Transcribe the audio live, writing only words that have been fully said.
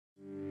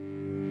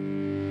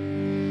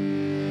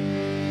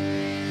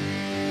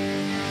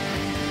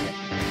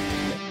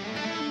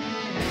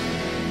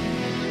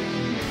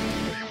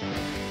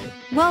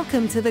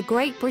Welcome to the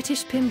Great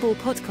British Pinball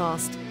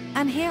Podcast,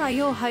 and here are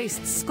your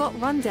hosts Scott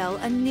Rundell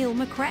and Neil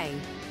McRae.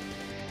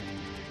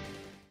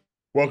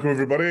 Welcome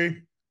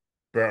everybody.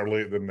 Better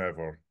late than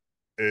never.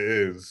 It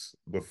is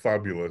the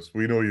fabulous.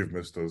 We know you've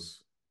missed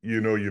us.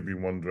 You know you've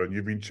been wondering.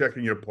 You've been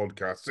checking your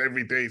podcasts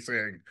every day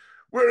saying,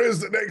 where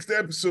is the next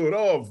episode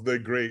of the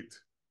Great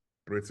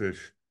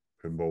British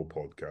Pinball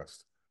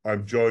Podcast?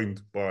 I'm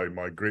joined by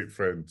my great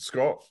friend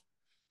Scott.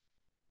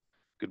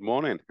 Good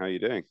morning. How are you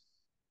doing?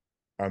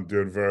 I'm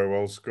doing very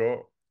well,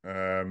 Scott.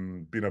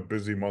 Been a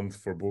busy month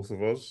for both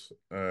of us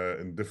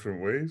in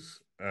different ways.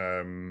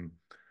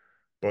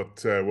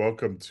 But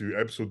welcome to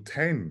episode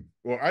 10.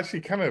 Well,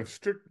 actually,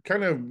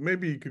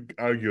 maybe you could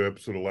argue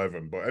episode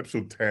 11, but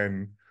episode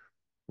 10,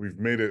 we've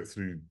made it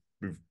through.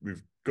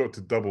 We've got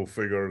to double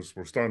figures.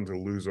 We're starting to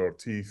lose our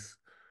teeth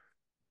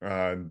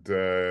and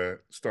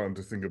starting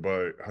to think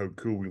about how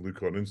cool we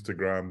look on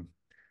Instagram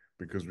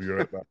because we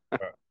are at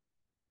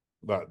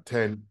that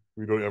 10.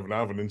 We don't even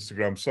have an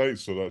Instagram site,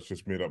 so that's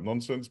just made up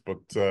nonsense.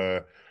 But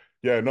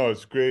yeah, no,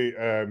 it's great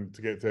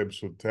to get to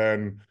episode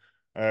 10.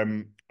 A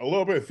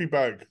little bit of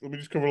feedback. Let me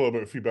just cover a little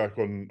bit of feedback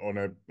on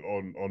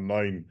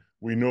 9.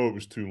 We know it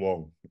was too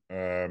long,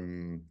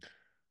 and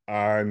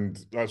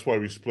that's why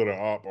we split it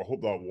up. I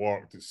hope that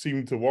worked. It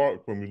seemed to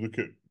work when we look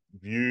at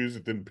views.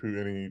 It didn't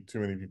put too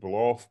many people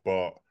off,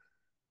 but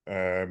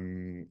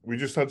we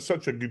just had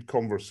such a good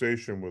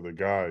conversation with the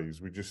guys.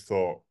 We just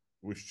thought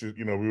we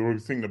were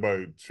thinking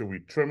about should we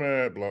trim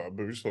it, but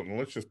we just thought, no,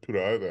 let's just put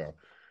it out there.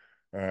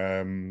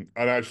 And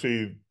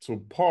actually, so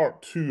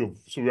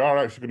we are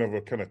actually going to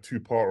have a kind of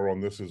two-parter on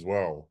this as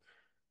well.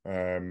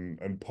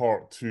 And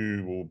part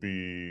 2 will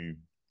be,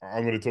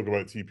 I'm going to talk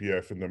about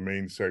TPF in the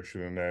main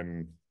section, and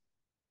then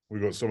we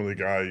got some of the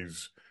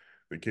guys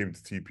that came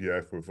to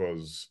TPF with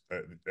us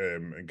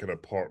in kind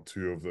of part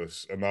 2 of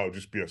this, and that'll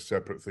just be a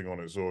separate thing on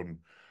its own.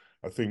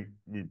 I think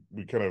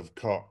we kind of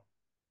cut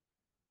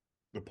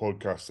the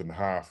podcast in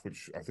half,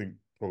 which I think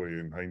probably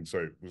in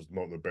hindsight was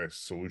not the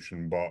best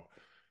solution, but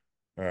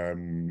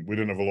we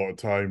didn't have a lot of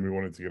time. We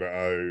wanted to get it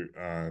out,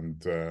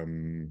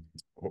 and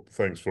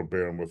thanks for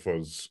bearing with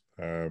us.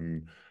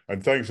 And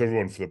thanks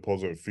everyone for the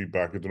positive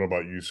feedback. I don't know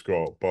about you,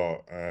 Scott,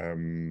 but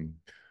I'm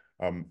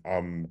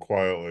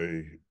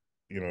quietly,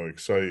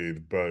 excited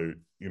about,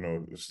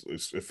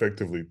 it's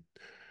effectively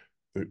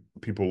the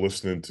people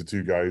listening to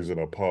two guys in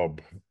a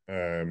pub.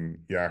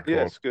 Yeah,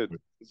 it's good.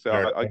 So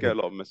I get a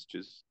lot of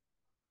messages.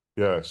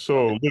 Yeah,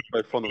 so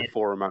both on the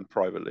forum and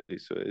privately,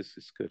 so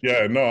it's good.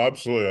 Yeah, no,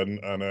 absolutely,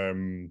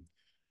 and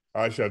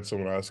I actually had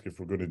someone ask if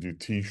we're going to do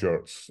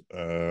T-shirts.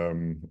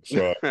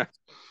 So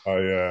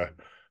I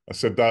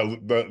said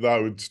that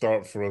would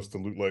start for us to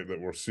look like that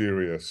we're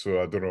serious.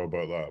 So I don't know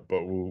about that,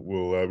 but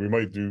we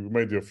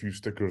might do a few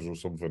stickers or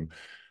something.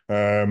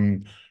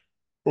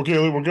 Okay,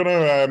 look, we're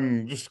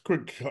gonna just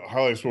quick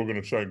highlights. What we're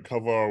gonna try and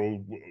cover.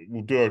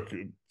 We'll do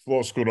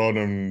what's going on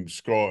in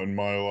Scott and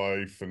my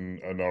life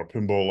and our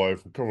pinball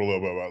life. We'll cover a little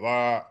bit about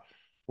that.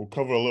 We'll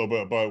cover a little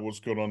bit about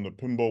what's going on in the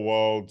pinball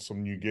world,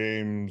 some new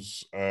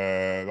games.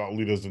 That'll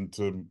lead us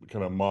into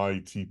kind of my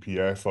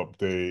TPF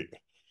update.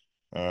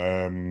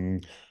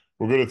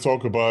 We're going to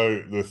talk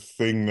about the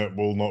thing that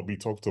will not be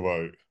talked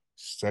about: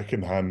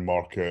 secondhand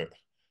market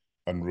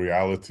and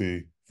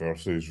reality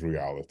versus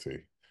reality.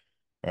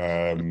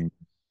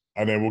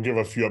 And then we'll give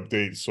a few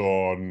updates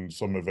on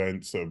some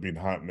events that have been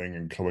happening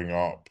and coming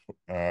up.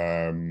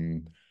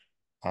 And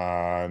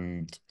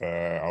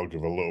I'll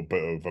give a little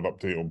bit of an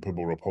update on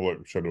Pinball Republic,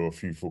 which I know a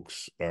few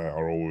folks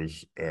are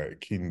always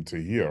keen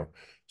to hear.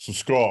 So,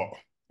 Scott,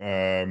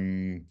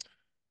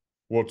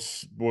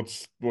 what's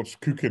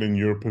cooking in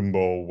your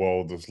pinball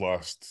world this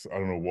last, I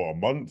don't know, what, a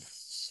month,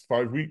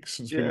 5 weeks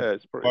since we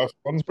it's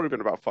probably been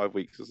about 5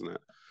 weeks, isn't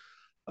it?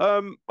 I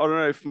don't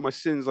know. For my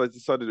sins, I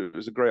decided it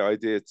was a great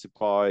idea to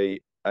buy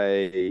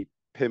a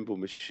pinball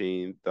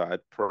machine that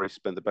had probably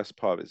spent the best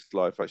part of its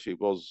life, actually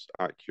was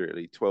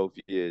accurately 12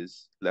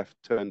 years left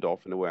turned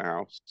off in a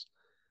warehouse,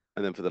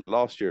 and then for the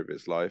last year of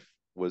its life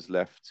was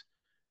left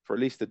for at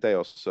least a day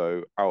or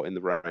so out in the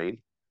rain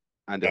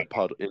and in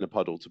a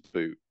puddle to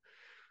boot.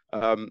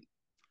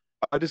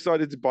 I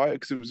decided to buy it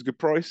because it was a good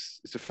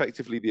price. It's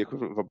effectively the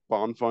equivalent of a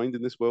barn find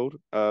in this world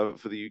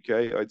for the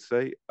UK, I'd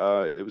say.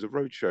 It was a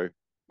Roadshow,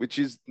 which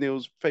is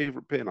Neil's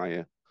favourite pin, I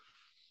hear.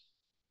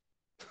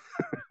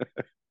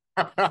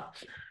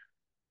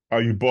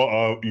 You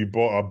bought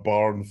a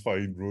barn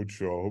find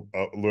Roadshow.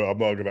 Look, I'm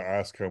not going to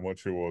ask how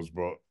much it was,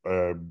 but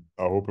I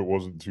hope it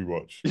wasn't too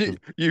much.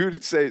 You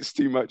would say it's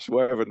too much,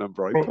 whatever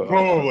number I put.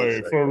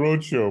 Probably for a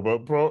Roadshow,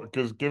 but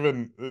because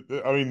given,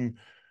 I mean,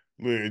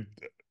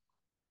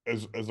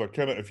 as a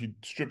kind of, if you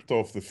stripped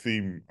off the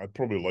theme, I'd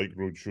probably like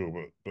Roadshow,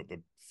 but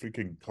the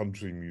freaking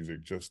country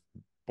music just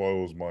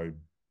boils my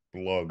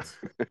blood.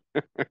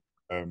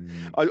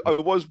 I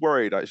was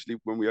worried actually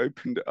when we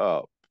opened it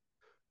up.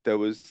 There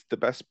was the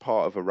best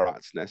part of a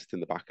rat's nest in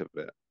the back of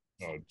it.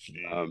 Oh,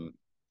 gee. And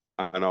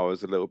I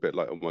was a little bit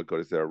like, oh my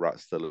God, is there a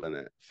rat still in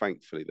it?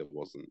 Thankfully, there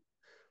wasn't.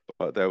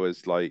 But there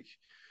was like,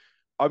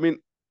 I mean,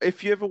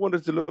 if you ever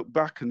wanted to look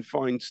back and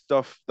find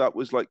stuff that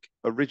was like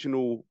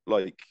original,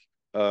 like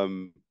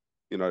um,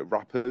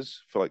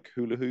 rappers for like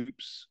hula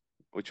hoops,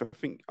 which I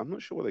think I'm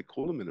not sure what they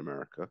call them in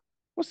America.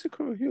 What's the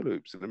called hula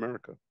hoops in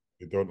America?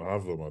 They don't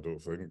have them, I don't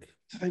think.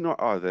 Do they not?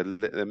 Oh,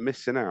 they're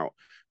missing out.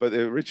 But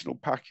the original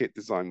packet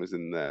design was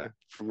in there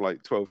from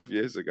like 12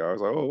 years ago. I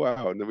was like, oh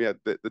wow. And then we had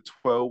the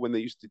twirl when they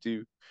used to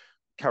do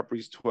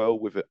Cadbury's twirl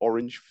with an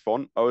orange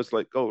font. I was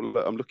like, oh,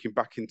 look, I'm looking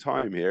back in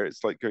time here.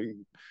 It's like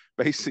going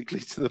basically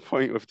to the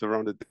point of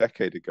around a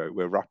decade ago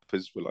where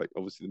rappers were like,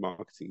 obviously the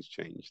marketing's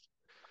changed.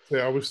 Yeah,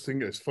 I was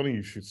thinking, it's funny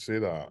you should say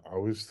that. I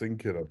was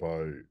thinking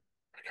about,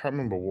 I can't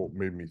remember what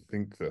made me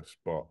think this,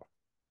 but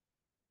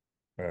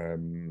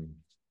um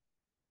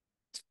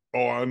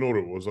oh, I know what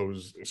it was.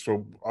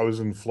 I was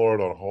in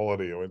Florida on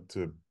holiday. I went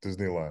to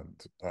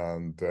Disneyland,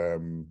 and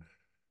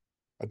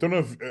I don't know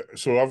if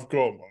so. I've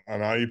got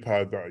an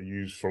iPad that I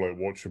use for like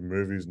watching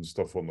movies and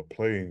stuff on the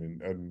plane,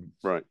 and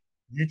Right.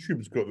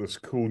 YouTube's got this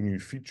cool new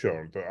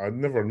feature that I'd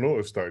never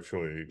noticed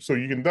actually. So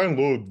you can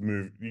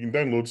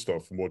download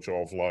stuff and watch it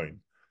offline,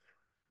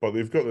 but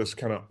they've got this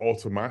kind of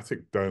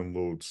automatic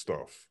download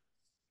stuff,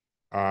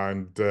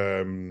 and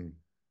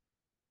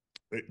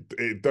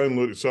it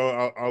downloaded. So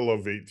I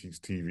love 80s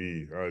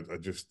TV.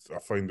 I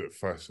find it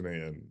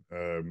fascinating.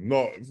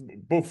 Not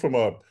both from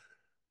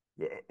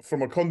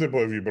a content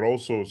point of view, but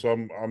also so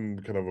I'm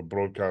kind of a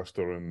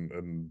broadcaster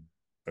in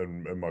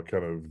my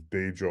kind of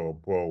day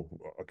job. Well,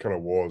 I kind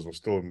of was. I'm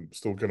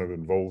still kind of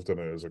involved in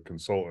it as a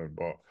consultant,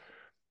 but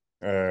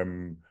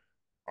um,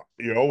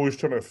 you're always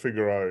trying to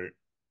figure out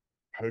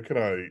how can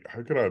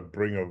I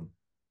bring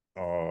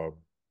a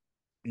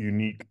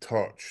unique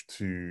touch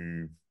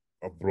to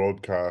a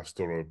broadcast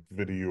or a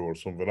video or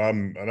something.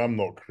 I'm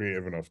not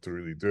creative enough to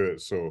really do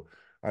it, so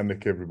I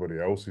nick everybody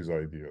else's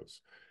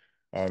ideas.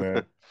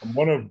 And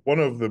one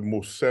of the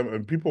most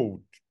and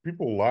people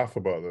laugh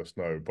about this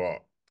now,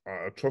 but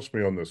trust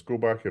me on this. Go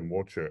back and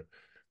watch it.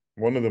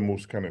 One of the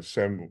most kind of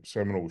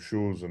seminal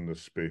shows in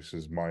this space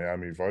is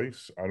Miami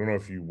Vice. I don't know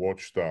if you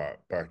watched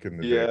that back in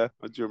the day. Yeah,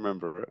 I do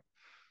remember it.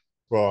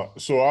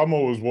 But so I'm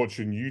always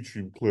watching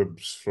YouTube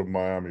clips from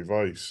Miami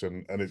Vice,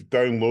 and it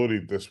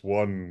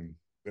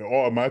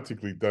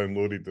automatically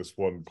downloaded this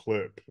one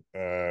clip,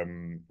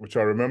 which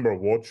I remember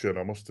watching.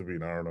 I must have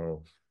been, I don't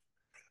know,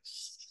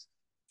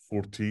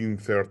 14,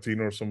 13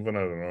 or something. I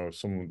don't know,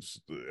 some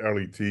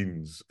early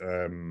teens.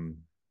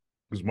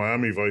 Because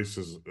Miami Vice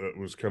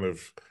was kind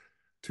of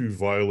too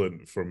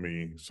violent for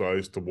me, so I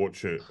used to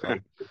watch it. I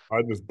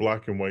had this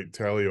black and white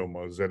telly on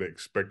my ZX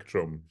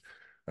Spectrum,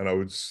 and I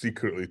would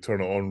secretly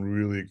turn it on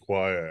really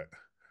quiet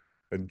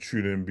and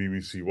tune in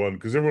BBC One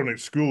because everyone at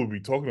school would be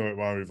talking about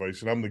Miami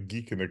Vice, and I'm the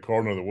geek in the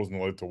corner that wasn't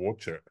allowed to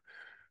watch it.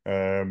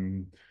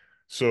 Um,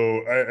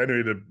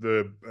 anyway,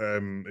 the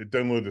it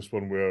downloaded this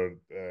one where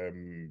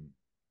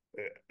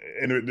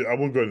anyway, I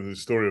won't go into the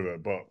story of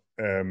it, but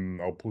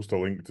I'll post a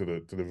link to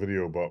the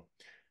video. But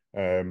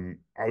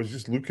I was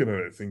just looking at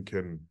it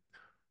thinking,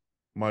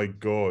 my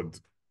God,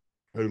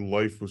 how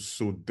life was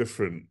so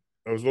different.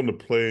 I was on the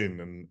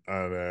plane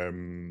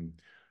and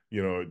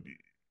you know,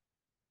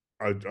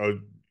 I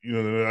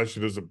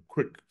actually there's a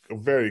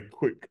very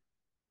quick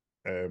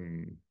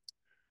um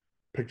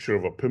picture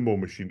of a pinball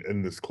machine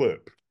in this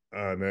clip,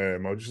 and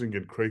I was just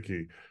thinking,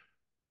 crikey,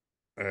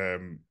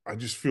 I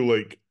just feel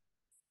like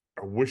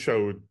I wish I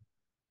would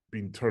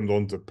been turned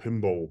on to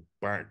pinball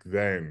back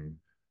then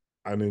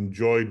and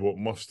enjoyed what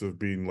must have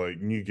been like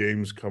new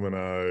games coming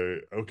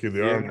out. Okay,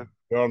 Yeah.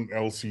 they aren't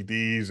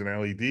LCDs and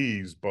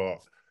LEDs, but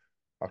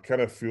I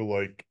kind of feel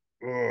like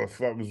oh, if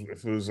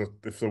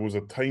there was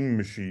a time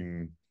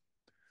machine,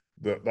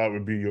 that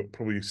would be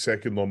probably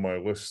second on my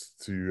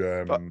list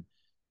to But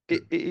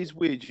it is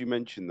weird you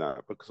mentioned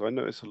that because I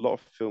notice a lot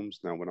of films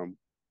now when I'm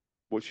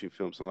watching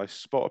films and I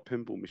spot a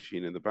pinball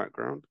machine in the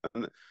background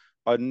and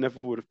I never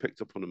would have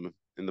picked up on them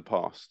in the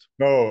past.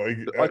 no,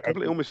 I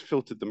completely almost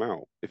filtered them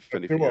out, if I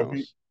tell you anything what,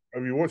 else.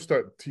 have you watched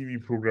that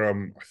TV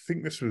program? I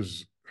think it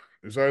was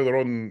either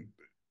on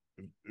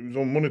it was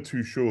on one or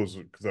two shows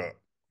that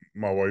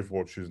my wife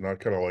watches, and I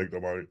kind of like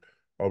them.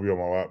 I'll be on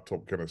my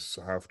laptop, kind of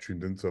half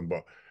tuned into them,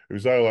 but it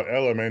was either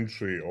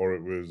Elementary or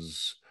it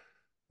was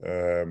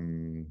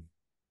um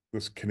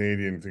this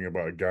Canadian thing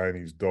about a guy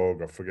and his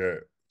dog. I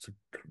forget. It's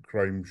a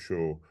crime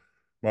show.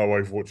 My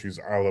wife watches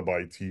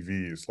Alibi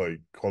TV. It's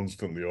like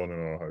constantly on in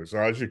our house.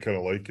 I actually kind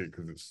of like it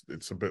because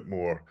it's a bit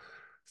more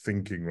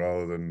thinking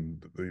rather than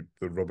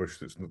the rubbish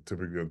that's not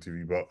typically on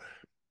TV. But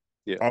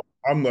Yeah.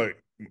 I'm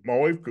like, my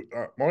wife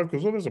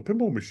goes, "Oh, there's a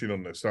pinball machine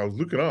on this." And I was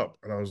looking up,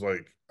 and I was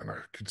like, and I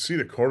could see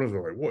the corners.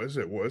 Of like, "What is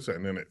it? What is it?"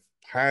 And then it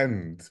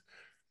panned.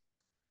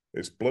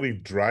 It's bloody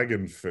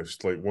Dragon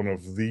Fist, like one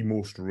of the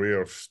most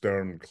rare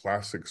Stern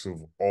classics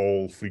of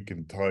all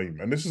freaking time.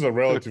 And this is a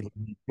relatively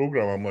new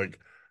program. I'm like,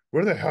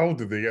 where the hell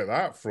did they get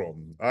that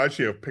from? I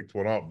actually have picked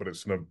one up, but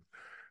it's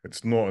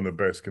not in the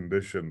best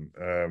condition.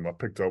 I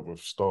picked it up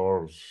with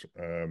Stars,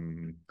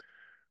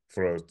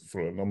 for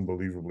an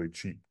unbelievably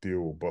cheap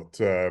deal. But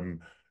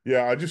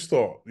yeah, I just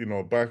thought,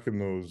 back in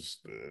those,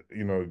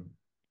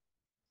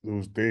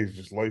 those days,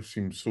 just life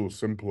seemed so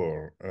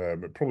simpler.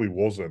 It probably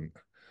wasn't.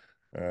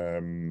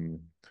 Um,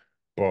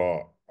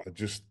 but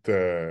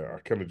I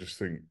kind of just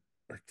think,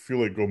 I feel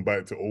like going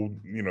back to old,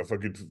 if I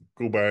could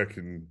go back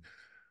and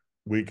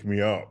wake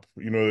me up,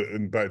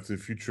 in Back to the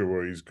Future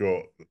where he's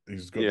got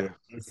the Yeah,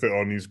 outfit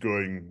on, he's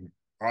going,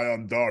 I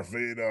am Darth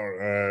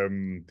Vader,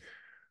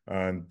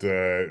 and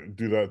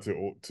do that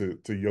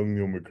to young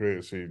Neil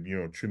McRae, say,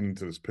 tune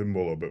into this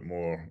pinball a bit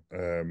more.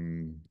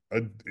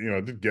 I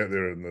did get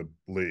there in the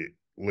later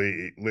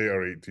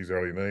 80s,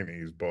 early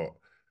 90s, but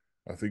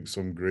I think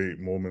some great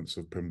moments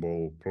of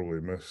pinball probably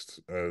missed.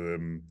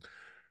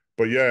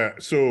 But yeah,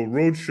 so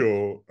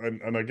Roadshow,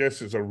 and I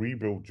guess it's a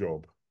rebuild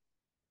job.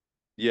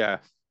 yeah.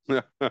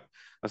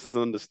 That's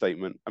an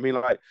understatement. I mean,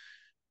 like,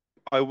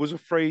 I was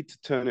afraid to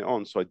turn it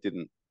on, so I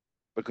didn't,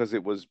 because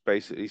it was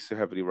basically so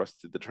heavily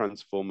rusted. The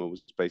transformer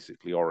was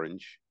basically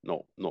orange,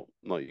 not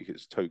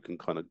its token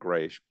kind of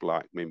grayish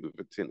black, maybe with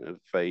a tint of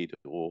fade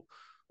or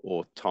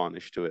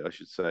tarnish to it, I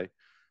should say.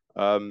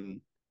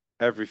 Um,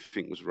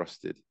 Everything was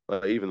rusted,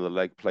 even the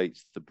leg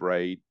plates, the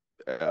braid.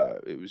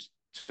 It was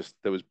just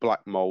there was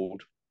black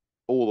mold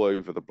all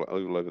over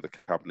the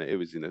cabinet. It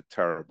was in a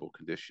terrible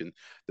condition.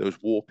 There was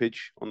warpage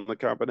on the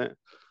cabinet.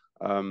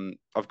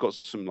 I've got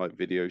some like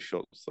video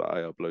shots that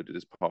I uploaded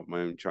as part of my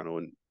own channel,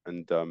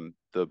 and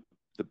the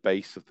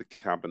base of the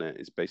cabinet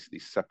is basically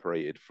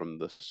separated from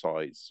the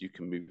sides. You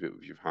can move it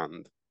with your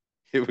hand.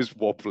 It was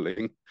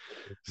wobbling,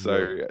 Yeah.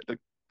 so the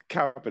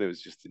cabinet was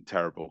just in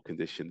terrible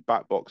condition.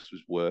 Back box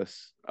was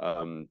worse.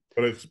 But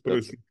it's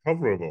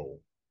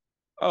recoverable.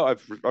 Oh,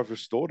 I've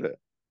restored it.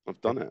 I've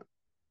done it.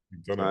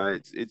 You've done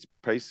it. It's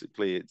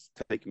basically it's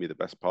taken me the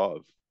best part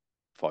of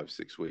 5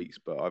 6 weeks,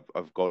 but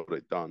I've got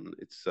it done.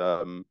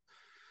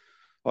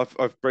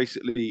 I've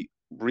basically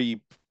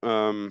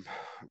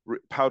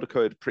powder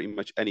coated pretty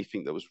much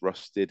anything that was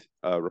rusted,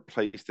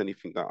 replaced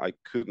anything that I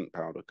couldn't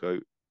powder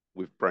coat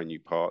with brand new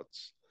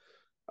parts.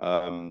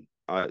 The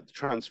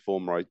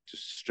transformer, I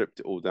just stripped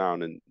it all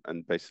down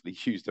and basically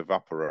used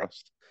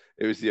evaporust.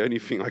 It was the only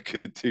thing I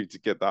could do to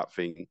get that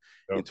thing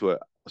Yeah. into a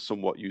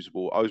somewhat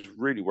usable. I was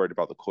really worried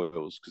about the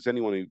coils, because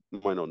anyone who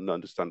might not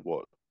understand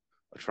what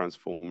a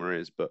transformer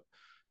is, but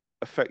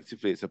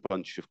effectively it's a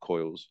bunch of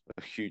coils,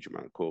 a huge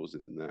amount of coils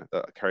in there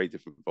that carry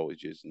different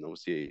voltages, and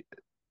obviously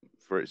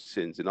for its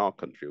sins in our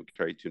country, it will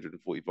carry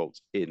 240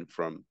 volts in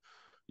from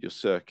your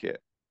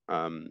circuit.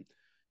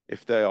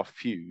 If they are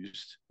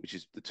fused, which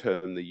is the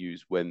term they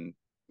use when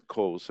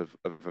coils have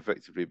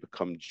effectively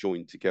become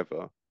joined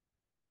together,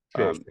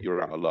 Sure.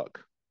 you're out of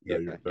luck. Yeah, Yeah,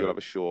 you're you'll dead. have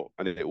a short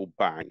and it will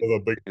bang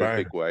Another big in a bang.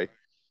 big way.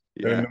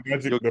 And Yeah, the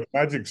magic, your the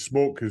magic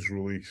smoke is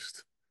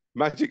released.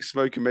 magic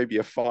smoke and maybe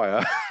a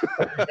fire.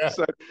 Yeah.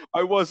 So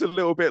I was a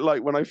little bit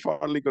like when I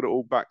finally got it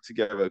all back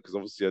together, because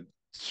obviously I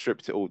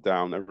stripped it all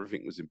down,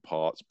 everything was in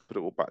parts, put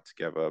it all back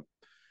together.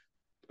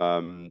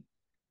 Um,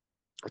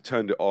 I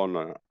turned it on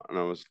and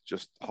I was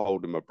just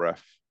holding my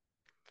breath,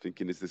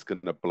 thinking, is this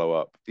going to blow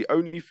up? The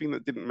only thing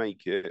that didn't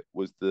make it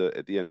was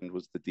at the end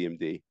was the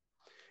DMD.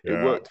 It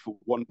Yeah. worked for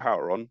one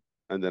power on,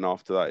 and then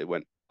after that, it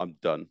went, I'm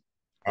done.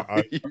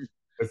 I,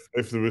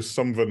 if there was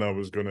something I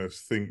was gonna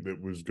think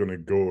that was gonna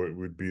go, it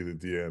would be the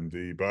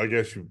DMD. But I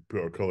guess you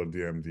put a color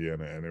DMD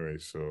in it anyway.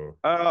 So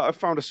I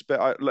found a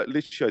spare.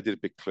 Literally, I did a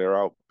big clear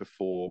out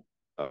before,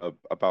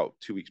 about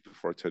 2 weeks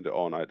before I turned it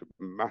on. I had a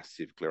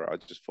massive clear out. I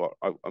just thought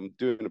I'm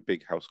doing a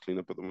big house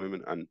cleanup at the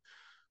moment, and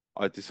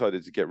I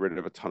decided to get rid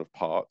of a ton of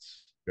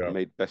parts. I yeah,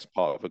 made best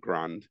part of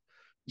 $1,000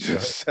 yeah,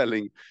 just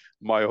selling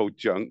my old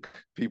junk.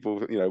 People,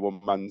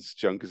 one man's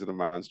junk is another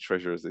man's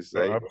treasure, as they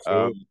say.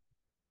 absolutely.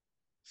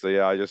 So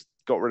yeah, I just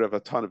got rid of a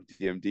ton of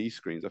DMD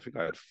screens. I think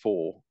I had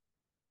four.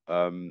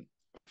 Um,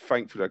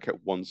 Thankfully, I kept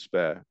one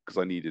spare because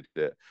I needed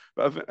it.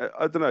 But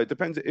I don't know. It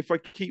depends. If I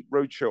keep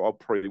Roadshow, I'll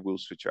probably will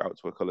switch it out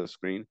to a color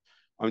screen.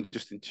 I'm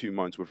just in two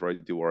minds whether I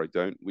do or I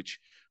don't, which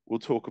we'll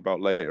talk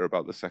about later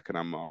about the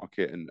second-hand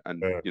market and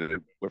Yeah,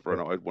 whether or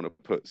not I'd want to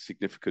put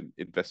significant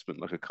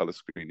investment like a color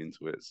screen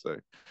into it. So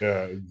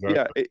yeah,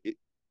 yeah, exactly.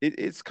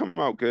 it's come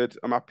out good.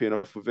 I'm happy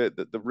enough with it.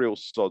 That the real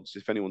sods,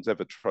 if anyone's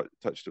ever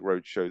touched a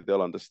Roadshow,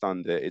 they'll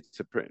understand it. It's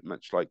pretty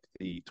much like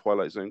the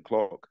Twilight Zone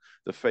clock.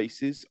 The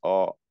faces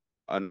are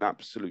an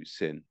absolute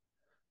sin.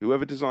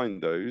 Whoever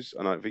designed those,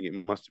 and I think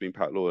it must have been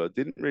Pat Lawler,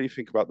 didn't really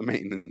think about the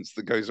maintenance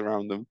that goes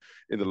around them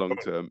in the long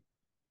term.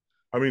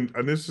 I mean,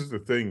 and this is the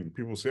thing.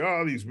 People say,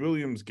 "Oh, these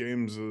Williams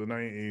games of the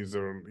 '90s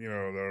are,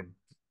 they're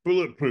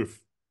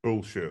bulletproof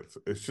bullshit."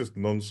 It's just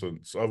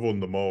nonsense. I've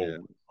owned them all, Yeah.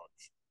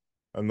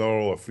 and they're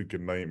all a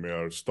freaking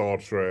nightmare. Star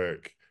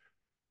Trek,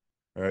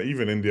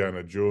 even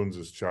Indiana Jones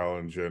is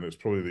challenging. It's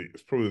probably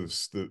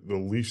the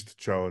least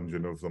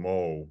challenging of them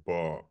all.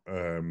 But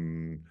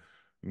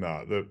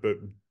nah,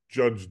 the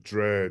Judge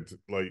Dredd,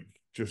 like,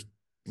 just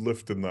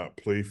lifting that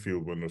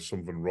playfield when there's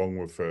something wrong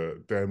with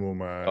it. Demo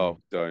Man.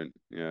 Oh, don't.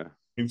 Yeah.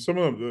 Some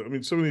of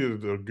these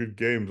are good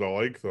games. I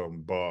like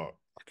them, but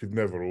I could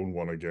never own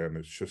one again.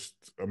 It's just,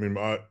 I mean,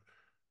 I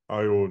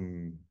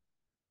own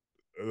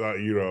that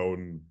era. I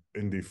own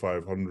Indy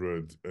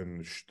 500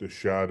 and the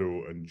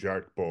Shadow and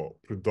Jackpot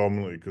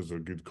predominantly because they're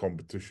good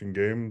competition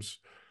games,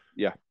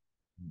 Yeah.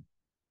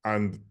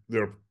 and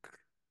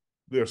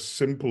they're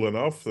simple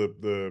enough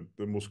that the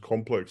most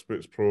complex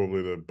bit's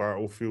probably the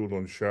battlefield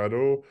on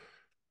Shadow,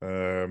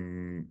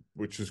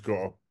 which has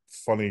got a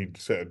funny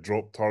set of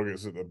drop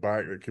targets at the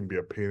back that can be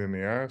a pain in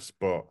the ass.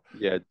 But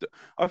Yeah,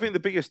 I think the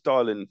biggest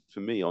dial-in for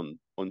me on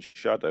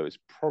Shadow is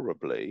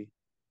probably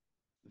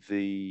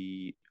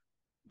the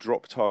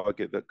drop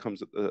target that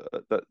comes at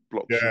that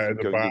blocks you yeah, from at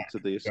the going back, into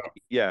the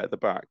yeah, at the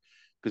back,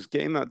 because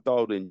getting that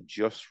dialed in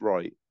just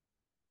right,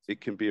 it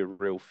can be a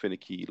real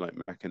finicky like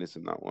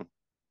mechanism, that one.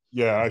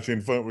 yeah. Actually,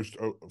 in fact,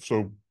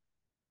 so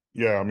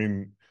yeah. I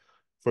mean,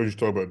 if I just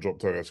talk about drop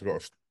targets, I've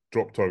got a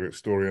drop target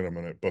story in a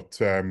minute, but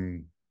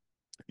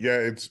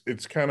yeah,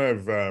 it's kind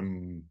of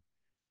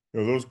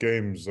those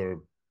games are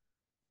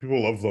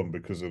people love them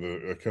because of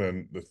the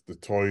kind of the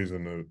toys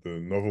and the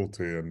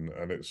novelty, and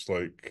it's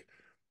like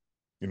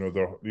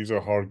these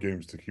are hard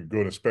games to keep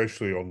going,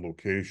 especially on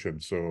location.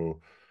 So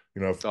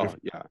Oh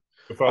yeah,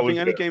 if I I look think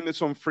any at game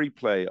that's on free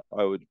play,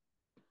 I would,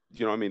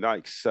 you know what I mean, that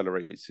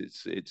accelerates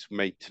its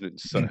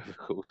maintenance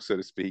cycle, so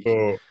to speak.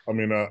 so I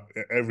mean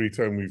every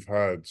time we've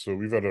had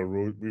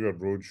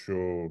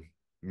Roadshow,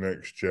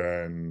 Next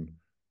Gen,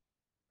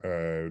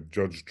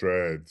 Judge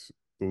Dredd,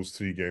 those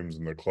three games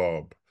in the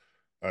club,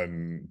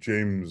 and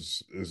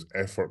James's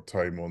effort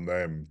time on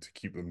them to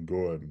keep them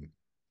going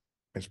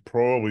is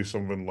probably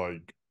something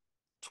like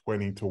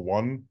 20 to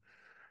 1.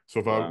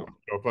 So Wow.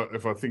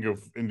 if I think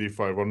of Indy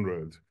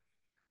 500,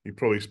 he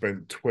probably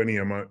spent 20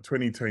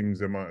 times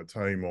the amount of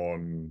time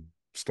on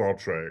Star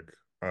Trek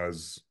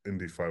as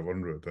Indy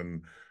 500.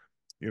 And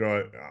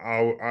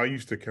I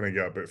used to kind of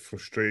get a bit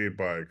frustrated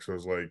by it because I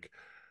was like,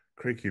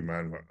 crikey,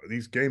 man,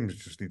 these games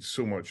just need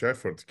so much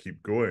effort to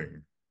keep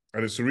going.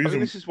 And it's the I think reason,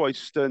 this is why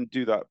Stern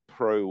do that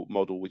pro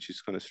model, which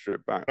is kind of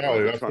stripped back, right? Ali,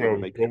 They're that's trying where to I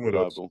was make it going with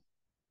this. reliable.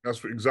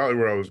 That's exactly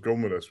where I was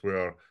going with this,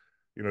 where,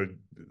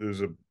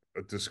 there's a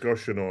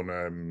discussion on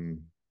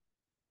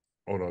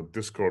a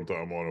Discord that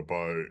I'm on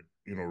about,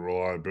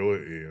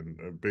 reliability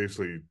and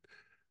basically,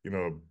 you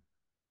know,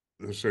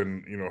 they're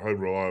saying, how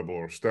reliable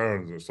are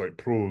Sterns? It's like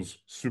pros,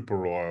 super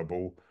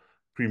reliable,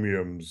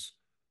 premiums,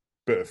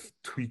 bit of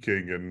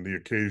tweaking and the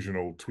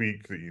occasional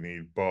tweak that you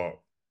need, but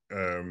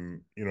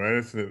anything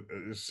that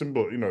is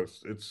simple,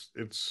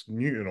 it's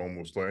Newton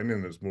almost like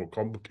anything that's more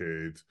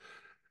complicated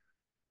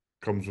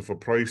comes with a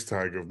price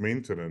tag of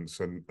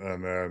maintenance I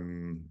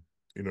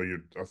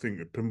think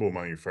the pinball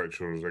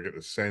manufacturers, I get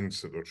the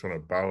sense that they're trying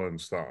to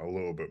balance that a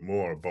little bit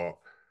more, but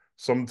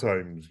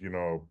sometimes,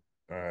 I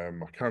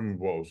can't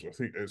remember what it was, I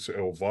think it's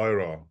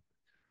Elvira,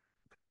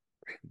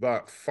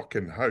 that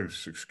fucking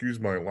house, excuse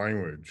my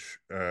language,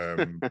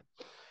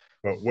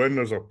 but when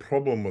there's a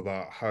problem with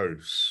that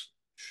house,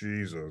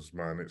 Jesus,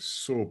 man, it's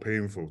so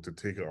painful to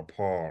take it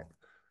apart,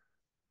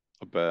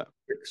 I bet.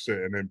 fix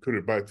it, and then put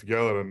it back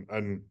together,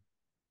 and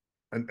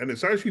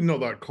it's actually not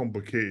that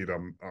complicated.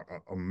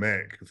 A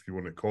mech, if you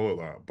want to call it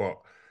that, but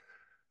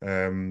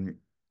um,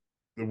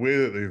 the way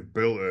that they've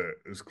built it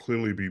has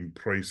clearly been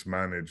price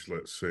managed.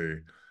 Let's say,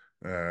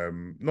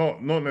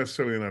 not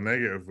necessarily in a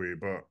negative way,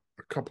 but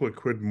a couple of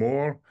quid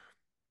more,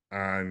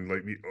 and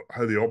like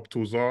how the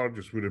optos are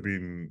just would have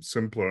been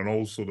simpler, and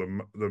also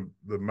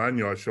the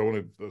manual.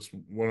 Actually, that's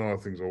one of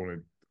the things I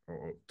want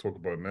to talk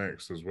about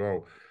next as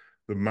well.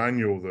 The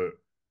manual that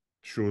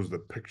shows the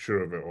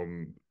picture of it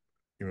on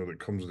that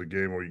comes with the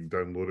game, or you can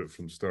download it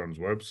from Stern's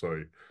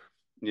website.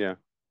 Yeah.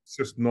 It's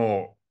just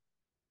not.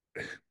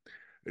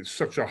 It's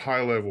such a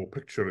high level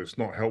picture. It's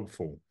not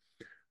helpful.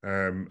 I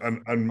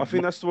And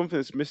think that's the one thing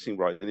that's missing,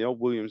 right? In the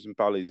old Williams and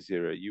Bally's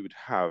era, you would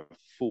have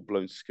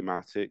full-blown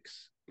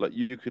schematics. Like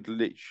you could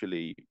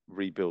literally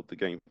rebuild the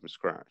game from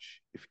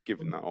scratch if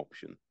given that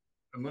option.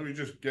 let me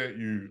just get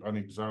you an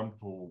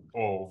example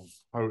of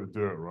how to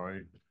do it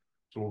right.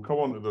 So we'll come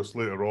on to this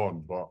later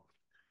on, but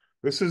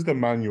this is the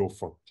manual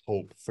for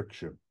Pulp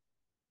Fiction.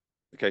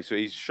 Okay, so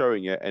he's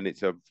showing it, and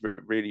it's a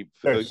really,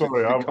 for Yeah, those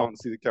sorry, who can't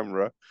see the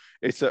camera,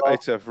 it's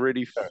a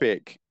really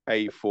thick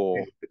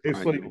A4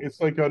 manual.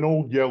 it's like an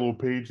old yellow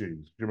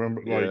pages. You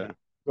remember, like Yeah,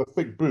 a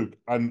thick book,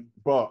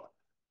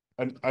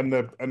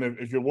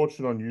 if you're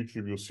watching on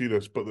YouTube, you'll see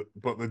this, but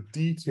the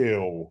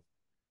detail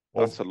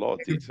of that's a lot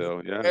of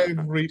detail. Yeah,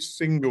 every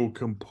single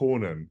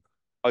component.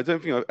 I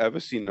don't think I've ever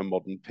seen a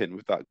modern pin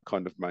with that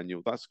kind of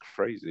manual. That's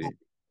crazy.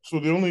 So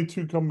the only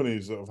two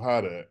companies that have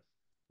had it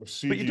are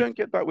But you CG. don't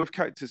get that with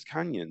Cactus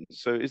Canyon.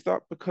 So is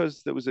that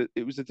because it was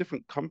a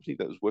different company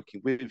that was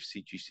working with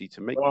CGC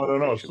to make No, no, Pulp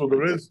no. Fiction, So right?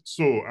 there is.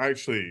 So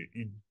actually,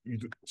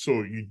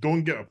 you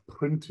don't get a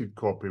printed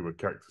copy with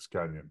Cactus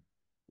Canyon,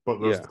 but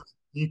there's Yeah,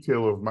 the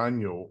detail of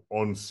manual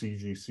on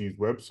CGC's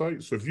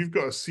website. So if you've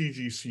got a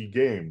CGC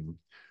game,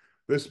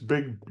 this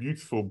big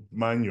beautiful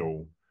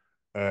manual,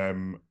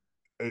 um,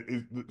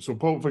 so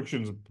Pulp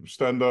Fiction's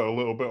stand out a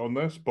little bit on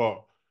this,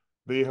 but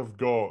they have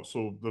got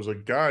so there's a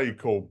guy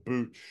called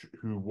Butch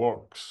who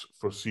works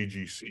for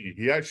CGC.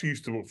 He actually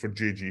used to work for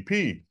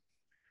JGP,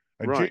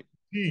 and right.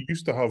 JGP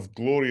used to have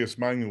glorious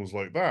manuals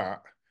like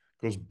that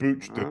because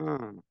Butch did,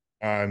 Ah,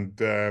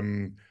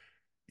 and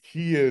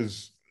he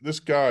is this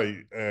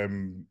guy.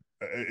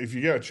 If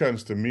you get a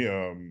chance to meet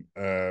him,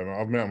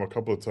 I've met him a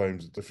couple of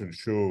times at different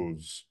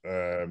shows.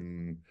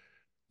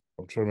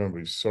 I'm trying to remember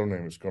his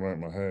surname; it's gone out of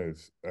my head.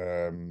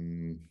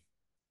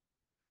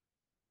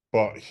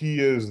 But he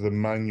is the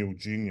manual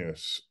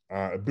genius.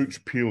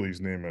 Butch Peel,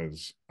 his name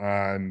is,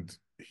 and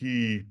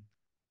he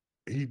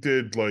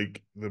did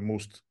like the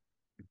most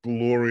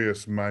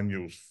glorious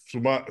manuals.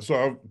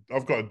 So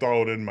I've got a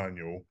dialed in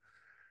manual.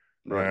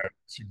 right.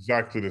 It's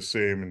exactly the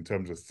same in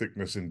terms of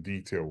thickness and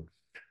detail.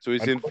 So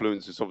his And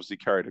influence is obviously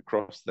carried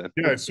across then.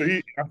 yeah, so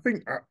I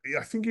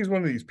think he's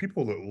one of these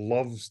people that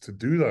loves to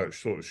do that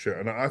sort of shit.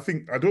 And I don't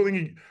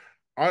think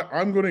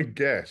I'm going to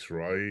guess,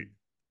 right?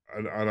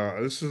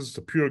 This is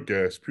a pure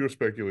guess, pure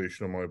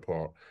speculation on my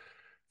part,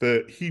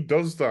 that he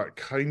does that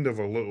kind of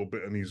a little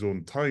bit in his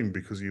own time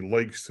because he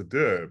likes to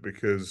do it,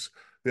 because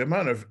the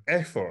amount of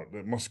effort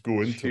that must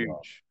go It's into that.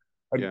 huge.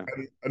 And, Yeah.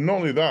 and not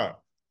only that,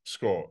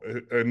 Scott,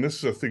 and this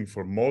is a thing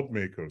for mod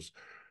makers,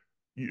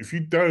 if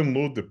you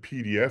download the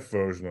PDF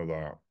version of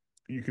that,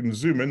 you can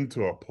zoom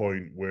into a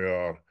point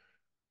where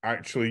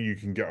actually you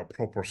can get a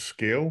proper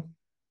scale.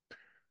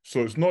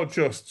 So it's not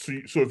just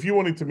so if you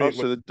wanted to Oh, make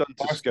so like they're done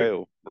to plastic,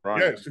 scale,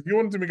 right? yes, if you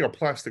wanted to make a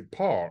plastic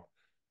part,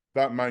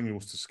 that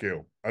manual's to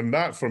scale. And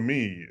that for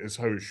me is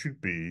how it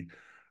should be.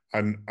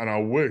 And I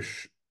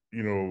wish,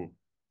 I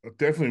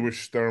definitely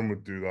wish Stern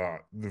would do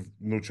that. There's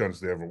no chance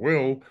they ever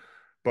will.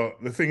 But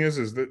the thing is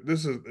that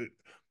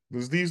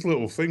there's these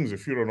little things.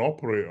 If you're an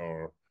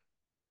operator,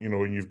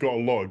 and you've got a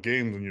lot of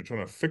games and you're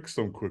trying to fix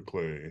them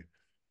quickly,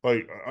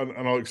 like,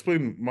 and I'll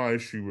explain my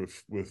issue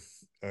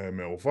with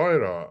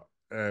Elvira.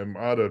 I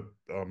had a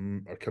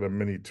kind of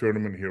mini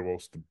tournament here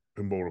whilst the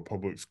Pinball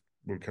Republics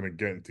were kind of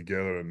getting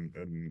together,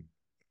 and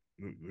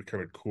the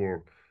kind of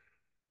core,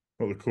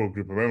 not the core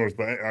group of members,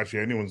 but actually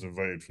anyone's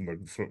invited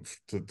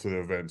to the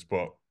events,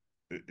 but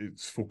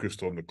it's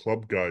focused on the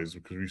club guys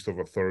because we used to have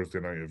a Thursday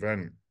night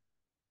event.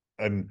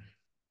 And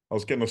I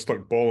was getting a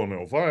stuck ball in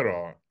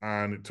Elvira,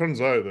 and it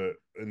turns out that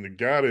in the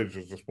garage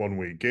there's this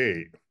one-way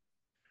gate.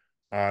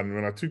 And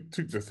when I took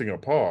the thing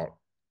apart,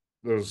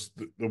 there's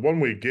the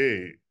one-way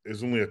gate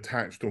is only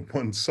attached on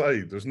one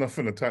side. There's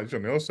nothing attached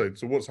on the other side.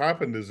 So what's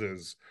happened is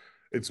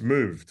it's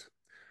moved,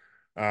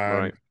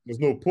 and Right. there's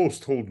no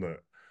post holding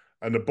it,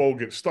 and the ball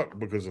gets stuck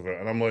because of it.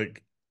 And I'm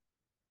like,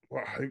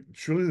 well,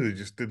 surely they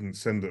just didn't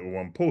send it to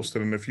one post.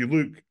 And if you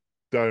look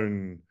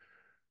down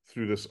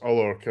through this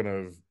other kind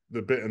of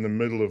the bit in the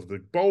middle of the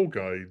ball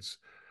guides,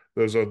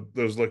 there's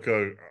like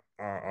a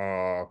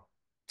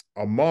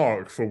a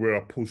mark for where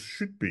a post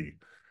should be.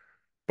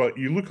 But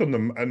you look on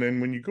them, and then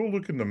when you go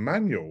look in the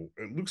manual,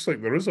 it looks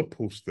like there is a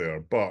post there.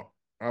 But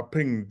I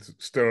pinged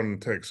Stern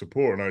tech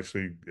support, and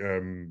actually,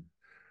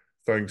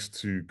 thanks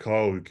to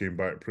Carl who came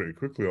back pretty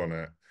quickly on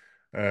it.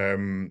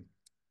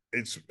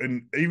 It's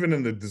and even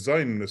in the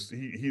design,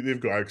 they've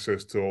got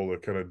access to all the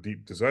kind of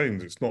deep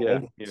designs. It's not Yeah.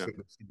 obvious Yeah. that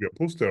there should be a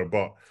poster,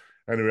 but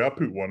anyway, I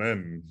put one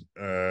in,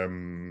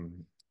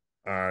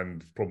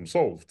 and problem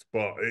solved.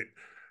 But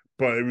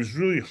it was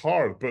really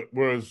hard. But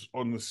whereas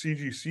on the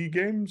CGC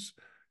games,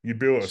 you'd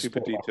be able to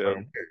Super spot that right detailed.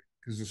 away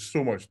because there's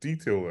so much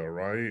detail there,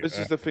 right? This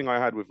is the thing I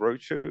had with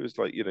Roadshow. Is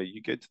like,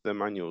 you get to the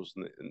manuals,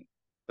 and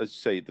as you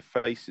say, the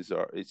faces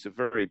are. It's a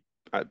very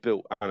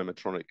built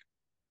animatronic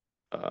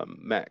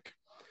mech.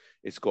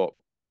 It's got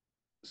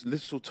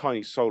little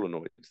tiny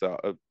solenoids that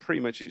are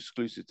pretty much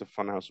exclusive to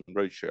Funhouse and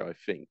Roadshow, I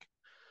think.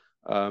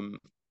 Um,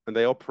 and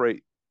they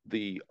operate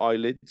the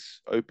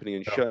eyelids opening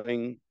and Yeah,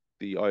 shutting,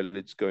 the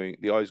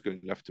eyes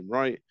going left and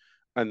right,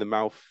 and the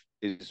mouth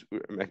is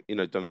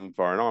done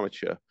via an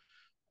armature.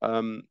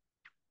 Um,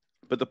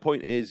 but the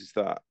point is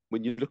that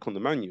when you look on the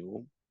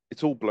manual,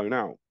 it's all blown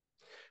out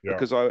yeah,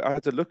 because I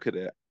had to look at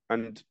it,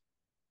 and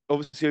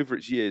obviously over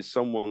its years,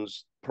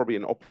 someone's probably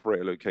an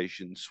operator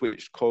location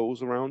switched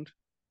coils around.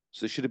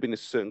 So there should have been a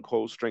certain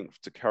coil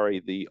strength to carry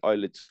the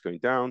eyelids going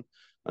down,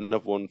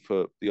 another one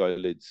for the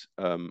eyelids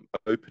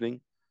opening,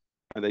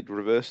 and they'd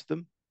reversed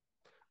them.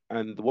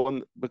 And the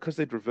one, because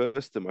they'd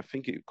reversed them, I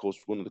think it caused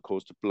one of the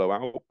coils to blow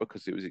out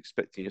because it was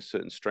expecting a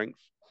certain strength.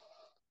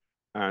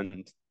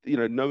 And,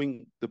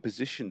 knowing the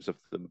positions of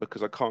them,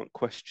 because I can't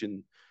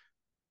question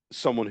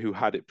someone who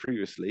had it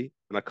previously,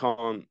 and I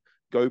can't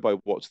go by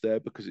what's there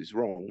because it's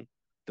wrong.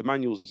 The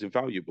manual is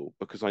invaluable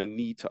because I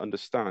need to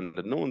understand,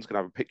 and no one's going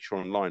to have a picture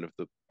online of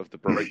the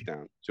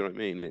breakdown. Do you know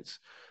what I mean? It's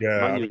yeah.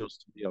 I mean, manuals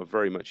to me are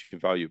very much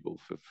invaluable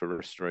for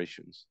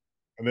restorations.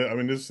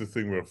 this is the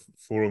thing where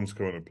forums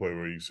come into play,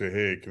 where you say,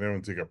 "Hey, can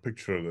anyone take a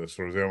picture of this,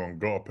 or has anyone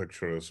got a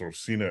picture of this, or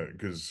seen it?"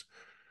 Because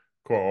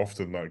quite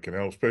often that can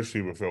help,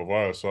 especially with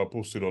Elvira. So I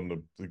posted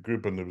on the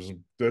group, and there was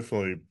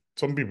definitely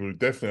some people who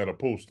definitely had a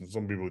post, and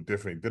some people who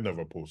definitely didn't have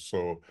a post.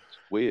 So It's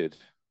weird.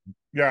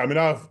 yeah, I mean,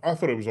 I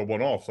thought it was a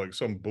one-off. Like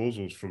some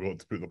bozos forgot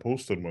to put the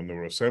post in when they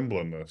were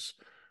assembling this,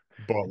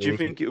 but Do there you was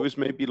think it was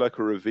maybe like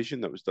a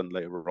revision that was done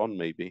later on,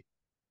 maybe?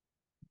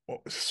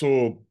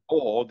 so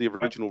Or the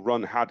original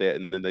run had it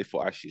and then they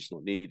thought actually it's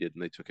not needed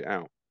and they took it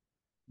out?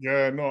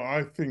 yeah, no,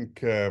 I think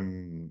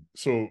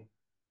so.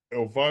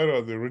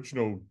 Elvira, the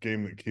original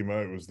game that came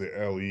out was the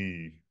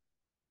LE.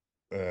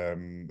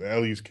 The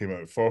LEs came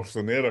out first,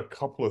 and they had a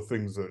couple of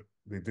things that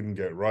they didn't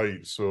get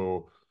right.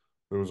 So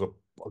there was a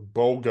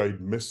ball guide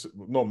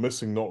not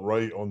missing, not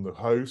right on the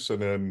house,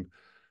 and then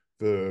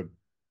the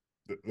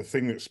the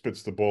thing that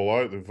spits the ball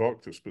out, the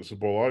Vuck that spits the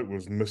ball out,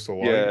 was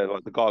misaligned. Yeah,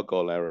 like the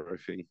gargoyle error, I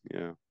think.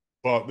 Yeah.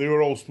 But they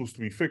were all supposed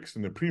to be fixed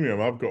in the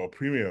premium. I've got a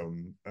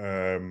premium,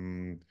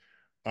 and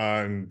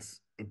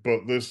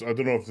but this, I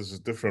don't know if this is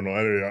different or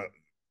anyway.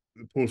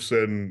 Post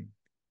saying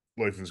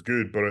life is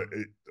good, but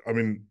I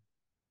mean,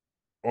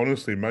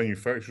 honestly,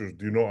 manufacturers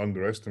do not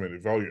underestimate the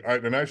value.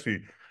 And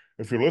actually,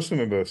 if you're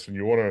listening to this and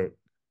you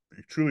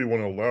truly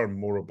want to learn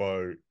more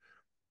about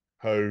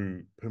how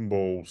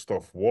pinball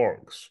stuff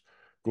works,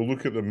 go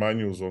look at the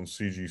manuals on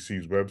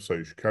CGC's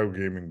website,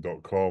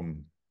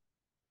 chicagogaming.com.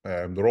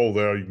 They're all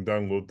there. You can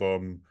download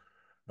them.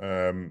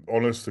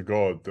 Honest to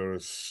God, there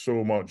is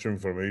so much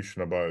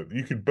information about.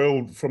 You could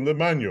build from the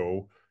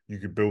manual. You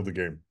could build the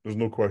game. There's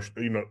no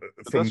question.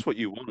 But From that's what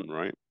you want,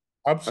 right?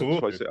 That's why I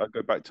absolutely. say I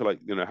go back to, like,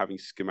 having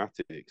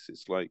schematics.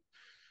 It's like,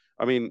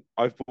 I mean,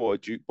 I've bought a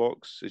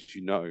jukebox, as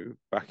you know,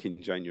 back in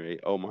January.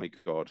 Oh my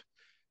God.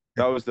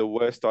 That was the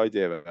worst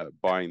idea about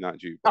buying that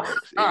jukebox.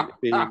 It had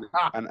been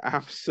an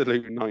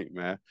absolute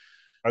nightmare.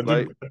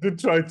 Like, I did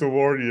try to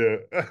warn you.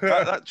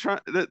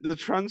 the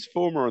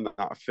transformer on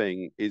that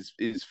thing is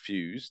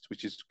fused,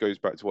 which goes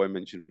back to what I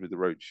mentioned with the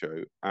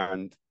roadshow,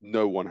 and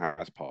no one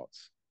has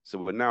parts. So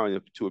we're now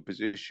to a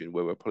position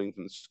where we're pulling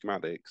from the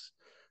schematics,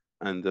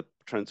 and the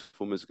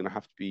transformers are going to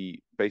have to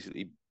be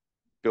basically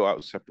built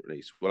out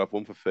separately. So we'll have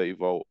one for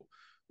 30-volt,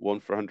 one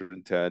for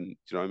 110. Do you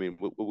know what I mean?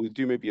 We'll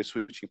do maybe a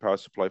switching power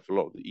supply for a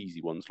lot of the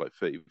easy ones, like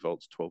 30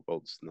 volts, 12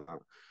 volts, and that.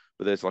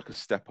 But there's like a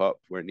step up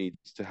where it needs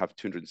to have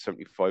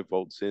 275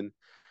 volts in.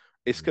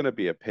 It's going to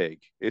be a pig.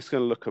 It's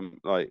going to look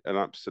like an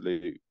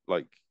absolute,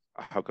 like,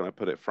 how can I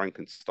put it,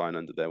 Frankenstein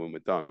under there when we're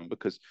done,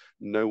 because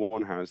no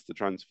one has the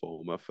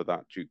transformer for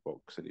that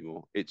jukebox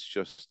anymore. It's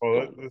just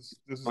Well, gone. this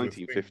is the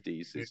thing.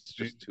 1950s. It's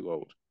just too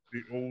old.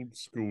 The old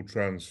school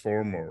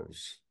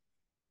Transformers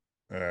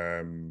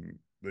that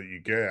you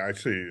get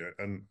actually,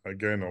 and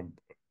again,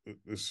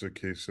 this is a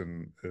case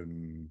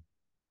in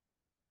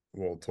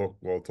we'll talk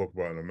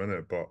about in a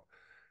minute, but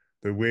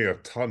they weigh a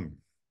ton,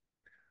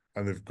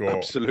 and they've got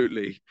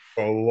Absolutely.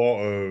 a lot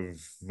of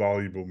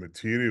valuable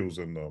materials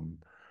in them,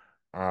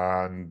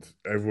 and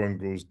everyone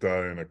goes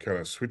down a kind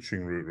of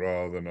switching route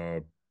rather than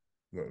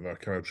a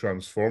kind of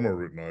transformer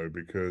route now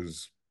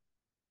because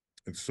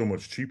it's so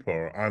much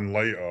cheaper and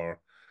lighter.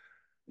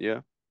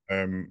 Yeah.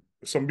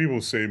 Some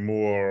people say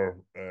more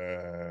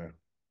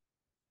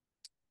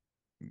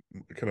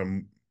kind of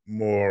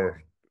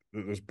more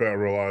there's better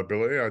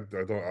reliability.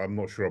 I'm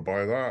not sure I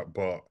buy that,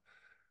 but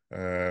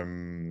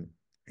um,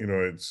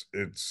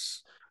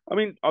 it's I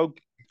mean, I would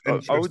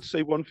interesting.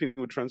 say one thing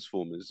with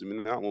Transformers. I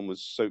mean, that one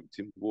was soaked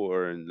in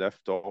water and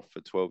left off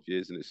for 12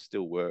 years, and it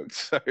still worked.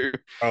 So,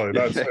 Ali,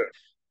 that's yeah, it.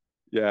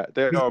 yeah, This is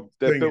they're the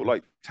thing. built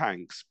like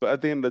tanks. But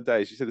at the end of the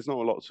day, as you said, there's not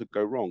a lot to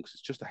go wrong because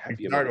it's just a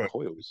heavy amount of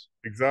Exactly. coils.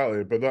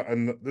 Exactly. But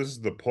this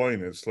is the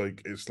point. It's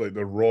like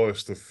the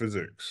rawest of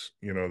physics.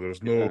 Yeah.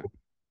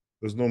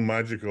 There's no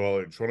magical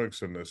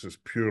electronics in this. It's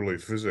purely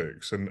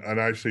physics. And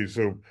actually,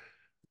 so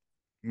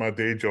my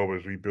day job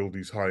is we build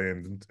these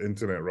high-end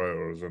internet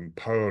routers, and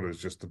power is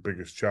just the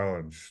biggest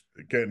challenge.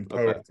 Okay.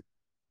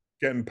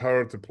 Getting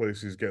power to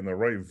places, getting the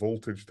right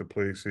voltage to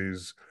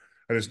places.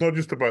 And it's not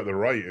just about the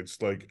right, it's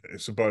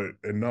about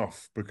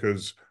enough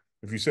because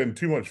if you send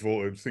too much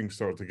voltage, things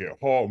start to get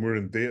hot. And we're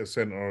in data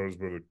centers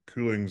where the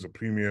cooling's a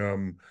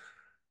premium.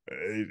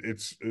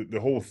 The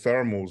whole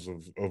thermals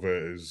of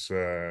it is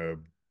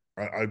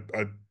I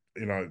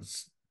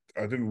it's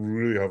I didn't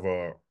really have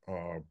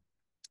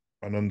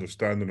an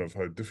understanding of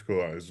how difficult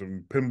that is.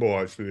 And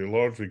pinball actually they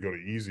largely got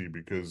it easy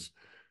because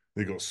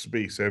they got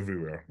space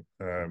everywhere.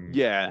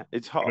 Yeah,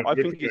 it's hard. And I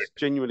with think it's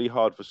genuinely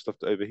hard for stuff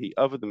to overheat,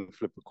 other than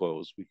flipper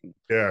coils.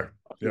 yeah,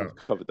 I think yeah. we've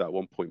covered that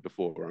one point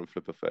before around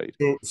flipper fade.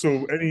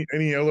 So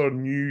any other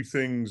new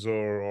things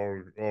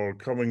or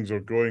comings or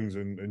goings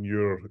in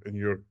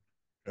your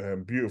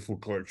beautiful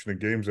collection of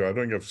games? I don't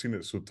think I've seen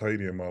it so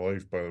tidy in my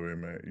life, by the way,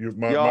 mate. Yeah,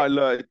 My I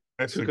learned. It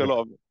messing took a with lot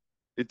of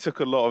it took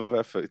a lot of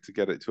effort to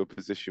get it to a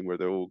position where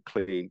they're all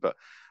clean. But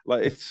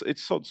like,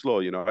 it's sod's law.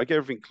 I get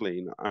everything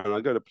clean and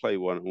I go to play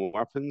one, and what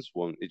happens?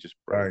 One, it just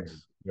bang.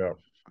 breaks. Yeah, For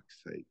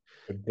fuck's sake.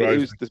 it It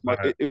drives was me this my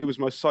mad. it was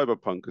my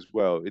cyberpunk as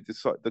well. It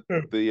decided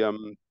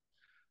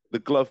the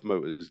glove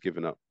motor has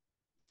given up.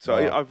 So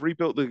Uh, I've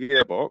rebuilt the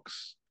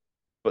gearbox,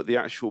 but the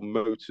actual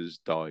motor's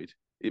died.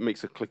 It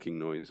makes a clicking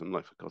noise. I'm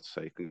like, for God's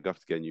sake, I'm gonna have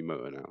to get a new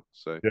motor now.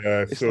 So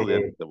yeah. it's So not the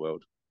end of the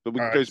world. But it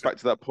goes actually, back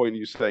to that point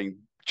you saying,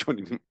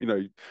 Johnny,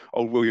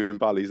 old William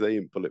Bally's, they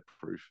ain't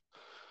bulletproof.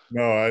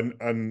 no,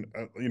 and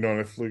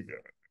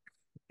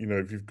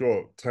if you've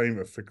got time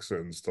to fix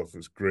it and stuff,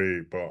 it's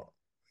great. But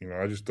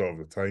I just don't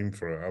have the time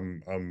for it.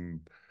 I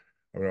mean,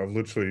 I've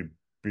literally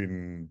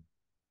been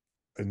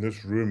in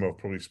this room. I've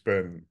probably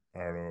spent I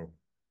don't know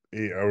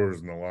 8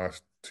 hours in the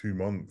last 2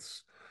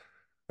 months.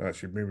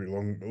 actually maybe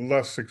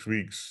last 6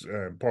 weeks,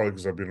 partly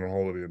because I've been on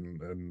holiday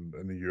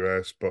in the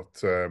US.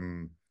 But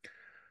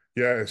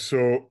yeah,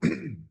 so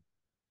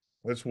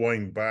let's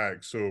wind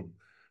back. So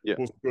Yeah,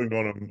 what's going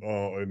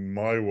on in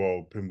my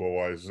world, pinball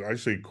wise, is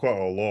actually quite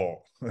a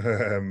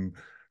lot.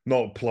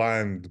 Not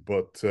planned,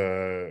 but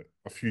a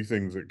few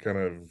things that kind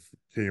of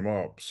came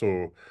up.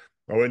 So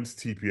I went to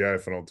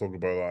TPF, and I'll talk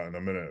about that in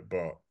a minute.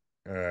 But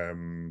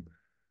um,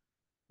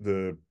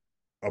 the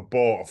I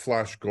bought a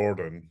Flash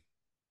Gordon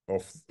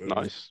off. It was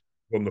nice.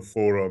 on the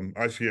forum.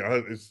 Actually,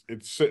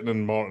 it's sitting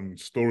in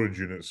Martin's storage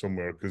unit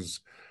somewhere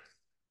because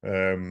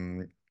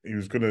he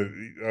was gonna.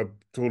 I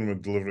told him to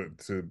deliver it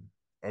to.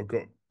 I've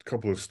got a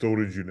couple of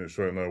storage units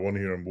right now. One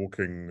here in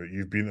Woking that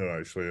you've been to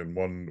actually, and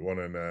one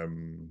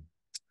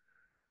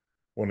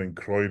in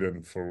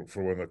Croydon for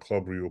when the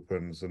club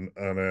reopens. And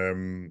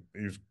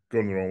he was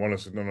going the wrong one. I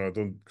said no, I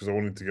don't, because I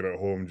wanted to get it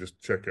home and just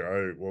check it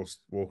out.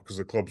 Because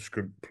the club's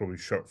could probably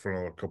shut for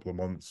another couple of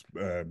months.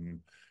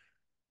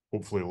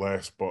 Hopefully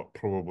less, but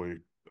probably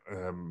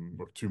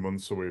we're 2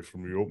 months away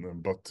from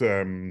reopening. But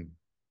so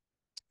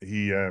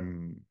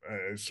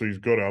he's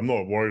got it. I'm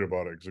not worried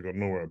about it because I got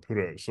nowhere to put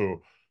it.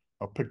 So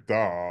I picked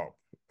that up,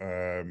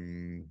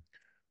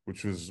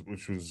 which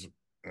was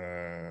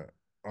uh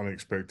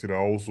unexpected. I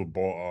also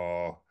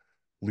bought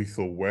a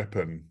lethal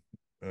weapon,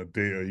 a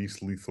Data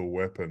East lethal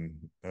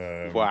weapon.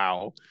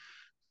 Wow.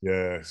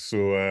 Yeah,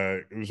 so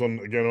it was on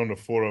the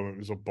forum. It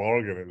was a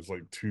bargain. It was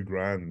like 2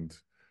 grand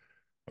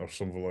or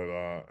something like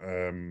that.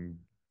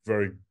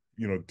 Very,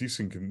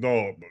 decent,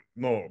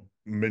 not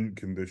mint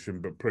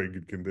condition, but pretty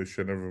good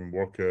condition. Everyone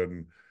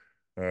working.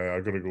 I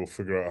got to go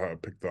figure out how to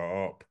pick that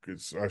up.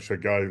 It's actually a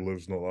guy who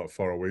lives not that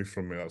far away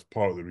from me. That's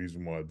part of the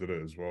reason why I did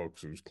it as well,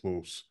 because it was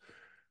close.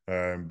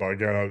 But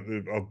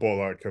again, I bought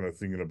that kind of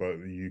thinking about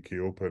the UK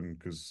Open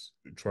because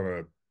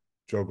trying to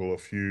juggle a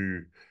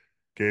few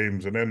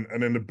games, and then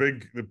the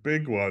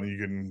big one you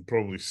can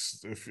probably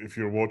if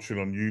you're watching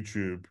on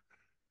YouTube.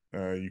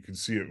 You can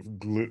see it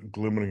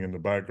glimmering in the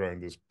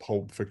background as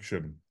Pulp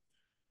Fiction.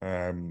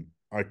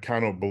 I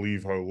cannot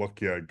believe how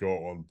lucky I got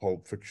on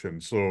Pulp Fiction.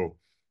 So,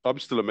 I'm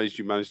still amazed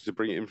you managed to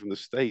bring it in from the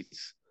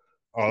States. It's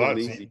oh, not an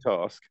easy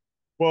task.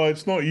 well,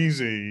 it's not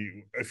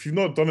easy if you've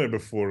not done it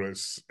before.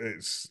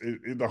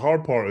 The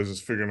hard part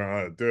is figuring out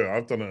how to do it.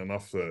 I've done it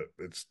enough that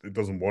it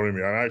doesn't worry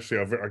me. And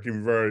actually, I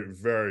came very,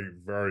 very,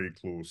 very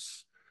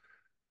close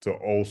to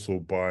also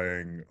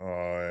buying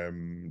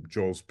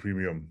Jaws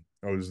Premium.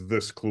 I was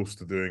this close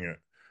to doing it.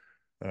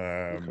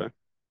 Um, Okay.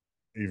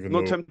 even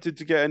Not though tempted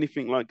to get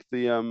anything like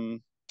the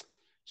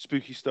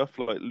spooky stuff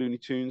like Looney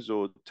Tunes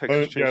or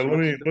Texas Yeah, Chainsaw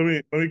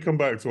Massacre? let me come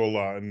back to all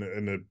that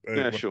in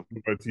Yeah, when sure. I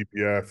talk about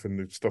TPF and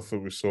the stuff that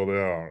we saw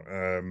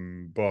there.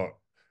 But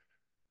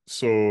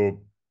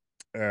so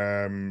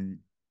um,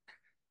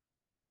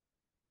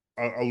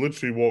 I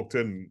literally walked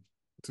in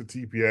to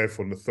TPF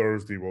on the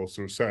Thursday whilst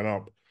they were setting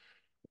up.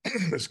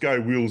 This guy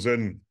wheels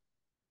in.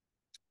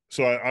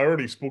 So I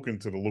already spoken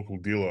to the local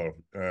dealer,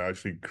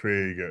 actually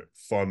Craig at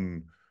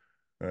Fun.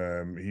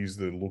 He's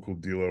the local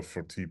dealer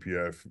for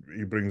TPF.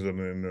 He brings in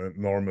an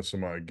enormous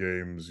amount of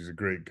games. He's a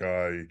great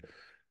guy.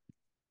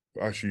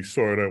 Actually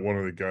sorted out one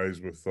of the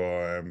guys with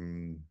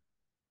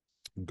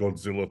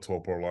Godzilla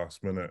topper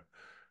last minute.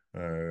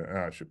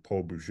 Actually,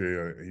 Paul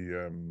Boucher,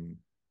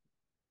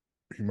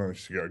 he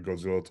managed to get a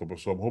Godzilla topper.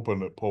 So I'm hoping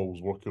that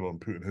Paul's working on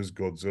putting his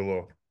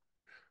Godzilla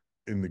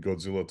in the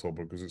Godzilla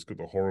topper because it's got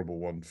the horrible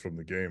one from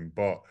the game.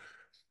 But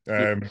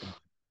um,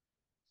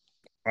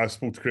 I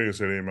spoke to Craig and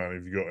said, "Hey man,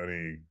 have you got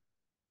any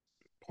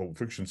Pulp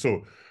Fiction?"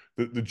 So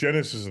the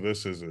genesis of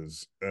this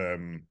is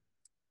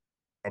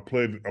I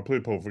played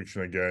Pulp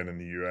Fiction again in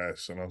the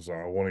US, and I was like,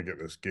 I want to get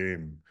this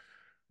game.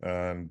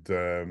 And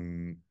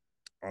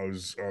I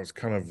was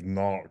kind of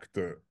narked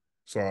at,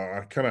 so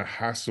I kind of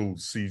hassled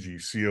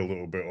CGC a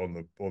little bit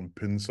on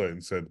Pinside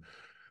and said,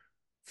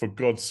 for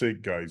God's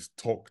sake, guys,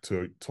 talk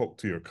to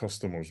your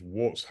customers.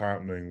 What's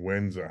happening?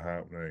 When's it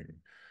happening?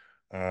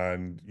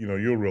 And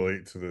you'll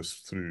relate to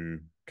this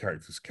through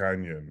Cactus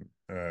Canyon.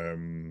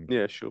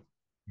 Yeah, sure.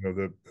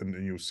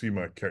 And you'll see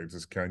my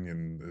Cactus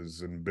Canyon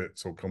is in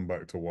bits. I'll come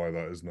back to why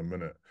that is in a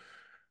minute.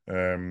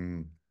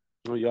 Um,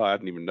 Oh yeah, I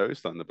hadn't even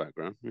noticed that in the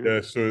background. Yeah.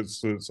 Yeah, so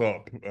it's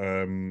up.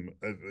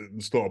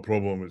 It's not a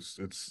problem.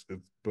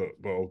 But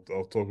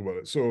I'll talk about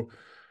it. So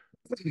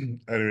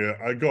anyway,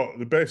 I got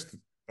the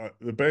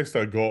best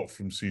I got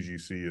from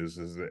CGC is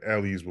that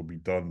LEs will be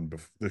done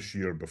this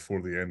year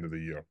before the end of the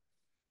year.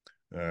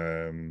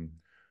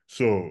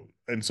 So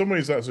in some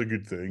ways that's a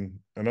good thing.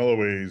 In other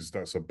ways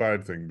that's a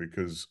bad thing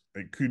because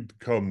it could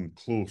come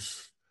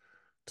close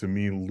to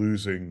me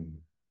losing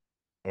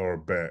our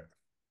bet.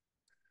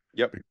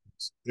 Yep.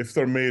 Because if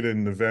they're made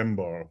in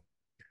November,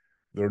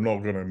 they're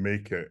not going to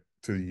make it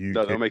to the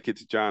No, UK. they'll make it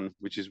to Jan,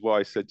 which is why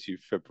I said to you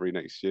February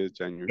next year,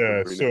 January,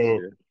 Yeah,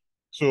 February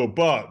next year.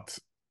 but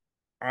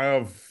I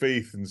have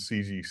faith in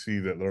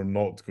CGC that they're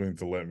not going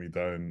to let me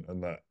down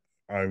and that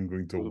I'm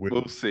going to We'll, win.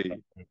 we'll see.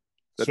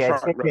 The So I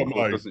track thought about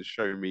record doesn't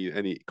show me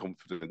any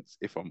confidence,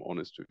 if I'm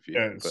honest with you,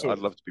 yeah, but I'd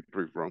love to be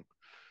proved wrong.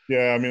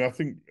 yeah, I mean, I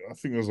think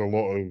there's a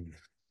lot of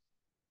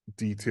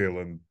detail,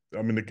 and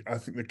I mean, I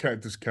think the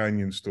Cactus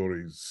Canyon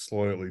story is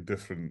slightly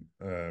different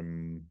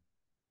to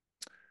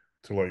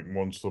like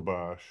Monster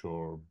Bash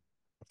or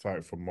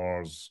Attack from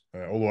Mars.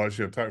 Although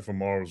actually, Attack from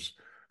Mars,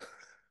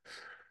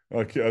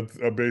 I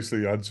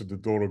basically answered the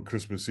door on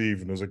Christmas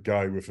Eve, and there's a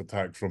guy with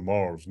Attack from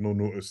Mars. No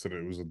notice that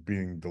it was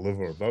being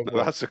delivered. That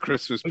was That's a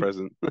Christmas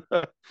present.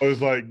 I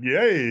was like,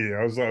 yay!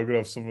 I was like, I'm gonna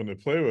have something to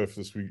play with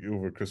this week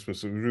over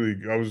Christmas. It was really,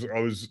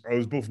 I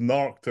was both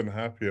narked and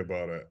happy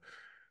about it,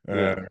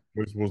 Yeah.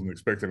 which wasn't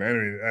expecting.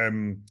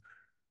 Anyway,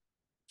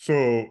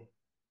 so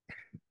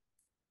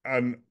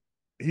and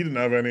he didn't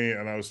have any,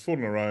 and I was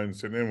phoning around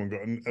saying anyone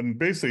got, and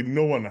basically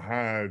no one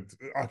had.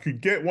 I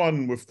could get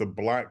one with the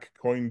black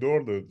coin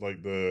door,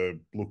 the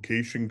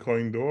location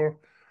coin door,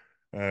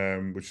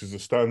 which is a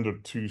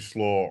standard 2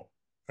 slot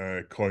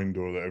coin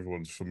door that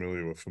everyone's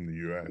familiar with from the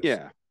US.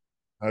 Yeah.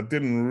 I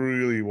didn't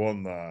really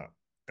want that.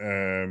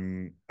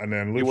 And then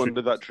You literally,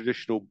 wanted that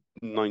traditional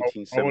I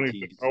 1970s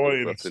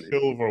wanted a button.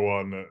 silver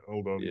one.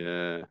 Hold on,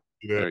 Yeah.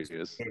 yeah, There he is.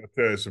 it's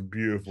a It's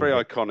beautiful.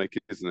 very iconic,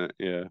 isn't it?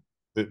 Yeah.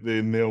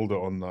 They nailed it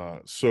on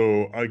that.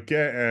 So I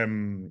get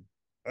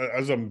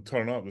as I'm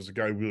turning up, there's a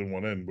guy wheeling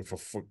one in with a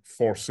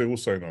for sale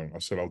sign on. I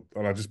said,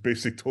 and I just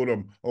basically told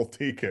him, I'll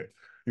take it.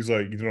 He's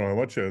like, you don't know how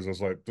much it is? I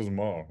was like, doesn't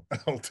matter,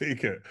 I'll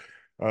take it.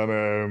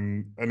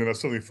 And then I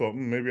suddenly thought,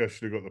 maybe I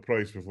should have got the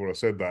price before I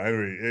said that.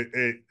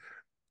 Anyway,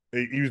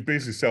 he was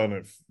basically selling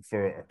it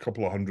for a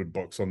couple of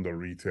 $100 under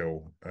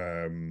retail.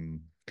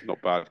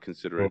 Not bad So,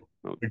 considering.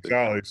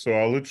 exactly. So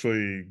I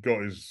literally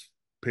got his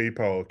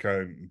PayPal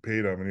account and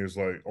paid him, and he was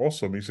like,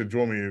 "Awesome." He said, "Do you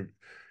want me?" He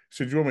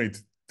said, "Do you want me to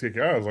take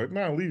it out?" I was like,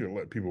 "Nah, leave it.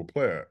 Let people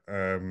play it."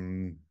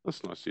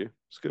 That's nice of you.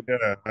 It's good.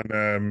 Yeah,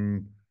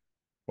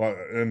 well,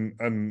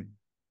 and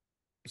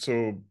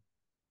so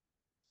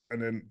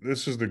and then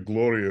this is the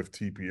glory of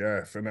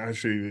TPF. And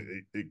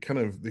actually, they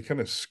kind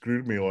of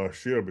screwed me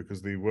last year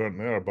because they weren't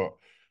there. But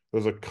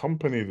there's a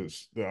company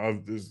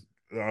that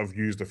I've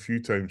used a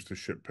few times to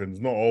ship pins.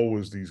 Not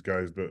always these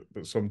guys, but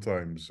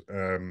sometimes.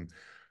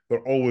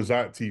 They're always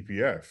at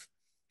TPF.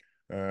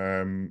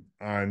 And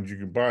you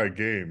can buy a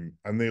game,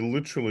 and they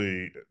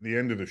literally at the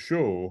end of the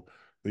show,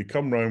 they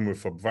come round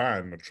with a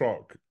van, a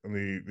truck, and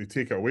they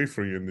take it away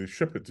for you and they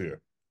ship it to you.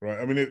 Right?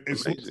 I mean,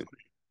 Amazing.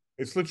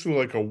 it's literally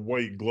like a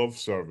white glove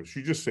service.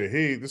 You just say,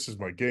 "Hey, this is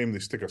my game." They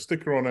stick a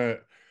sticker on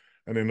it,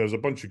 and then there's a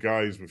bunch of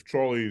guys with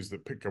trolleys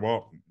that pick them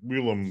up,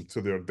 wheel them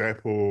to their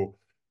depot.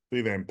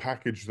 They then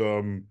package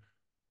them.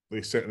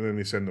 And then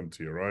they send them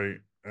to you, right?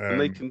 And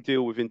they can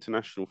deal with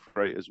international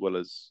freight as well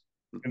as,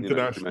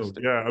 International,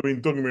 domestic. yeah. I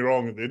mean, don't get me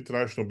wrong, the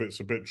international bit's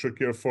a bit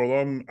trickier for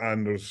them,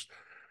 and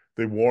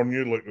they warn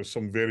you like there's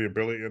some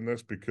variability in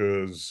this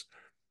because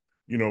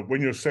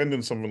when you're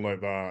sending something like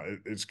that,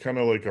 it's kind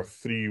of like a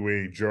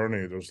three-way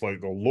journey. There's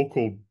like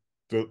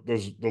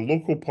there's the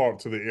local part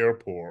to the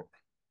airport,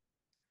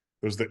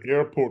 there's the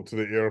airport to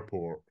the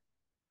airport,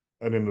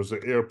 and then there's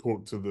the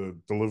airport to the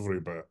delivery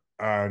bit,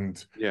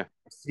 and Yeah.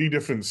 three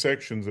different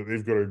sections that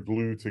they've got to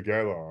glue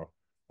together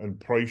and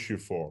price you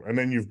for, and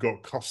then you've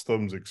got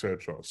customs,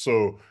 etc.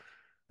 So,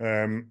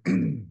 um,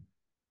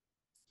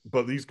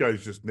 but these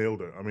guys just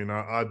nailed it. I mean,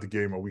 I had the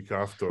game a week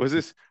after.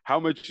 How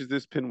much is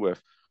this pin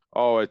worth?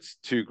 Oh, it's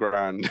 2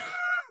 grand.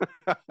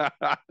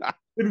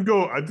 Didn't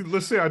go.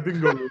 Let's say I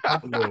didn't go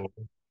that low.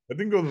 I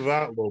didn't go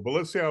that low, but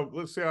let's say I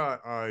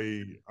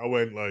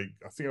went like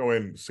I think I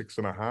went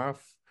 6.5.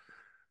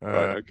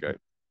 Right, Uh, okay.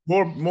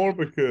 more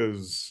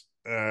because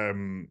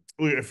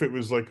if it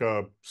was like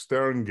a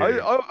Stern I, game.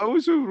 I I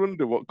always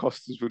wonder what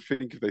customers would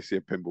think if they see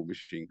a pinball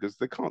machine because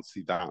they can't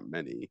see that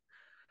many.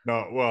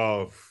 No,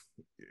 well,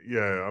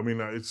 yeah. I mean,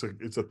 it's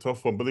a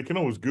tough one, but they can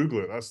always Google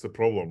it. That's the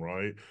problem,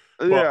 right?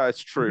 But Yeah,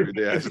 it's true.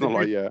 Yeah, it's not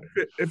like yeah.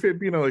 if it'd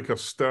been like a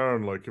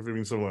Stern, like if it'd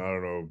been something like, I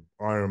don't know,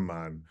 Iron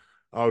Man,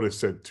 I would have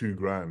said 2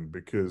 grand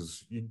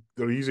because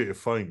they're easy to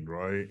find,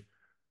 right?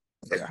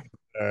 Yeah.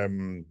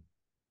 Um,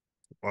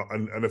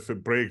 and if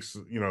it breaks,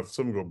 if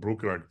something got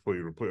broken, I could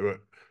probably replace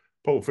it.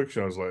 Pulp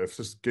Fiction, I was like, if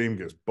this game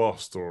gets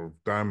bust or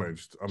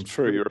damaged, It's I'm true.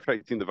 screwed. You're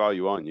affecting the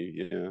value, aren't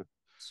you? Yeah.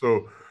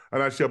 So,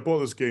 and actually, I bought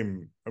this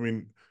game. I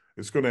mean,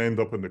 it's going to end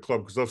up in the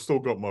club because I've still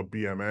got my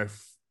BMF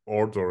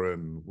order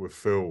in with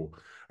Phil.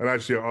 And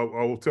actually, I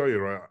will tell you,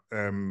 right?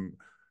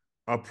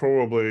 I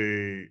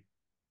probably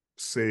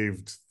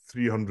saved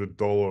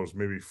 $300,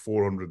 maybe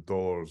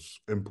 $400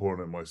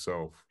 importing it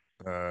myself.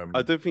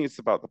 I don't think it's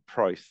about the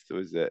price, though,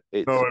 is it? No,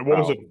 It's it about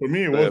wasn't for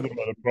me. It the wasn't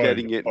about the price,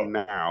 getting it but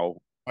now,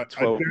 I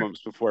 12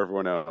 months before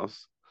everyone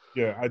else.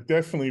 yeah, I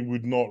definitely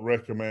would not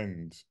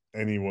recommend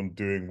anyone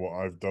doing what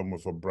I've done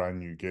with a brand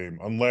new game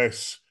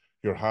unless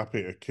you're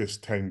happy to kiss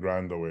 10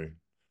 grand away.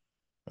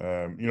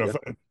 Yeah.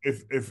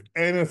 If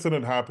anything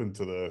had happened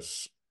to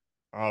this,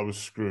 I was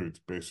screwed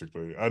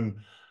basically. And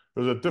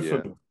there's a Yeah.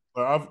 different.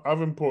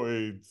 I've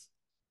imported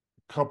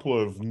a couple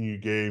of new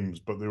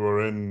games, but they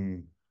were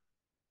in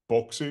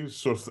boxes.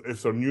 So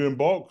if they're new in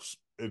box,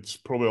 it's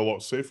probably a lot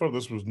safer.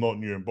 This was not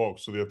new in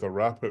box, so they had to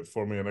wrap it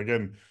for me. And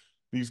again,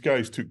 these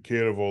guys took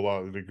care of all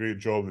that. They did a great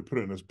job. They put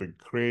it in this big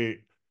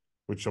crate,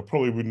 which I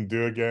probably wouldn't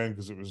do again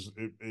because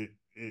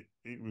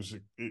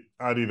it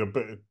added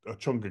a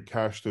chunk of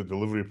cash to the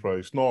delivery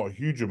price, not a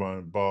huge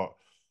amount, but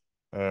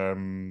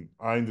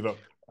I ended up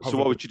So having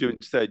what would you do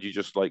instead? You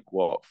just like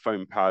what,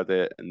 foam pad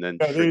it and then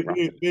yeah, shrink wrap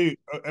it?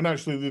 and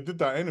actually they did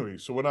that anyway.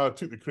 So when I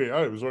took the crate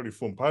out, it was already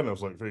foam pad. And I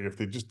was like, "Hey, if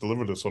they just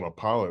delivered us on a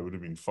pallet, it would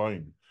have been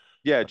fine."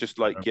 Yeah, just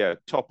like yeah,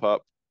 top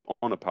up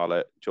on a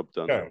pallet, job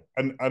done. Yeah,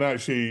 and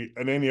actually,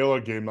 in any other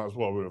game, that's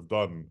what I would have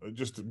done.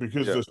 Just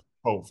because Yeah. this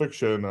Pulp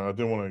Fiction, I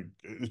didn't want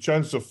to. The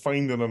chance of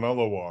finding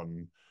another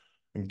one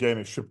and getting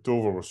it shipped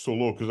over was so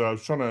low because I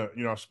was trying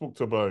to, I spoke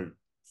to about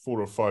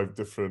 4 or 5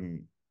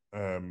 different.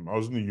 I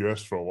was in the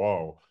US for a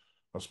while.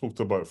 I spoke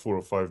to about 4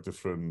 or 5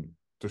 different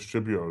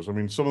distributors. I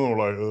mean, some of them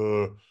were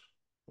like,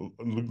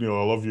 look, Neil,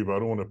 I love you, but I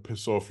don't want to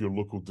piss off your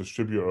local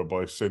distributor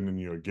by sending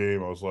you a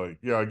game. I was like,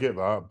 yeah, I get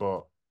that,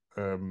 but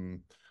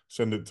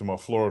send it to my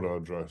Florida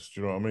address.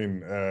 Do you know what I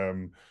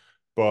mean?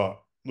 But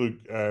look,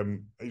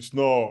 it's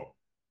not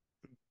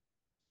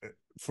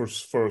for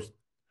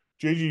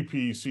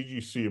JGP,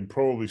 CGC, and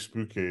probably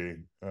Spooky.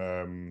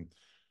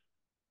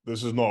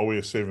 This is not a way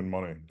of saving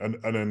money,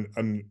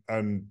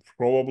 and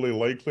probably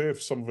likely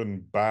if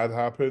something bad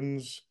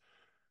happens.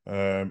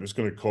 It's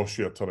going to cost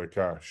you a ton of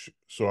cash.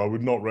 So I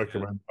would not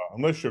Yeah. recommend that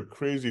unless you're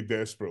crazy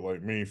desperate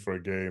like me for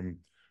a game,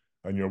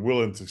 and you're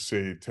willing to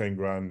say 10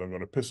 grand. I'm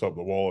going to piss up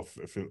the wall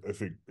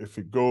if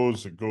it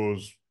goes, it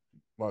goes.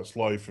 That's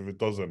life. If it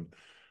doesn't,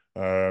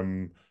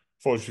 um,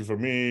 fortunately for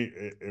me,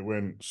 it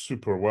went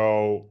super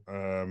well.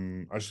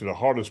 Actually, the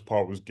hardest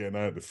part was getting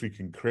out the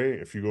freaking crate.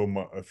 If you go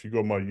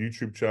on my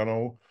YouTube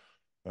channel,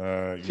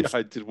 Yeah,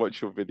 I did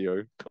watch your video.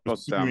 you'll God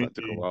see damn, me. that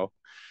took a while.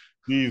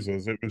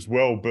 Jesus, it was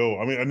well built.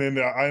 I mean, and then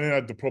I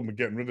had the problem of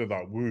getting rid of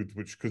that wood,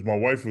 which because my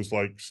wife was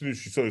like, as soon as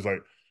she saw it, was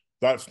like,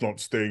 that's not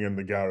staying in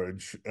the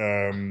garage.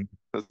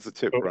 That's a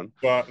tip So, run.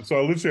 but I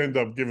literally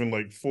ended up giving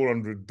like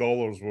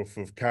 $400 worth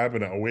of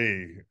cabinet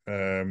away,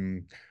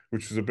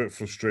 which was a bit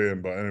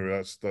frustrating. But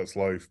anyway, that's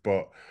life.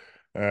 But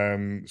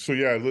so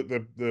yeah,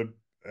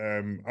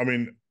 I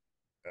mean,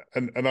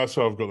 and that's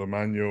how I've got the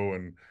manual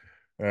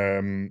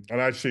and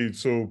actually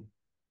so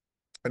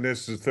and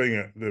this is the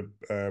thing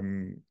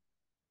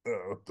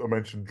I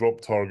mentioned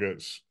drop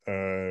targets,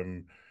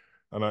 and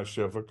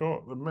actually I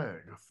forgot the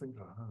mech. I think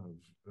I have.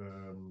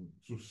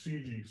 So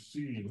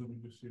CGC. Let me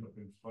just see if I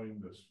can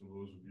find this for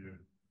those of you,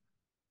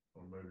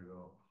 or maybe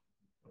not.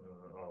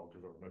 I'll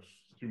give it a miss.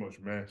 Too much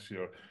mess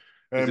here.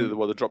 Is it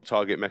Um, the drop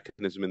target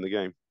mechanism in the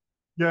game?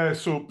 yeah.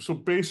 So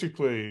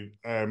basically,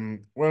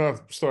 when I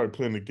started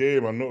playing the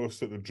game, I noticed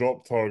that the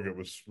drop target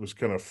was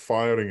kind of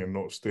firing and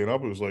not staying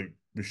up. It was like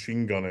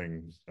machine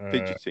gunning,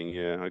 Fidgeting,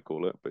 yeah, I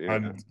call it. But yeah,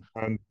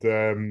 and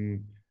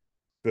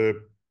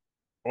the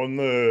on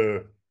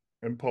the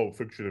in Pulp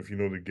Fiction, if you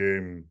know the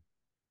game,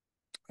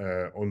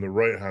 on the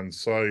right hand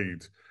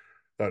side,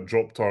 that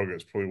drop target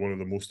is probably one of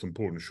the most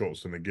important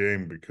shots in the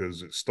game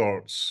because it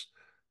starts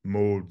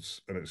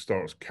modes and it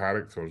starts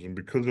characters. And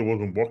because it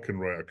wasn't working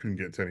right, I couldn't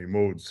get to any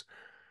modes.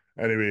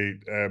 Anyway,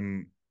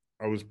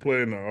 I was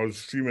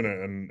streaming it,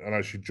 and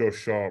actually Josh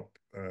Sharp,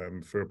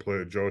 fair play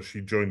to Josh,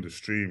 he joined the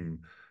stream.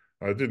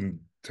 I didn't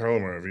tell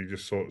him or anything, he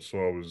just saw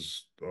I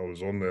was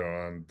on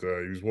there, and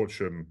he was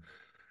watching,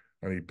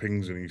 and he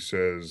pings and he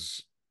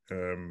says,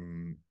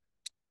 um,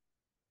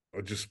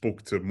 I just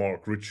spoke to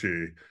Mark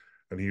Ritchie,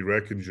 and he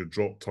reckons your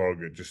drop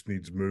target just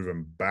needs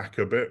moving back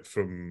a bit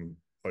from,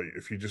 like,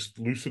 if you just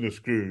loosen the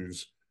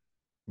screws,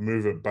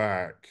 move it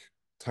back,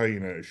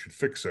 tighten it, it should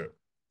fix it.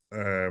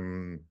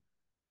 And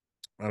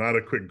I had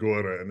a quick go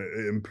at it, and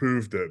it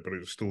improved it, but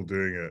it's still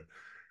doing it.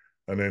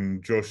 And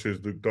then Josh says,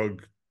 "Look,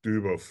 Doug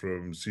Duba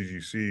from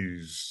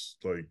CGC's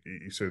like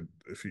he said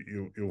if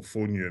he'll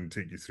phone you and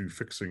take you through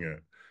fixing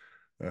it."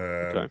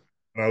 okay.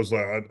 And I was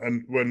like,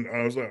 and when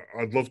I was like,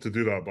 I'd love to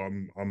do that, but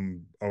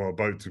I'm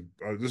about to.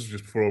 This is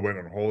just before I went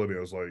on holiday.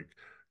 I was like,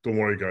 don't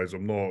worry, guys,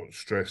 I'm not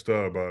stressed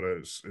out about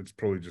it. It's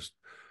probably just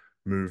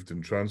moved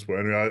and transport.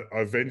 Anyway, I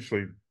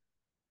eventually,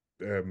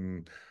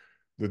 um,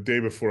 the day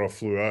before I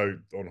flew out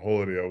on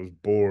holiday, I was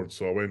bored,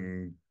 so I went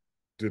and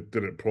did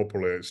it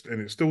properly.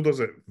 And it still does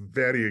it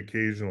very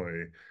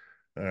occasionally.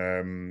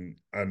 And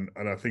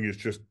I think it's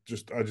just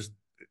I just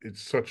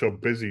it's such a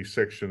busy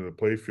section of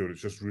the playfield.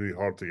 It's just really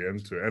hard to get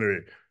into. Anyway,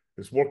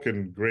 it's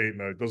working great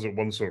now. It does it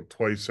once or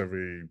twice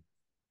every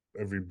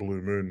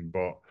blue moon,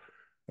 but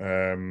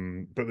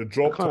the I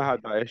drop kind time, of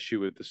had that issue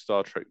with the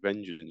Star Trek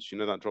Vengeance. You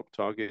know that drop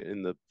target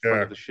in the front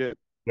yeah, of the ship?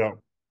 yeah,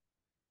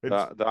 it's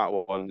That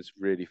one is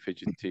really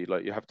fidgety.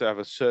 Like you have to have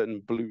a certain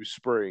blue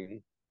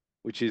spring,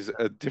 which is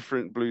a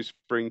different blue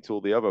spring to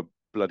all the other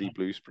bloody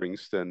blue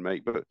springs Stern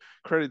make. But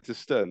credit to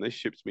Stern, they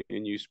shipped me a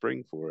new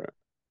spring for it.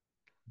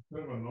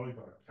 kind of annoyed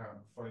that I can't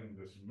find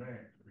this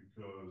mech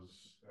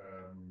because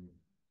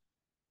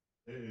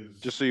it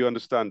Just is so you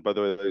understand, by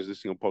the way, those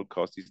listening on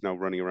podcast, he's now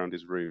running around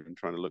his room and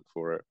trying to look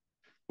for it,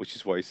 which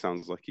is why he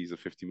sounds like he's a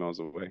 50 miles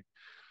away.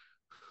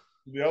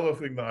 the other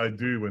thing that I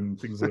do when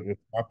things like this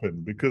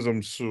happen, because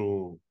I'm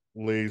so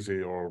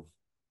lazy or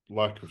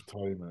lack of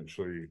time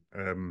actually,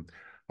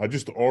 I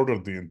just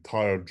ordered the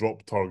entire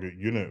drop target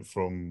unit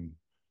from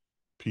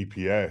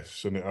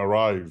PPS, and it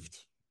arrived.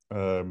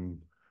 And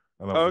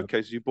Oh,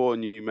 okay, so you bought a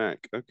new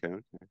Mac. Okay,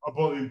 okay. I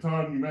bought the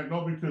entire new Mac,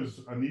 not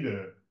because I need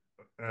it,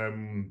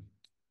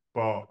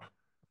 but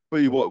But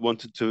you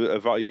wanted to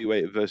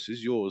evaluate it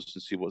versus yours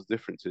and see what the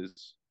difference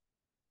is.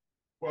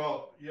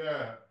 well,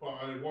 yeah, but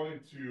I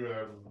wanted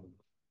to.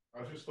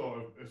 I just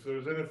thought if there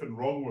was anything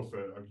wrong with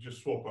it, I could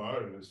just swap it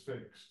out and it's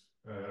fixed.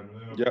 And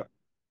then I've Yeah, got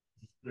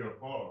spare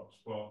parts,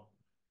 but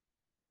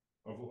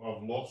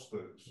I've lost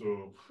it.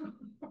 So,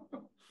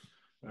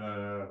 hold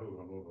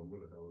on,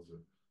 what the hell is it?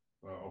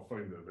 I'll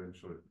find it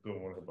eventually.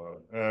 Don't worry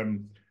about it.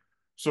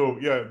 So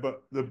yeah,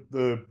 but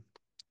the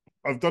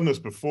I've done this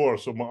before.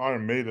 So my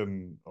Iron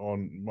Maiden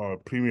on my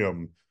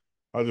premium,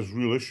 I had this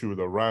real issue with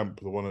the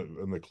ramp, the one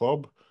in the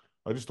club.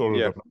 I just ordered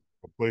yeah, a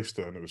replaced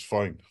it and it was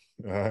fine.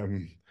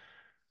 Um,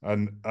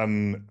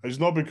 and it's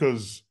not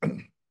because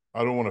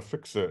I don't want to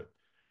fix it.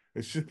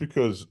 It's just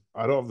because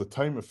I don't have the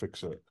time to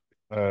fix it.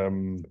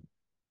 And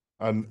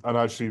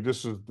actually,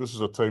 this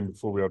is a time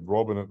before we had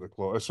Robin at the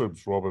club. Sorry, it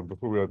was Robin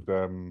before we had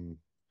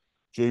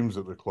James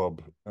at the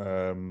club.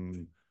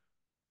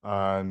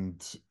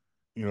 And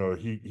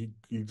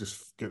he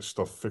just gets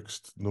stuff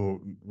fixed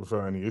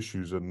without any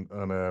issues.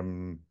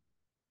 And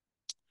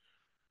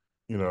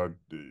you know,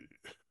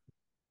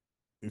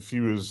 if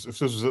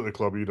this was at the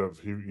club, he'd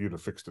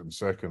have fixed it in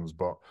seconds.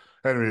 But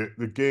anyway,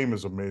 the game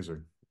is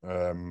amazing.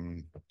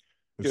 It's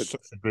good.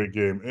 such a great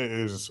game. It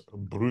is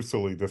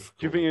brutally Do you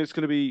difficult. think it's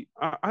going to be?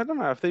 I don't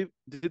know if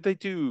did they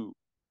do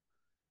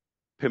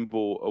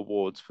pinball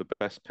awards for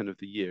best pin of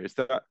the year?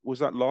 Was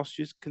that last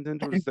year's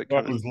contender, or does that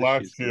That count as was this year's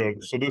last year.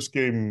 contender? So this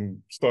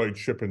game started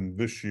shipping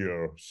this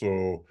year.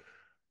 So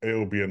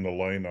it'll be in the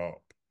lineup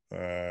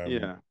um,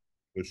 Yeah,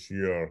 this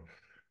year.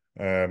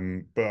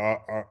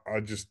 But I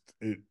just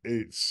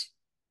it's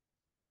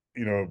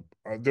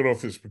I don't know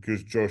if it's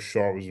because Josh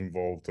Sharp was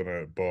involved in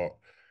it, but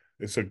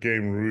it's a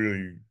game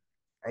really.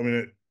 I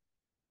mean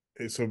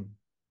it's a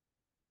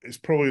it's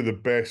probably the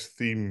best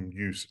theme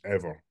use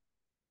ever.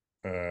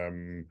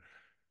 Um,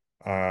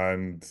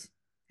 and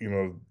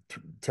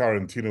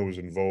Tarantino was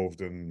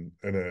involved in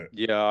it.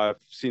 yeah. I've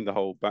seen the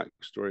whole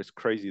backstory. It's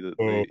crazy that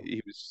So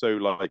he was so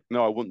like,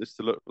 no, I want this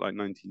to look like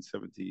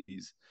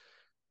 1970s.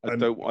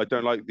 and I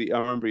don't like the. I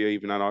remember he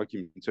even had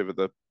arguments over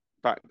the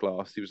back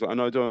glass. He was like, "I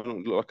know I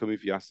don't look like a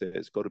movie asset.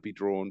 It's got to be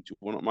drawn. Do you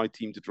want my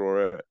team to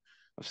draw it?"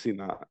 I've seen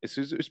that.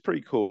 It's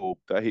pretty cool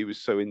that he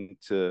was so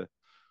into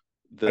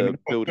and the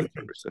building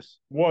process.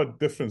 what a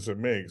difference it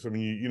makes. I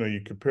mean,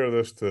 you compare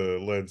this to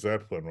Led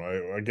Zeppelin,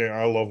 right? Again,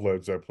 I love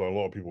Led Zeppelin. A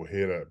lot of people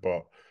hate it,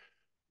 but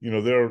they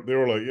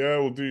were like,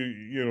 yeah,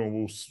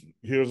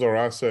 here's our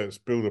assets,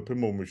 build a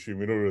pinball machine.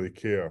 We don't really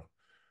care.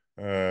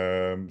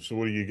 So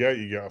what do you get?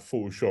 You get a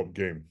Photoshop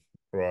game,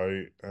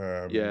 right?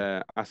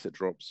 Yeah, asset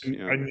drops. And,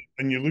 Yeah,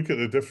 and you look at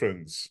the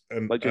difference,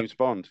 like and James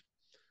Bond.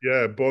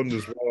 yeah, Bond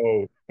as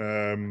well.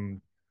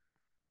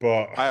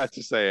 But I had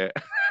to say it.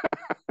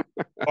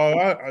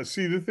 oh, I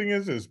see. The thing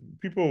is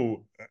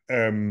people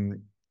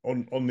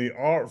on the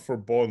art for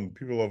Bond,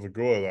 people have a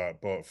go at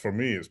that, but for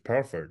me, it's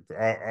perfect.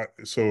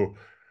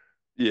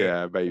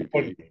 Yeah, Want-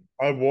 maybe.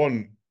 I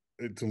want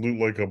it to look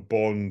like a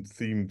Bond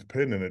themed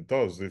pin, and it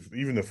does.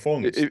 Even the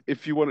fonts.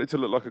 If you want it to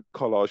look like a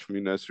collage from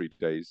your nursery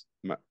days,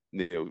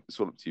 Neil, it's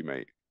all up to you,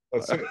 mate.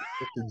 That's it.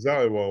 That's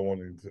exactly what I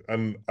wanted.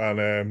 And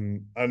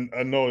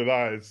not only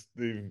that, it's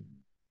the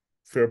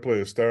fair play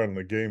to Stern.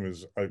 The game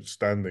is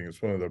outstanding.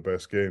 It's one of their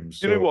best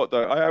games. You know So what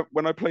though?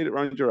 When I played it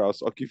around your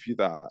house, I'll give you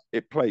that.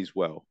 It plays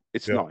well.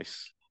 It's yeah,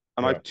 nice.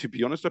 And yeah, to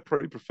be honest, I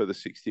probably prefer the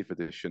 60th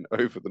edition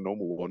over the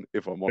normal one,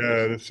 if I'm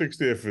yeah. honest. The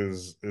 60th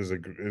is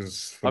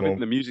I think phenomenal.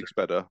 the music's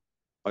better.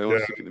 I Yeah,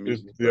 honestly think the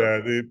music's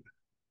better. yeah.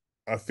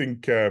 I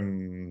think I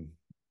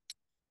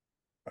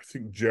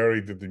think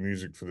Jerry did the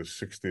music for the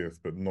 60th,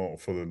 but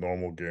not for the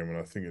normal game, and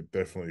I think it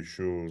definitely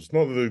shows.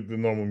 Not that the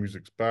normal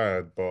music's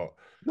bad, but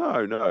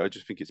No, no, I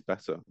just think it's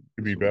better.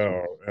 could be That's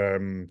all it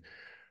better. is.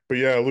 But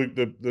yeah, look,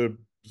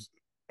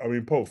 I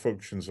mean, Pulp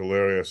Fiction's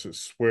hilarious. It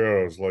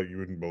swears like you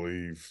wouldn't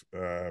believe.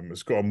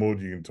 It's got a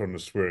mode you can turn the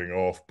swearing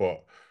off,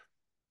 but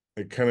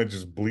it kind of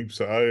just bleeps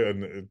it out,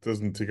 and it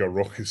doesn't take a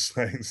rocket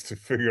science to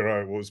figure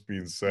out what's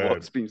being said.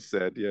 What's been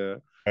said, yeah.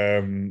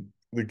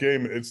 The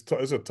game it's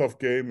a tough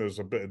game. There's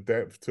a bit of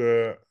depth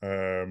to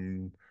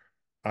it.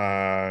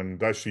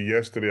 And actually,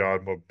 yesterday I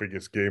had my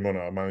biggest game on it.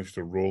 I managed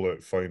to roll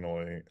it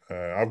finally.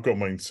 I've got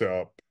mine set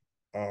up.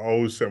 I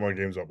always set my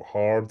games up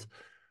hard.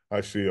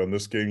 Actually, on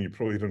this game, you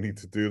probably don't need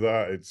to do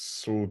that.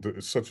 It's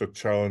such a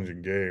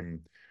challenging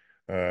game.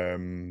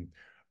 Um,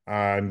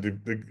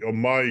 and on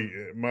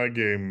my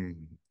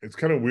game, it's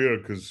kind of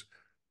weird because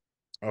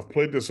I've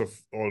played this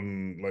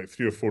on like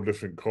three or four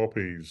different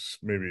copies,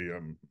 maybe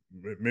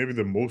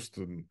the most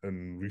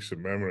in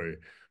recent memory.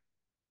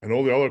 And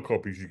all the other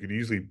copies, you could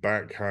easily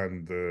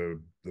backhand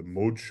the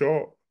mode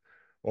shot.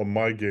 On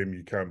my game,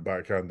 you can't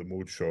backhand the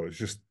mode shot. It's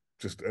just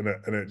and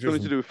it just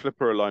Something to do with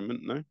flipper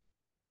alignment, no?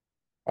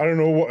 I don't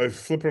know what if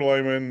flipper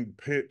alignment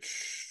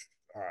pitch.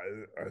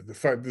 The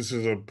fact this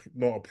is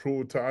not a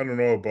prototype, I don't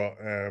know, but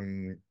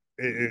Mm.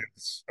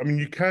 it's. I mean,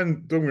 you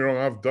can. Don't get me wrong,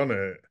 I've done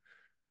it,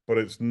 but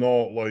it's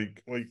not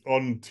like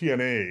on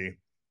TNA.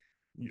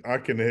 I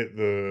can hit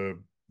the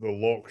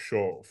lock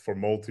shot for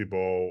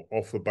multi-ball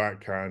off the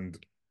backhand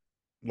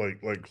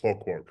like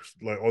clockwork.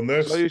 Like on So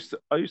this,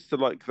 I used to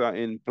like that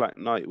in Black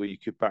Knight where you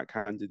could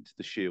backhand into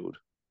the shield.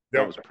 That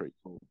yep. was pretty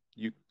cool.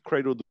 You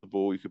cradled the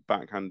ball, you could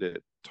backhand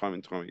it time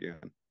and time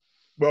again.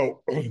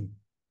 Well,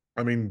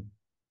 I mean,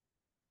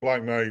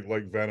 Black Knight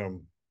like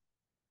Venom.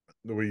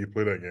 The way you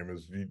play that game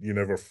is you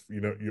never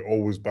you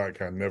always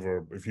backhand,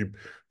 never if you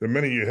the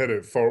minute you hit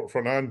it front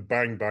hand,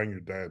 bang bang, you're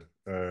dead.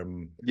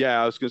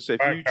 Yeah, I was gonna say if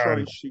you try Backhand,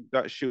 and shoot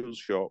that shield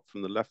shot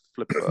from the left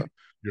flipper,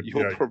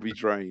 you'll yeah, probably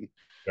drain.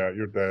 yeah,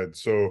 you're dead.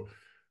 So,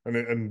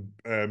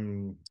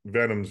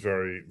 Venom's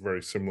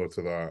very similar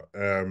to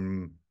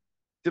that.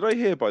 Did I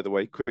hear, by the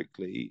way,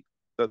 quickly,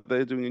 that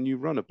they're doing a new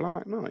run of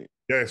Black Knight?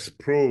 Yes,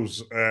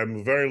 pros,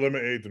 very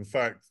limited. In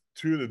fact,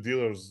 two of the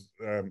dealers,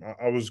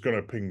 I was going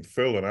to ping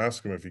Phil and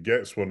ask him if he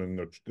gets one, and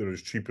they're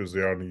as cheap as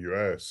they are in the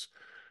US.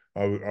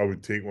 I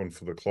would take one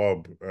for the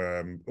club.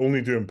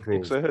 Only doing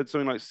Because pros. I heard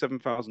something like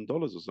 $7,000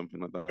 or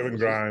something like that. Seven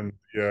Was it? grand,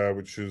 yeah,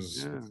 which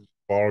is Yeah,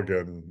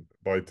 bargain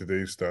by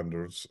today's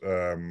standards.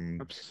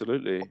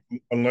 absolutely.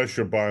 Unless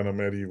you're buying a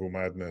medieval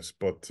madness,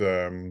 but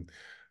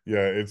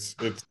yeah, it's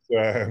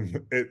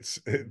and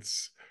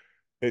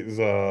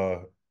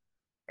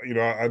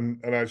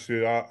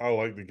actually I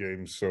like the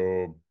game,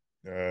 so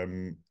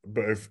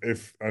but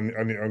if I'm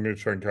going to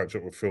try and catch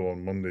up with Phil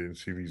on Monday and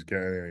see if he's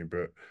getting any,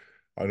 but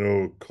I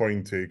know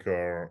Coin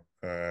Taker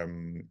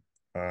and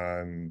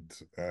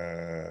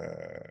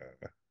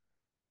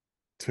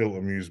Tilt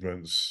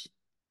Amusements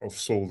have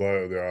sold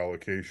out of their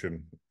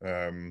allocation,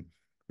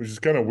 which is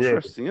kind of weird.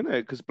 Interesting, isn't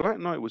it? Because Black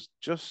Knight was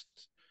just,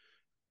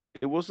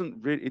 it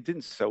wasn't really, it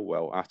didn't sell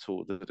well at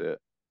all, did it?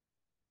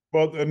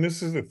 Well, and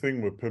this is the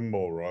thing with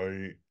pinball,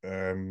 right?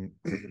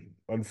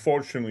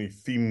 Unfortunately,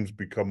 themes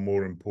become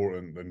more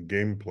important than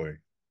gameplay,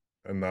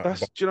 and that.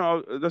 That's, you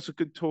know, that's a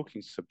good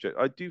talking subject.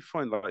 I do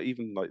find like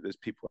even like there's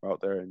people out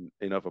there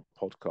in other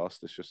podcasts,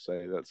 let's just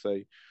say, that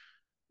say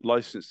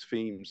licensed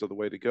themes are the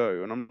way to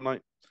go. And I'm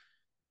like,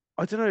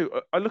 I don't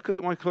know. I look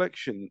at my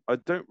collection. I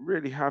don't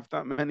really have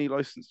that many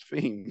licensed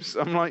themes.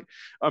 I'm like,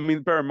 I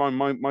mean, bear in mind,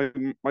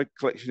 my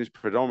collection is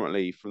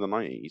predominantly from the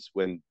 '90s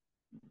when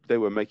they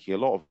were making a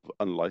lot of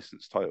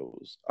unlicensed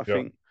titles. I Yeah,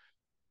 think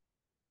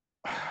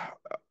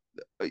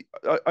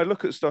I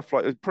look at stuff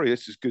like probably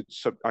this is good.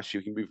 So actually,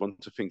 we can move on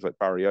to things like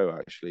Barrio.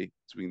 Actually,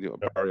 so we can do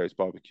yeah. Barrio's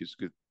barbecue is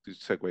a good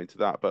segue into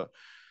that. But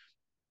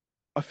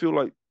I feel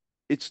like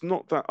it's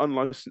not that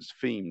unlicensed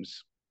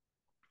themes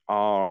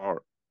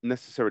are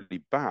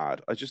necessarily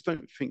bad. I just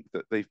don't think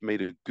that they've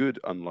made a good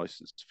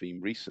unlicensed theme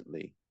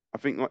recently. I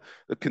think like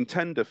the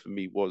contender for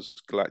me was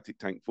Galactic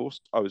Tank Force.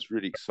 I was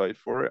really excited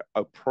for it.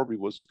 I probably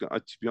was,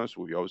 to be honest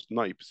with you, I was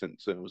 90%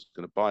 certain I was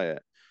going to buy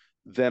it.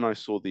 Then I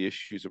saw the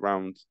issues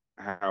around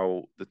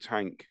how the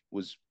tank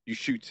was, you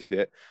shoot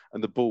it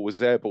and the ball was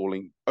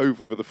airballing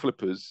over the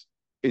flippers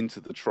into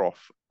the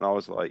trough. And I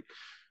was like,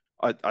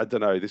 I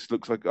don't know, this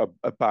looks like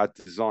a bad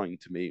design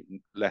to me,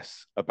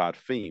 less a bad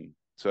theme.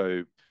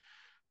 So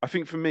I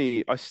think for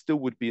me, I still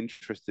would be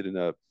interested in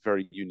a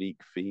very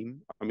unique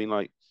theme. I mean,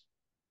 like,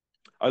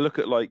 I look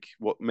at like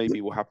what maybe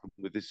will happen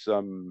with this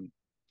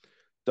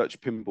Dutch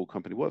pinball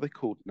company. What are they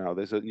called now?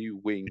 There's a new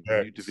wing, a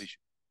new Yes. division.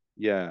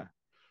 Yeah.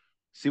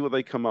 See what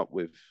they come up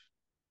with.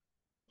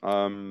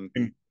 In,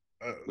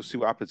 uh, We'll see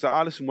what happens.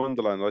 Alice in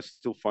Wonderland, I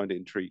still find it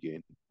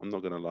intriguing. I'm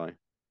not gonna lie.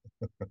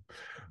 I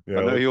yeah,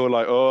 know like you're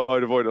like, oh,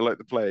 I'd avoid it like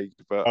the plague,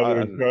 but I I would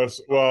don't know.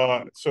 just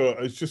well, so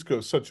it's just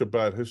got such a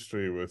bad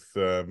history with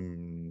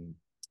John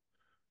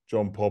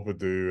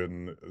Pompidou,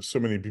 and so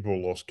many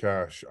people lost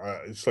cash.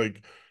 It's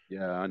like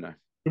Yeah, I know.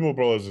 Pinball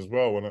Brothers as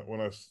well.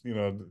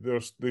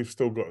 They've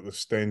still got the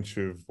stench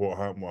of what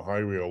happened with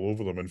Highway all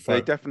over them. In They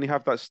fact, definitely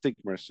have that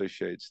stigma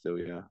associated still,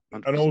 yeah.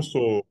 and 100%.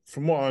 also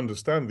from what I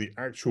understand, the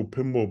actual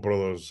Pinball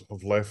Brothers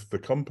have left the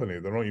company.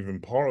 They're not even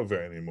part of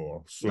it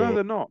anymore. No, So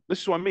they're not.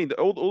 This is what I mean.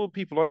 All the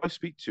people I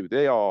speak to,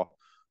 they are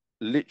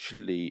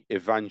literally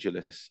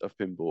evangelists of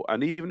pinball.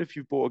 And even if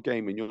you've bought a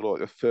game and you're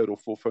like a third or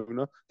fourth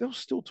owner, they'll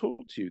still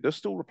talk to you. They'll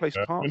still replace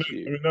yeah, parts for I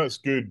you. mean that's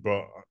good,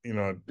 but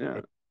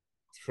Yeah.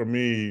 for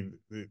me,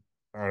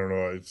 I don't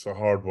know. It's a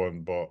hard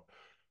one, but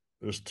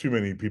there's too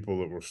many people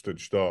that were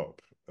stitched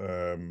up.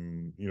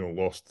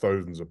 Lost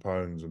thousands of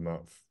pounds and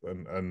that,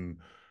 and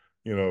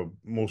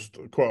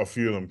quite a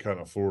few of them can't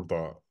afford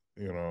that.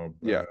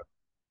 Yeah.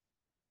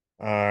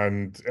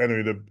 And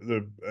anyway,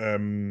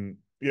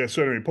 yeah.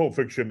 So anyway, Pulp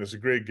Fiction is a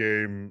great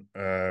game.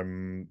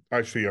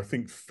 Actually, I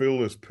think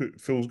Phil's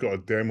got a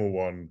demo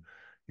one.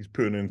 He's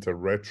putting into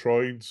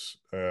Retroids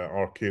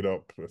arcade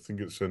up. I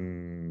think it's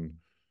in.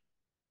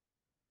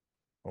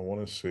 I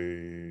want to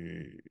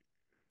say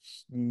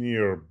it's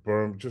near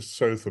just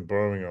south of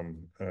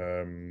Birmingham.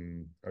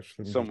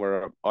 Actually, let me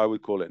Somewhere I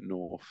would call it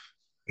north.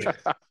 just.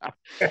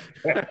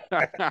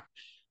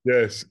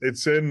 Yes,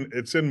 it's in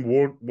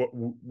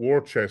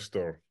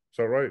Worcester. Is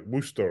that right?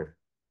 Worcester.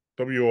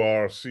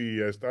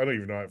 Worcester. I don't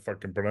even know how to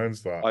fucking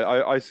pronounce that.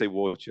 I say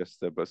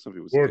Worcester, but some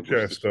people say Worcester.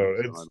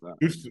 Worcestershire, something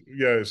It's like that.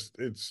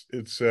 yeah,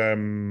 it's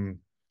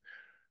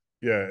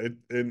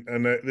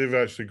yeah, they've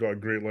actually got a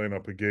great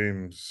lineup of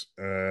games.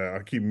 I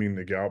keep meaning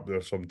to get up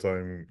there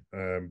sometime.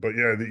 But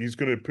yeah, he's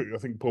going to put. I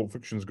think Pulp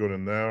Fiction's going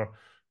in there,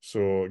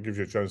 so it gives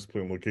you a chance to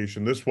play on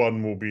location. This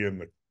one will be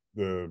in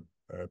the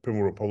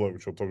Pinball Republic,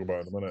 which I'll talk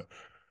about in a minute.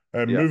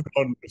 And Yeah. moving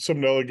on, some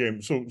of the other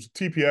games. So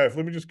TPF.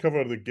 Let me just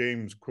cover the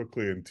games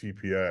quickly in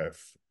TPF.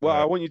 Well,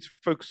 I want you to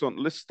focus on.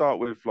 Let's start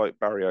with like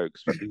Barry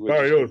Oaks. We're just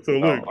Barrio. So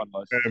talking about look,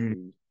 unlicensed um,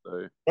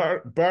 games. So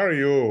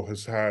Barrio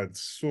has had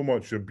so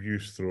much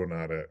abuse thrown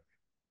at it.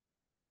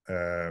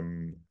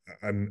 Um,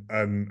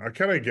 and I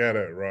kind of get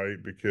it, right?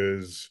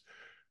 Because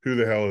who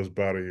the hell is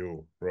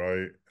Barrio,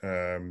 right?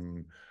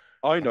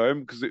 I know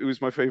him because it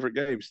was my favorite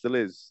game, still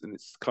is, and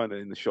it's kind of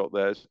in the shot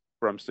there.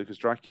 Bram Stoker's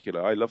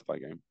Dracula. I love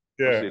that game.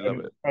 Yeah, Absolutely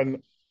love it.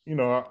 and you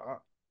know,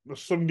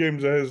 there's some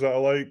games of his that I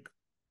like,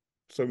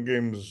 some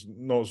games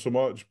not so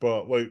much.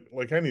 But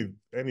like any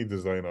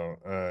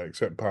designer,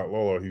 except Pat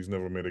Lawler, he's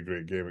never made a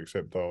great game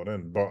except that one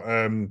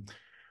in.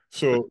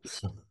 So,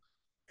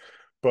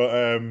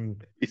 but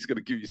He's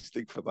gonna give you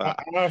stick for I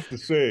that. have to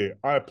say,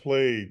 I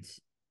played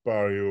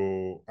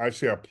Barrio.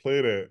 Actually, I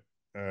played it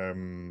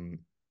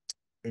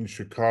in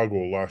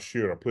Chicago last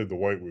year. I played the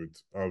Whitewood.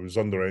 I was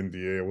under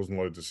NDA. I wasn't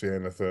allowed to say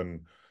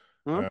anything,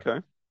 uh, Okay.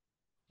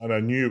 and I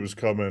knew it was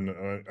coming,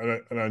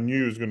 and I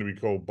knew it was going to be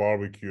called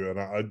barbecue.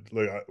 And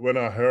when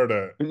I heard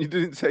it, And you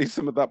didn't say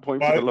some at that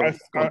point for the love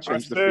of God, I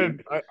change the theme.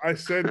 said I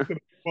said to them,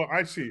 well,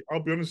 actually,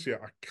 I'll be honest with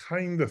you, I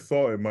kind of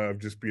thought it might have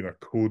just been a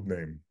code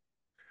name.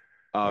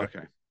 Oh, Uh,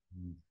 okay.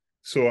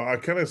 So I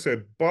kind of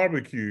said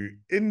barbecue,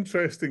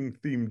 interesting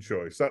theme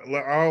choice. That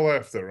like, I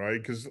left it right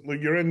because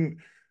like you're in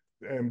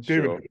David,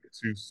 Sure.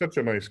 who's such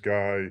a nice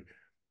guy.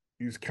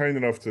 He's kind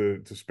enough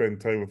to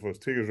spend time with us,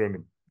 take us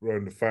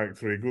around the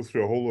factory, go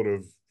through a whole lot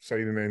of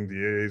signing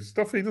NDAs,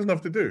 stuff he doesn't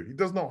have to do. He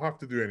does not have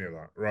to do any of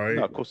that, No, right?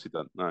 of course he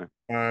doesn't. No.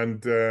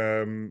 And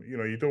you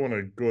know, you don't want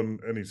to go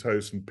in his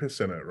house and piss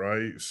in it,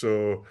 right?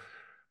 So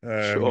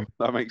Sure. um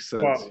That makes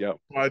sense. but Yep.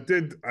 I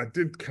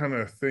did kind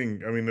of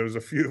think, I mean, there was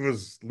a few of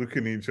us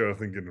looking at each other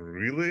thinking,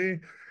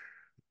 really?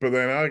 But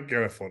then I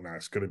kind of thought, nah,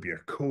 it's got to be a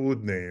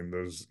code name.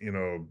 There's, you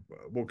know,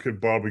 what could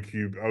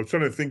barbecue? I was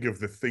trying to think of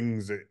the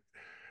things that,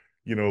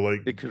 you know,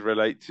 like, It could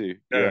relate to.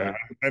 yeah. Yeah.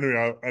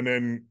 Anyway, and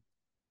then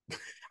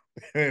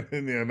and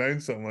then they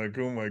announced it. I'm like,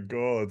 oh my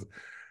God.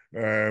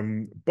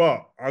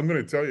 But I'm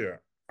going to tell you,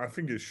 I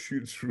think it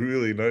shoots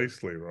really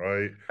nicely,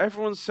 right?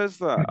 Everyone says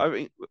that. I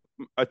mean,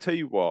 I tell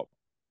you what,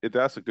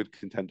 that's a good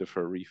contender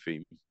for a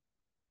retheme.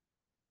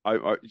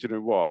 You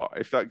know what?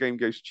 If that game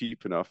goes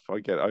cheap enough,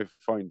 I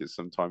find it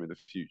sometime in the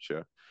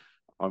future,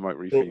 I might So,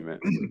 retheme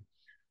it.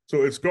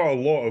 so it's got a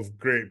lot of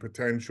great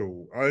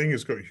potential. I think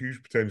it's got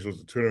huge potential as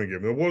a tournament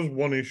game. There was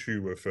one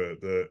issue with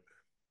it that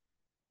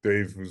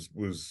Dave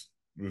was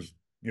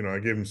you know, I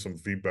gave him some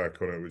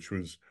feedback on it, which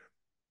was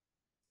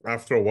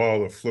after a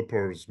while the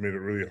flippers made it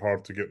really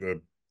hard to get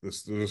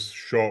this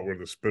shot where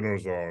the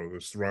spinners are,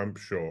 this ramp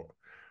shot.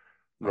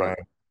 Right.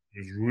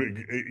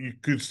 You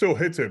could still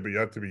hit it, but you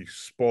had to be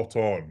spot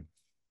on.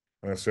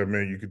 And I said,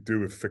 mate, you could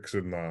do with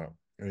fixing that.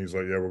 And he's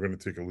like, yeah, we're going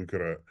to take a look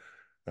at it.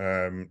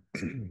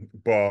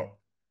 But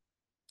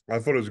I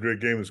thought it was a great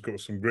game. It's got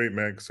some great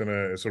mechs in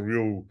it. It's a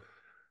real,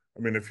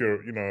 I mean, if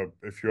you're, you know,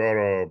 if you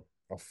are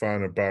a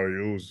fan of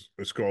Barry O's,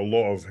 it's got a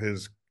lot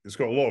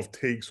of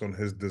takes on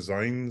his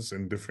designs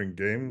in different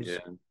games. Yeah.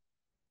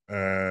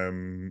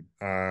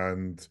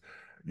 And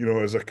you know,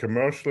 as a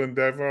commercial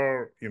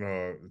endeavor, you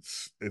know,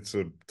 it's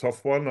a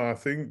tough one, I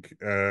think.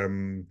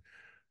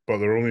 But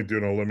they're only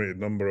doing a limited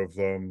number of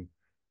them.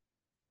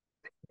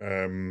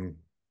 Um,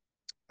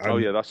 Oh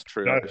and yeah, that's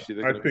true. that Actually,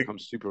 they're going to become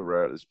super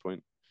rare at this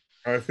point.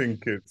 I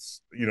think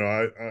it's, you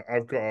know,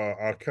 I've got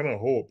I kind of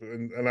hope,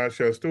 and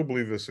actually I still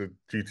believe this at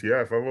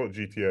GTF. I thought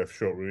GTF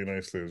shot really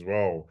nicely as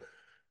well.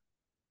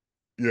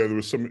 Yeah, there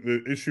was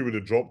the issue with the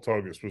drop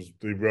targets was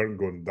they weren't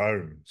going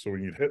down, so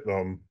when you'd hit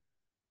them,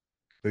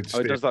 they'd Oh,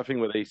 it stay. does that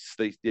thing where they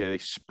spring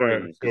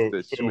because So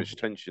there's too much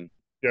tension.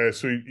 yeah,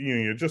 so you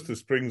know, you adjust the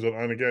springs on,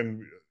 and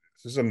again,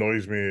 this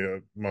annoys me.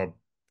 My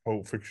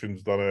Pulp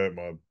Fiction's done it.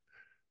 My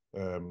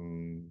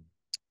um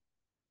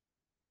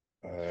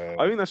I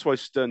uh think that's why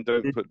Stern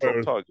don't Food put drop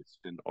Fighters, targets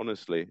in.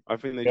 Honestly, I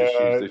think they just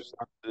use yeah,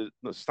 those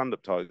not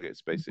stand-up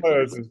targets Food basically.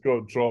 Fighters has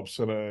got drops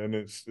in it, and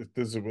it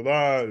does it with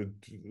that.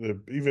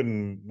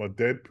 Even my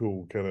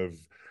Deadpool kind of,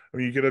 I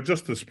mean, you can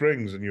adjust the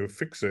springs and you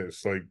fix it.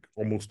 It's like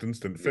almost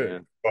instant fix. Yeah,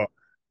 But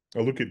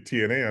I look at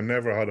TNA. I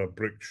never had a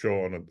brick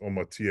shot on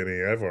my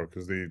TNA ever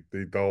because they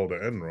dialed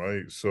it in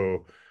right.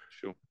 So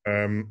sure.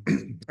 um,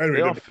 They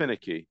anyway, are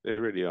finicky. They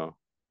really are.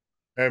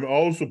 I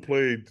also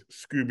played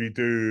Scooby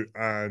Doo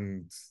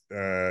and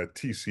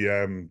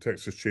TCM,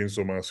 Texas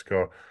Chainsaw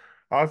Massacre.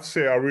 I have to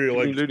say I Do really you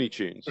like, mean Looney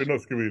Tunes? not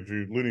Scooby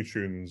Doo, Looney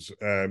Tunes.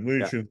 Looney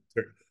Yeah. Tunes.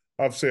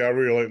 I have to say I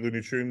really like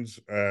Looney Tunes.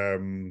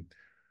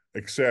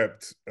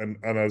 Except and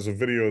as a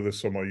video of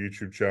this on my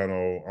YouTube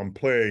channel, I'm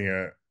playing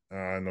it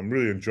and I'm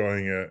really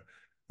enjoying it.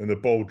 and the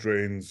ball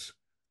drains,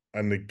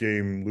 and the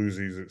game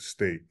loses its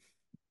state.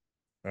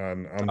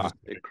 And I'm just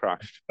It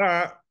crashed.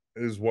 that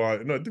is why.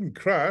 No, it didn't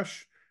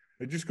crash.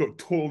 It just got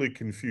totally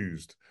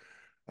confused.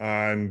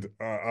 And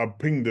I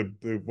pinged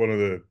one of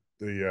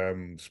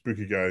the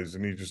spooky guys,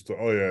 and he just thought,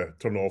 oh yeah,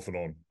 turn it off and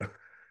on.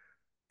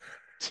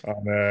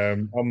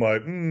 And I'm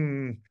like,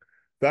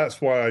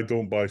 that's why I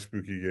don't buy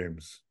spooky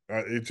games.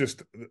 It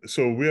just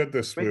so we had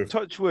this I mean, with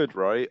touch wood,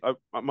 right?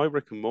 My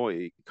Rick and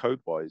Morty code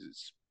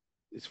wise,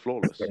 it's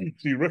flawless.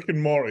 see Rick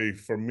and Morty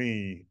for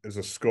me is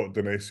a Scott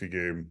Denesi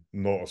game,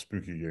 not a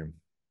spooky game.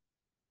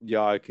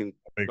 Yeah,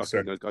 Makes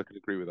sense. I can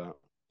agree with that.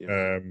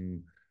 Yeah.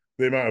 Um,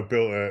 they might have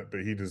built it,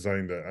 but he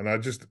designed it. And I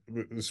just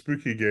the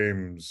spooky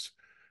games.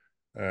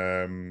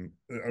 I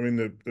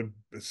mean,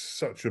 it's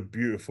such a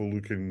beautiful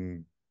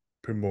looking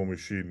pinball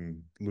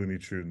machine, Looney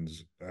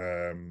Tunes.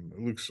 It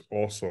looks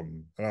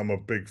awesome, and I'm a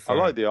big I fan.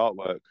 like the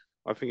artwork.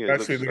 I think it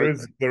Actually,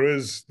 looks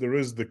there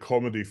is the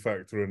comedy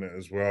factor in it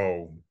as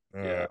well.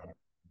 yeah.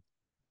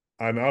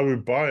 And I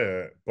would buy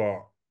it,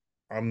 but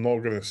I'm not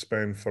going to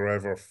spend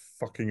forever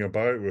fucking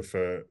about with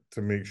it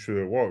to make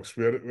sure it works.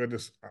 We had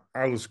this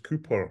Alice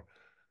Cooper.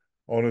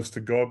 Honest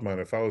to God, man,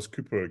 if Alice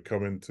Cooper had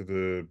come into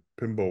the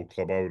pinball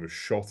club, I would have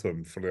shot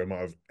him for the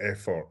amount of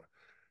effort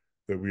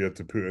that we had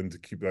to put in to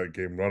keep that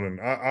game running.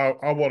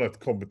 I won a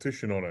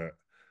competition on it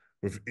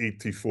with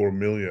 84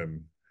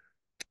 million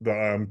that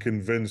I'm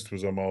convinced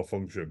was a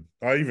malfunction.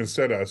 I even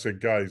said it. I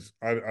said, guys,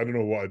 I don't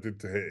know what I did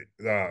to hit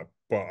that,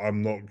 but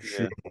I'm not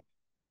sure Yeah.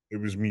 it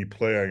was me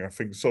playing. I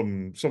think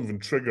something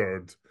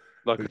triggered.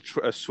 Like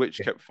a switch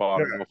kept Yeah,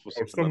 firing off or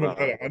or something something like like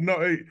that. that. And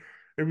not,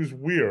 it was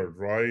weird,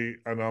 right?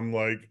 And I'm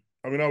like,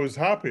 I mean, I was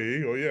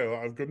happy. Oh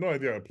yeah, I've got no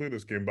idea how to play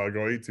this game, but I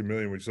got 80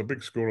 million, which is a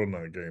big score on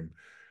that game.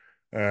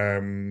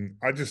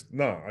 I just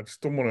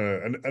don't want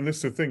to. And this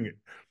is the thing,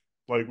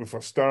 like with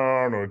a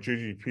Stern or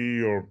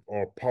JGP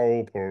or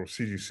Pulp or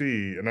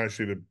CGC, and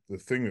actually the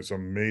thing that's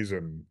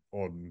amazing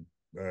on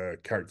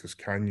Cactus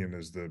Canyon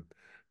is the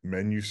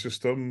menu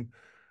system.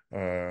 I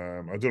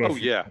don't know Oh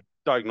if you yeah,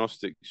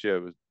 diagnostics. Yeah,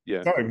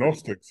 completely.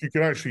 diagnostics. You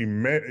can actually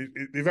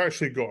they've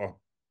actually got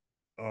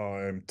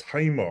a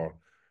timer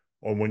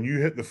on when you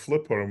hit the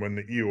flipper and when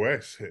the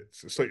EOS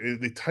hits. It's like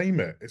they time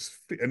it.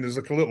 And there's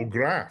like a little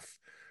graph,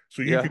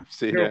 so you Yeah, could I've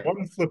seen compare it.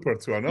 one flipper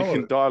to You another.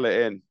 can dial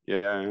it in.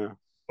 Yeah.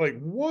 Like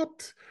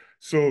what?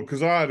 So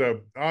because I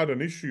had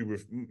an issue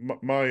with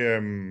my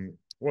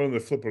one of the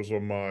flippers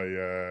on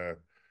my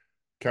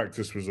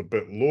cactus was a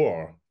bit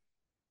lower,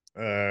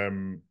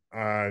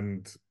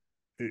 and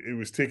it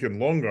was taking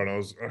longer,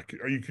 and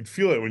you could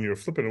feel it when you were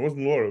flipping. It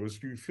wasn't lower; it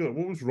was you could feel it.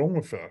 What was wrong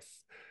with it?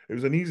 It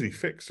was an easy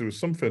fix. There was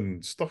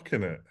something stuck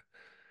in it.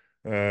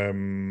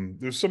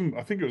 There's some,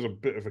 I think it was a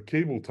bit of a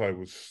cable tie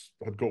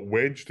had got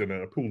wedged in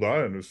it. I pulled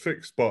out and it was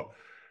fixed, but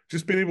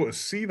just being able to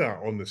see that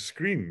on the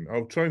screen,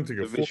 I'll try and take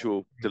a The photo.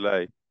 visual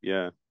delay.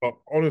 Yeah. But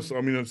honestly,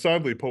 I mean, and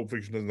sadly, Pulp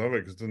Fiction doesn't have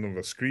it because it doesn't have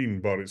a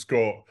screen, but it's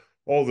got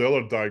all the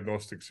other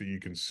diagnostics that you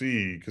can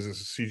see because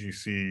it's a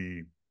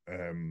CGC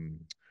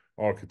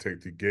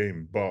architected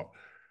game. But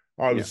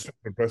I Yeah. was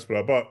super impressed with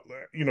that. But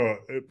you know,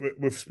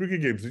 with spooky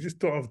games, they just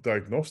don't have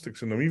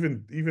diagnostics in them.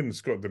 Even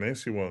Scott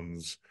Denesi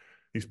ones,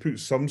 he's put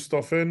some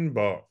stuff in,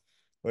 but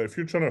like, if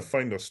you're trying to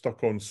find a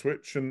stuck-on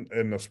switch in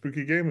a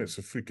spooky game, it's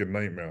a freaking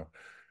nightmare.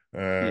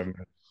 Um,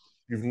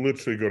 you've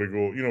literally got to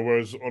go,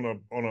 whereas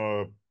on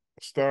a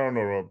Stern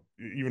or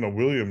even a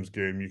Williams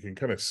game, you can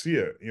kind of see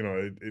it.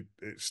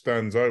 It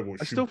stands out what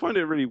I should still find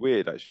it really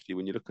weird actually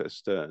when you look at a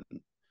Stern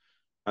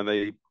and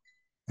they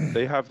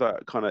have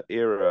that kind of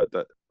era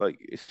that like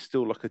it's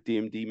still like a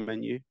DMD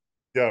menu.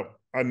 Yeah,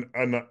 and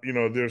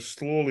they're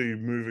slowly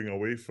moving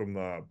away from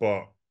that.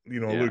 But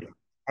Yeah. look,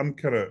 I'm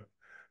kind of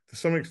to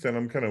some extent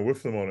I'm kind of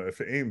with them on it.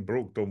 If it ain't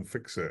broke, don't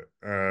fix it.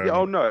 Yeah,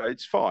 oh no,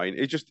 it's fine.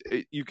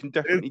 You can It is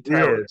definitely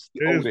tell weird. it's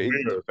the It is older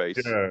weird.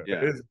 interface. Yeah, it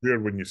Yeah. is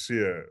weird when you see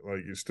it. Like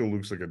it still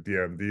looks like a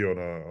DMD on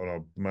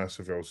a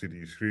massive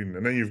LCD screen,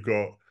 and then you've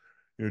got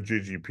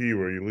JGP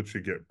where you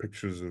literally get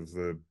pictures of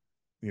the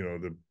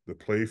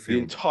play The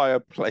field, entire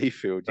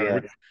playfield, yeah.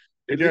 which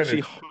It again literally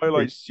is super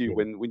highlights you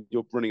useful. when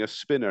you're running a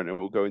spinner and it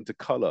will go into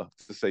color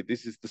to say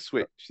this is the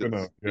switch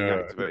that's being Yeah,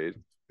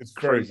 activated. it's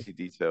very Crazy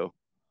detail.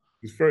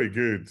 it's very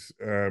good.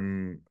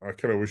 I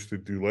kind of wish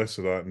they'd do less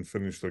of that and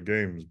finish their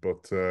games,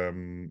 but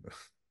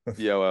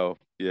Yeah, well,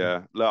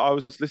 yeah. Like, I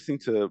was listening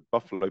to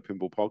Buffalo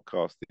Pinball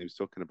podcast and he was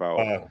talking about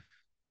ah,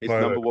 his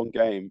pilot. number one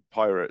game,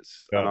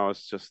 Pirates, and Yeah, I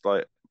was just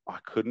like, I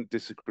couldn't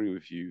disagree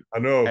with you I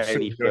know. Same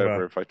any here, man.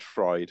 further if I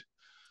tried.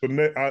 So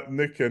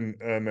Nick and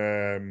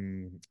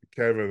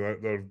Kevin,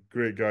 they're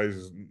great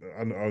guys.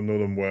 I know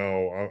them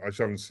well. I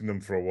actually haven't seen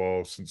them for a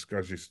while since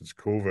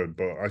COVID.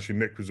 But actually,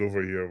 Nick was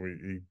over here.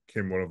 He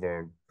came one of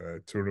our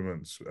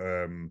tournaments.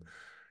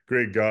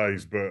 Great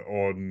guys, but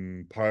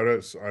on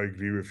Pirates, I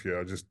agree with you.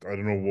 I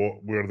don't know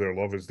where their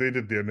love is. They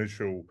did the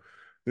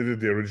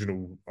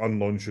original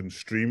unlaunching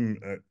stream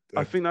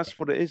I at think that's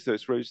what it is, though.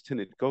 It's rose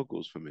tinted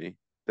goggles for me.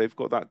 They've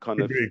got that kind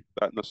could of be.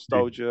 that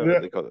nostalgia, Yeah,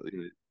 and they got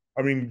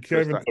I mean,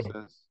 first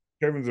access.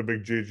 Kevin's a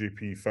big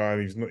JGP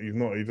fan.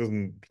 He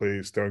doesn't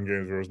play Stern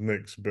games, whereas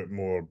Nick's a bit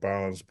more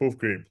balanced. Both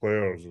great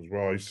players as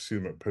well. I used to see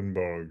them at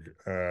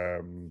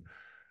Pinball.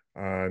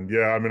 And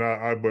yeah, I mean,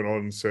 I went on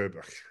and said,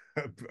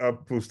 I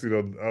posted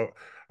on,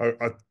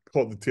 I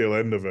caught the tail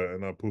end of it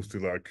and I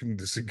posted like, I couldn't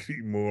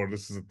disagree more.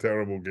 This is a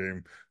terrible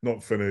game,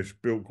 not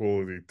finished, build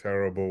quality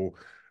terrible,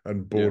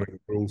 and Yeah. boring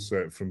rule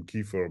set from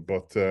Kiefer.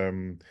 But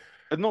And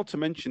not to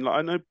mention, like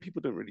I know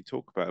people don't really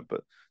talk about it,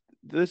 but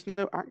there's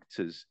no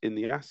actors in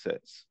the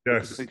assets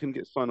because they yes, couldn't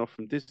get sign off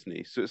from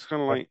Disney. So it's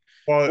kind of like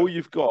but all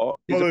you've got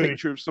is a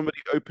picture of somebody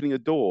opening a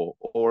door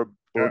or a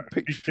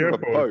be picture of a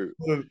careful. boat.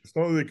 It's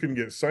not that they couldn't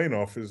get sign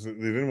off; is that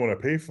they didn't want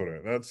to pay for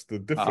it. That's the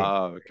difference,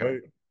 Ah, okay.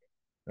 right?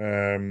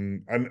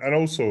 And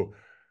also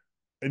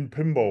in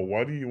pinball,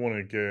 why do you want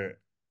to get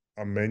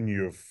a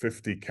menu of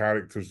 50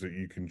 characters that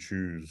you can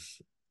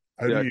choose?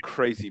 How do Yeah, you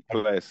crazy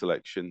player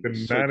selection.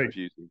 So manage?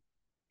 confusing.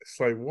 It's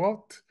like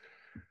what?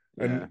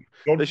 Yeah. And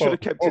They should Godfather, have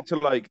kept it to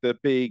like the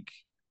big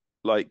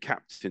like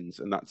captains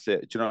and that's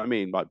it. Do you know what I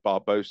mean? Like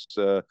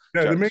Barbosa,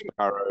 yeah, Jack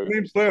Sparrow,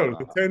 main stuff like players,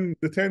 that.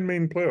 the 10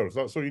 main players.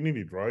 That's all you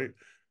needed, right?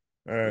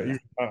 Yeah. Even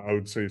that I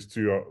would say is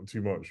too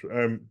much.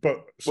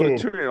 But Well, the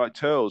so two like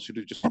Turtles should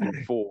have just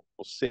been 4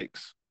 or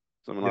 6,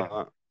 something yeah, like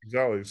that.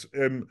 exactly.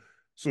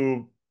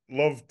 So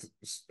loved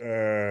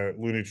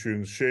Looney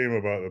Tunes. Shame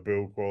about the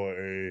build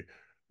quality.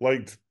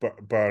 Liked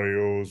Barry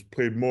O's.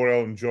 Played more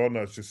Elton John.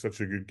 That's just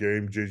such a good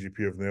game.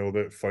 JGP have nailed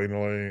it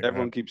finally.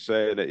 Everyone keeps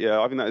saying it.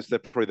 Yeah, I think that is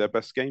probably their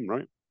best game,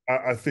 right?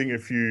 I think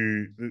if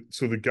you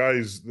so the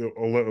guys,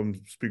 I'll let them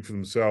speak for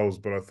themselves.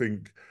 But I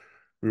think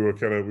we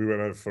went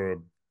out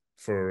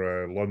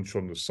for lunch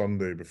on the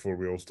Sunday before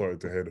we all started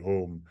to head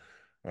home.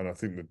 And I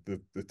think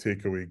that the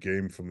takeaway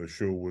game from the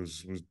show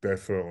was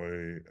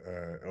definitely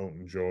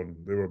Elton John.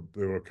 They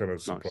were kind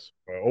of surprised.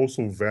 Nice.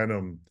 Also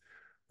Venom,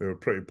 they were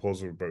pretty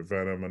positive about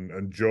Venom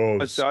and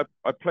Jaws.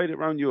 I played it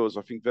around yours.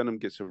 I think Venom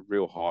gets a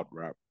real hard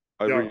rap.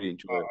 I Yeah, really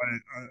enjoy it.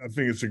 I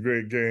think it's a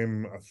great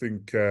game. I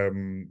think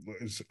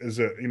is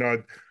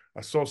it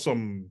I saw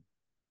some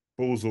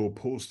bozo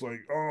post like,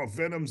 "Oh,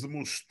 Venom's the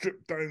most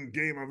stripped down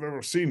game I've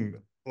ever seen."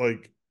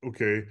 Like,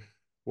 okay,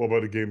 what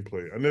about the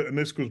gameplay? And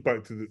this goes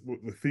back to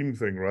the theme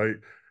thing, right?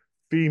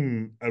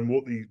 Theme and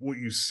what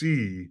you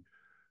see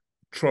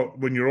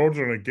when you're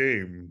ordering a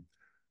game.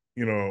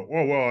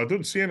 Well, I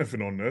don't see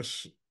anything on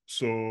this,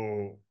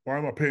 so why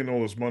am I paying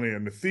all this money?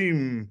 And the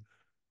theme,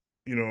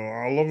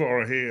 I love it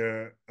or I hate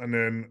it, and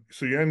then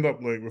so you end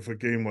up like with a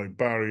game like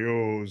Barry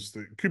O's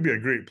that could be a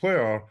great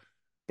player,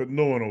 but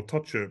no one will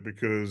touch it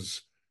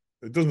because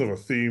it doesn't have a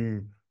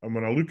theme, and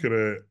when I look at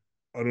it,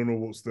 I don't know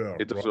what's there,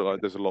 It does right? look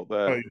like there's a lot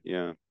there. Like,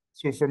 Yeah.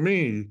 so for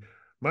me,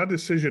 my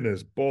decision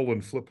is ball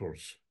and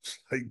flippers. It's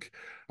like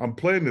I'm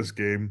playing this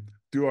game.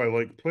 Do I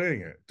like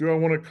playing it? Do I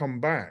want to come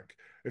back?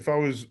 If I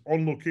was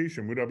on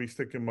location, would I be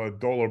sticking my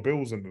dollar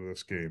bills into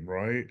this game,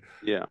 right?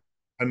 Yeah.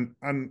 And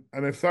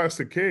if that's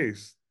the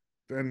case,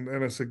 then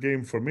it's a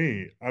game for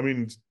me. I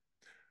mean,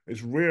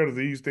 it's rare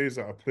these days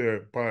that I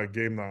buy a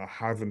game that I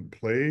haven't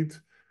played.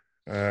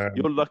 Um,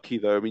 You're lucky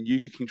though. I mean,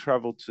 you can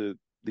travel to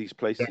these yeah,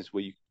 places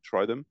where you can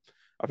try them.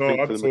 I no,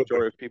 think for the absolutely.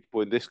 majority of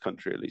people in this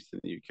country, at least in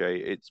the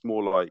UK, it's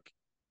more like,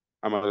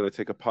 am I going to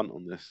take a punt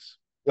on this?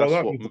 Well,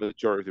 That's that what was,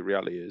 majority of the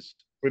reality is.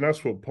 I mean,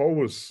 that's what Paul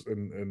was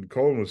and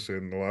Colin was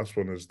saying. The last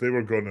one is they'd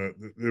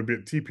be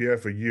at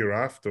TPF a year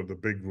after the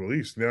big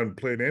release. And they hadn't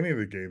played any of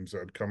the games that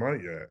had come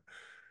out yet.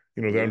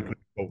 They hadn't Yeah. played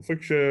Pulp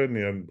Fiction,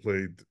 they hadn't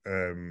played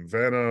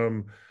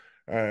Venom,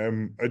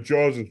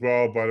 Jaws as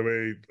well. By the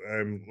way,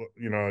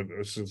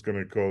 this is going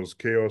to cause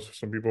chaos for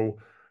some people.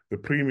 The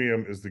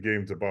premium is the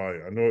game to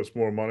buy. I know it's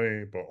more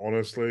money, but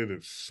honestly,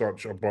 it's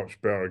such a much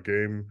better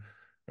game.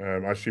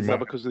 Actually, Is that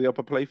because of the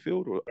upper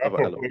playfield or other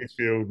upper elements?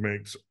 playfield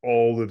makes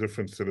all the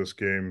difference to this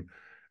game.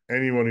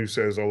 Anyone who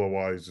says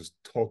otherwise is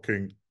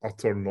talking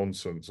utter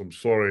nonsense. I'm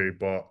sorry,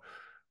 but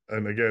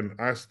and again,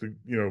 I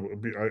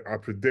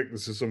predict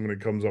this is something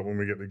that comes up when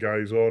we get the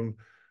guys on.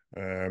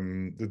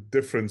 The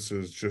difference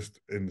is just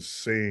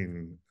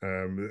insane.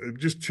 It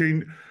just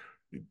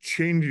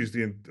changes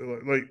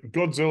like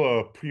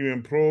Godzilla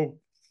Premium Pro,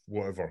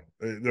 whatever.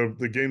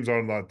 The games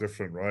aren't that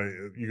different, right?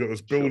 You got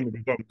this Sure.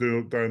 building that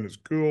we down that's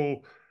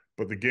cool,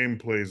 but the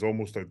gameplay is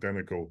almost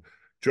identical.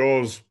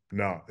 Jaws,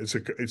 nah,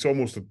 it's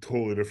almost a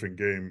totally different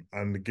game,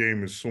 and the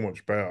game is so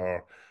much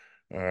better.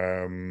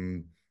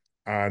 Um,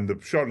 and the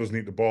shark doesn't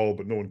eat the ball,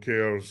 but no one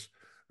cares.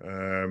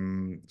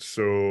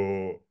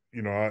 So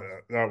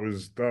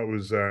that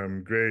was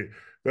great.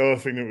 The other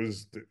thing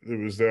that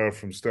was there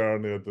from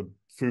Stern, they had the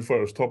Foo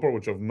Fighters topper,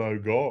 which I've now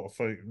got. I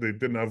think they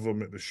didn't have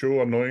them at the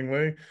show,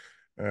 annoyingly.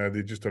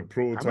 They just had How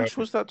prototypes. much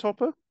was that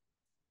topper?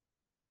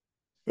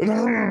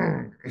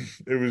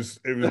 It was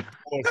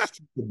all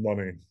stupid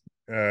money.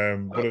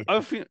 But it,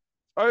 I think,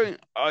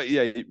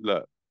 yeah,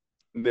 look,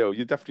 Neil,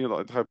 you're definitely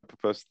not the type of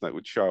person that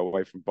would shy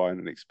away from buying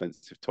an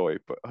expensive toy,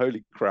 but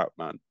holy crap,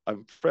 man.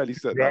 I'm fairly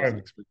certain that was an grand. It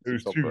expensive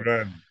was two topper.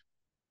 grand.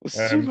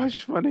 That's so Um,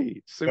 much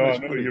money. So no,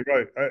 much no, money. you're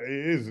right. It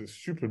is. It's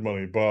stupid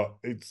money, but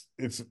it's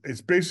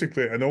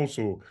basically, and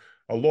also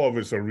a lot of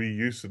it's a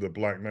reuse of the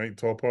Black Knight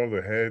topper,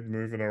 the head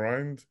moving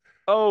around.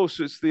 Oh,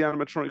 so it's the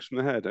animatronics from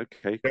the head.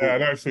 Okay, Yeah,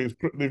 and cool. actually,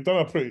 they've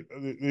done a pretty.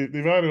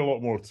 They've added a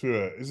lot more to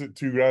it. Is it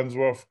 2 grand's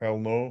worth? Hell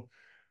no.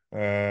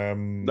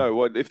 No,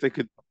 well, if they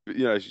could,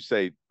 as you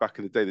say, back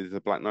in the day, they did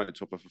a Black Knight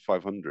topper for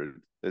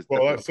 500. There's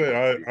Well, definitely that's it.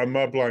 opportunity. I'm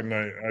my Black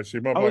Knight.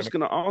 Actually, my I Black was Knight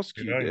going to ask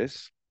you 29.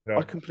 this. I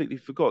Yeah. completely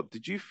forgot.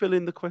 Did you fill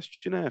in the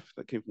questionnaire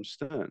that came from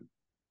Stern?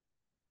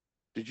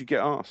 Did you get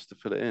asked to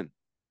fill it in?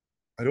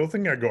 I don't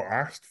think I got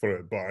asked for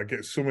it, but I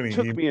get so many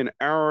Took emails. me an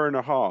hour and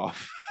a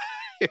half.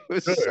 It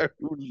was Really? so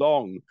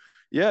long.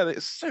 Yeah,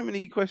 there's so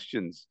many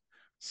questions.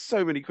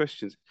 So many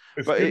questions.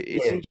 It's But good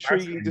it's for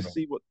intriguing to asking them.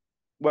 see what,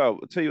 well,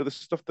 I'll tell you the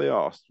stuff they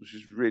asked, which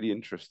is really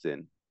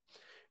interesting.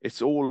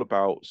 It's all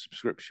about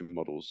subscription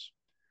models.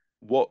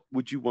 What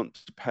would you want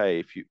to pay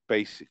if you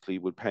basically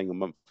were paying a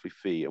monthly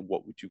fee, and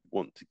what would you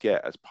want to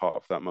get as part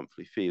of that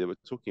monthly fee? They were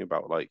talking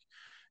about like,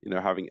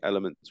 having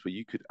elements where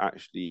you could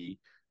actually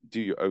do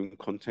your own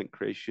content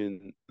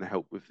creation and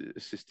help with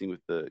assisting with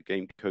the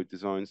game code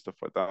design, stuff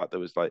like that. There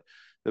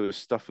was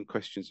stuff and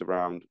questions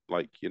around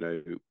like,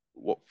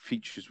 what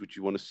features would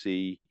you want to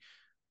see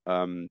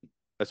um,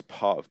 as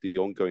part of the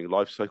ongoing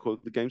life cycle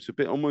of the game. So a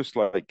bit almost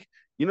like,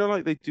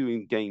 like they do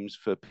in games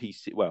for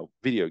PC, well,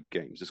 video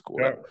games, let's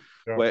call Yeah, it,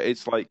 yeah, where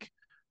it's like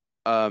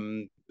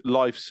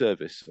live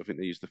service, I think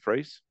they use the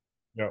phrase.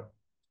 yeah.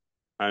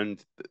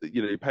 And,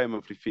 you pay a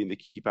monthly fee and they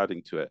keep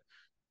adding to it.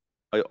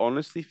 I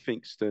honestly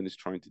think Stern is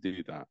trying to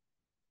do that.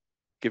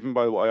 Given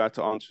by what I had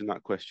to answer in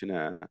that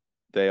questionnaire,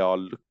 they are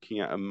looking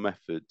at a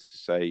method to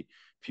say,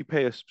 if you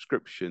pay a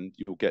subscription,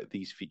 you'll get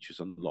these features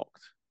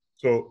unlocked.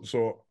 So,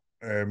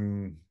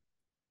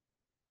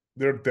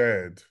 they're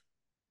dead.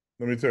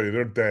 Let me tell you,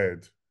 they're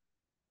dead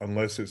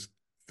unless it's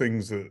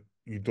things that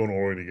you don't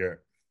already get.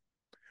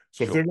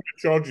 So if they're Sure. going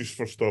to charge you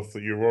for stuff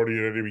that you've already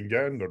been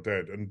getting, they're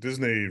dead. And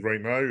Disney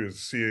right now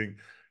is seeing.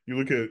 You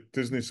look at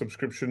Disney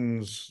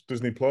subscriptions,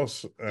 Disney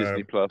Plus.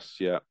 Disney Plus,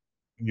 yeah,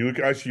 You look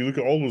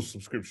at all those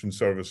subscription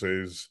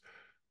services.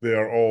 They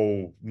are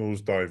all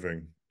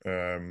nosediving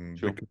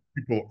sure. because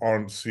people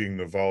aren't seeing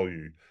the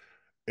value.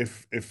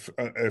 If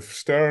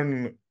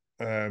Stern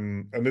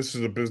and this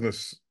is a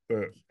business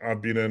that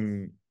I've been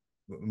in,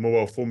 the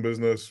mobile phone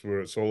business,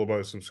 where it's all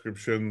about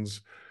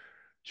subscriptions.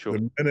 Sure.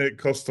 The minute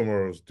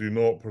customers do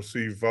not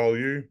perceive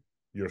value,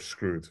 you're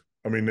screwed.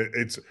 I mean,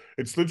 it's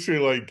literally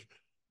like,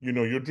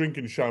 you're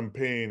drinking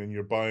champagne and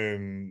you're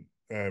buying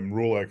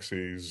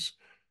Rolexes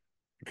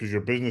because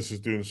your business is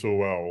doing so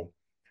well,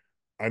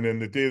 and then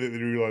the day that they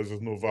realize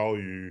there's no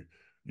value,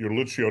 you're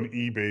literally on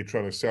eBay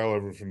trying to sell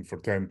everything for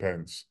 10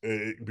 pence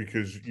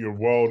because your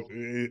world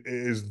it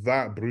is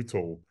that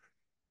brutal.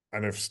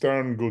 And if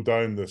Stern go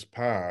down this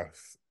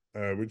path,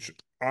 which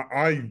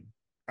I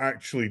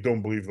actually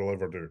don't believe they'll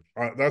ever do,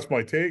 that's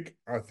my take.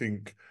 I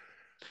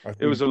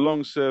It was think. a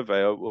long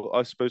survey.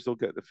 I suppose they'll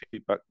get the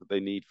feedback that they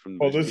need from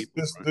Well, those this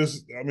people, this right?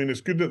 this. I mean,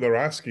 it's good that they're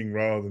asking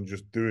rather than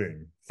just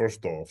doing.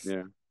 First off,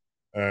 Yeah.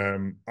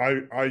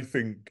 I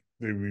think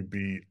they would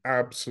be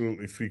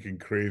absolutely freaking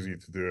crazy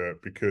to do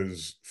it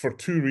because for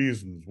two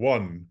reasons.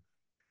 One,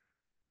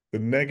 the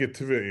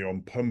negativity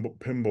on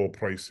pinball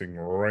pricing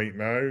right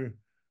now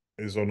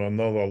is on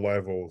another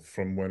level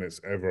from when it's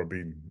ever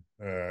been.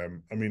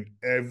 I mean,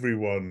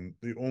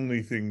 the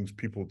only things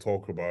people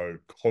talk about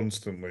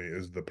constantly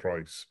is the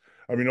price.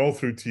 I mean, all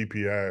through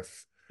TPF,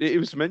 It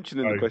was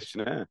mentioned in the like,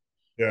 questionnaire.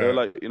 They were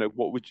yeah, like,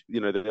 what would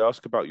they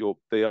ask about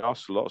they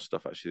asked a lot of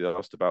stuff actually. They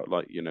asked about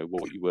like,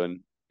 what you earn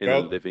in a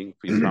well, living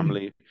for your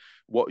family,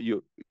 what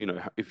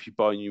if you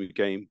buy a new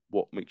game,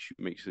 what makes you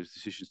make those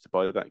decisions to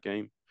buy that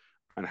game,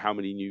 and how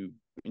many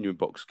new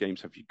box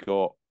games have you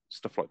got,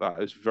 stuff like that.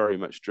 It's very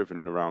much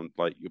driven around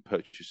like your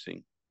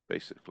purchasing,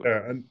 basically.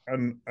 yeah,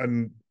 and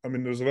I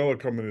mean, there's another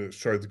company that's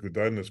tried to go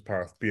down this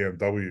path,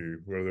 BMW,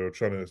 where they were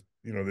trying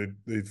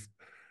to,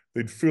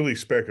 they'd fully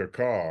spec a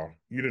car.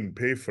 You didn't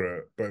pay for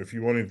it, but if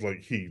you wanted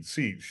like heated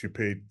seats, you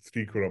paid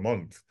 £3 a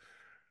month.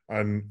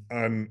 And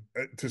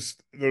it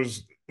just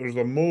there's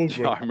a mode Yeah,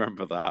 where I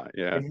remember that.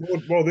 Yeah,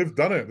 well, they've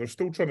done it. They're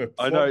still trying to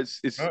I know flush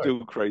it's it out.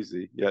 still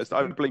crazy. Yes,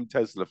 I blame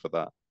Tesla for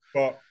that.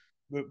 But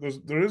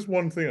there is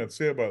one thing I'd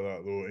say about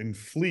that though. In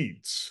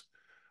fleets,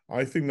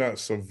 I think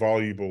that's a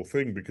valuable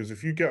thing because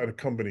if you get a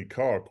company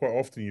car, quite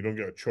often you don't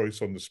get a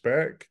choice on the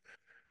spec.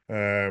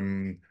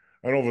 Um,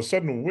 and all of a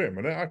sudden, wait a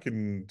minute, I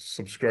can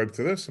subscribe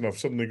to this, and I've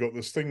suddenly got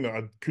this thing that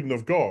I couldn't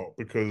have got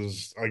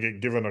because I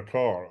get given a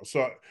car.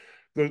 So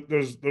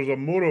there's a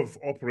mode of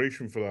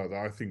operation for that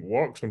that I think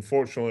works.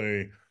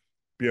 Unfortunately,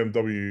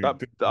 BMW That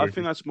didn't I do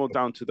think that's more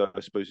down to the, I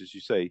suppose, as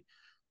you say,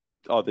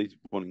 are they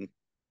wanting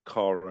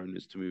car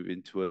owners to move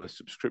into a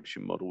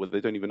subscription model where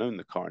they don't even own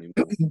the car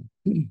anymore?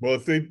 well,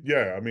 if they,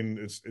 yeah, I mean,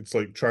 it's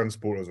like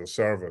transport as a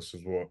service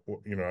is what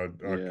I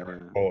kind of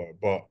Yeah. call it.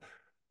 But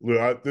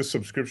look, this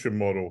subscription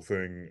model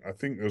thing, I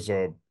think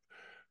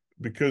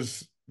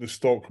because the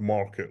stock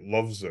market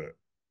loves it.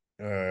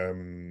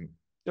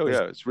 Oh There's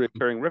yeah, it's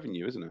recurring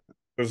revenue, isn't it?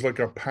 there's like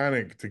a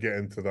panic to get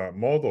into that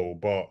model.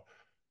 But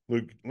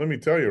look, let me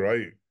tell you,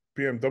 right?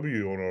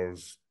 BMW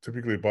owners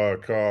typically buy a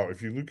car.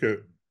 If you look at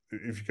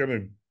if you kind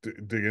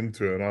of dig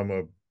into it, and I'm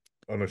a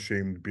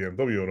unashamed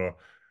BMW owner,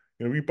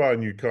 we buy a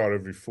new car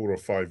every 4 or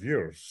 5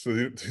 years, so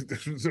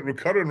the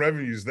recurring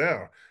revenue's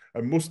there,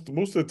 and most of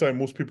the time,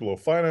 most people will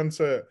finance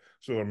it,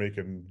 so they're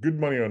making good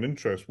money on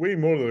interest, way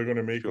more than they're going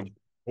to make Sure. on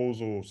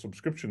proposal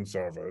subscription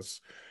service.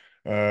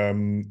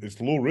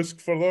 It's low risk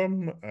for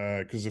them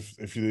because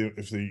if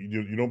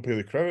you don't pay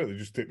the credit, they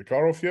just take the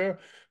car off you.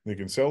 They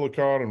can sell the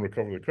car and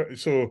recover the credit.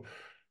 So,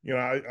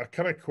 I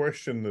kind of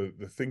question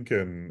the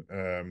thinking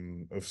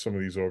of some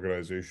of these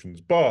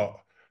organizations. But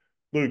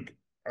look,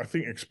 I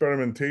think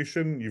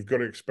experimentation, you've got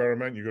to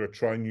experiment, you've got to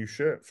try new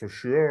shit for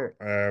sure.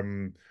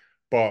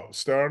 But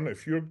Stern,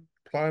 if you're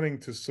planning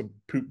to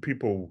put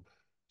people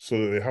so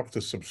that they have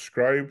to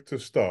subscribe to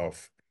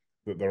stuff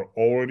that they're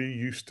already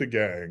used to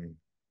getting,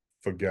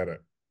 forget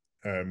it.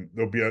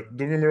 Don't get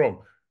me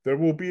wrong, there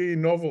will be a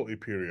novelty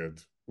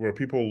period where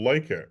people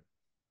like it,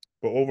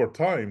 but over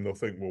time they'll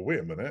think, well, wait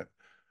a minute,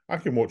 I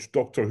can watch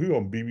Doctor Who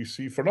on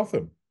BBC for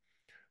nothing.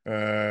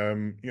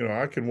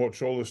 I can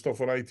watch all this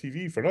stuff on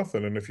ITV for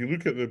nothing. And if you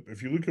look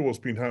at what's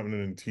been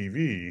happening in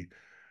TV,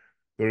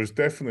 there is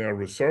definitely a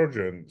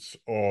resurgence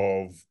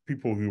of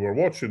people who are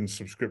watching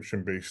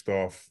subscription-based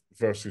stuff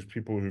versus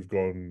people who've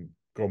gone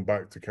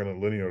back to kind of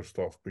linear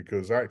stuff.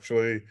 Because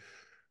actually,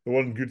 the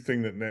one good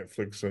thing that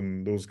Netflix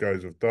and those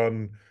guys have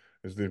done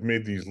is they've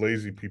made these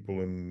lazy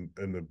people in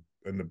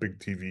the big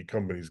TV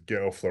companies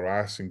get off their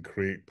ass and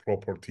create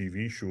proper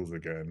TV shows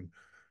again.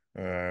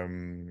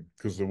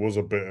 Because there was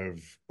a bit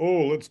of,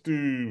 oh, let's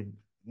do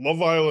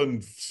Love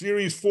Island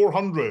series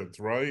 400,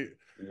 right?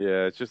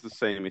 Yeah, it's just the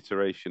same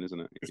iteration, isn't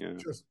it? It's Yeah.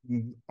 just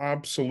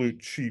absolute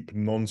cheap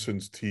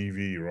nonsense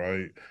TV,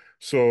 right?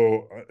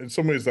 So in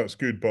some ways that's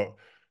good, but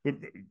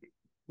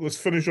let's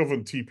finish off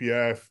on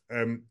TPF.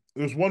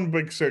 There's one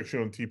big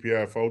section on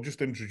TPF. I'll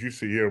just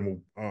introduce it here,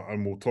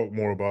 and we'll talk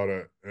more about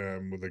it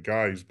with the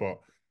guys. But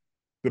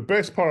the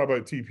best part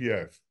about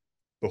TPF,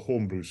 the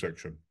homebrew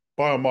section,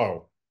 by a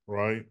mile,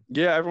 right?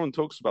 Yeah, everyone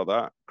talks about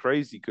that.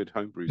 Crazy good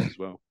homebrews as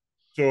well.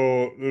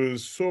 So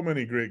there's so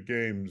many great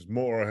games.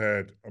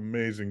 Motorhead,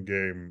 amazing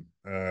game.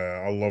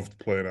 I loved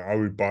playing it. I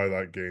would buy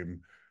that game.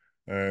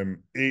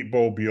 8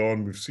 Ball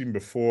Beyond, we've seen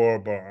before,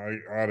 but I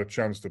had a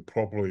chance to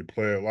properly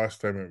play it.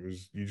 Last time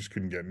you just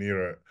couldn't get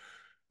near it.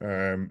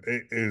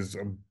 It is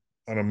an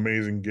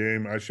amazing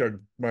game. Actually, I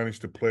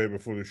managed to play it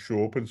before the show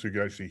opened, so you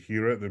could actually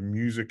hear it. The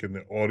music and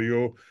the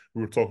audio.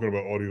 We were talking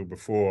about audio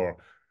before.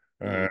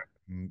 Mm.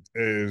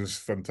 Is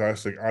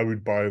fantastic. I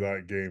would buy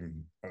that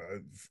game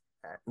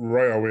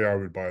right away. I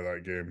would buy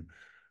that game.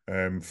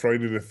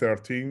 Friday the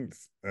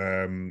 13th.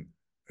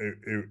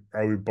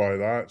 I would buy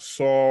that.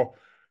 Saw.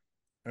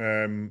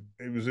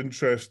 It was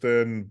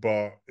interesting,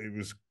 but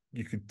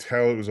you could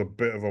tell it was a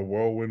bit of a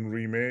whirlwind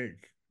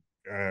remake.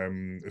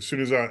 As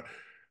soon as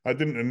I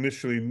didn't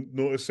initially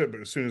notice it,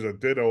 but as soon as I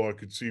did, all I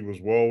could see was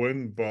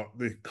whirlwind. But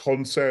the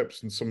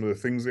concepts and some of the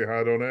things they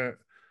had on it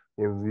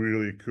were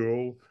really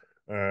cool.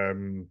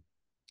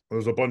 There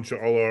was a bunch of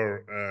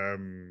other,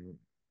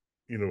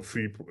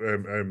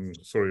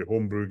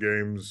 homebrew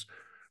games.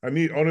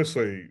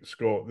 Honestly,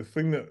 Scott, the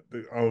thing that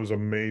I was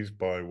amazed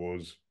by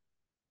was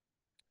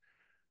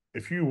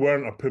if you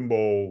weren't a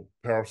pinball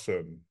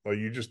person, like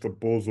you just a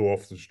bozo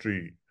off the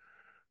street,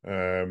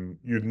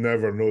 you'd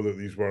never know that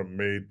these weren't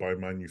made by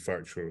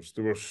manufacturers.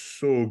 They were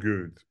so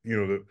good,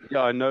 that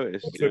Yeah, I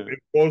noticed. Yeah. it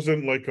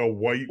wasn't like a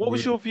white What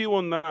was wood. your view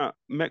on that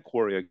Mech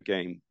Warrior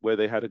game where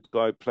they had a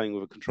guy playing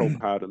with a control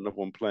pad and another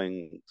one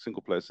playing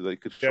single player so they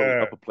could from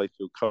Yeah. upper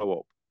playfield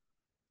co-op?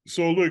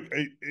 So look,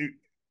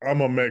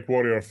 I'm a Mech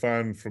Warrior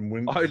fan from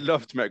I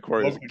loved Mech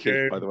Warrior as love a the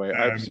kid, by game. the way.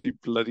 I absolutely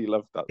bloody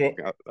loved that. So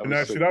That and was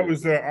so actually that good.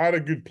 was I had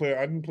a good play.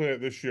 I didn't play it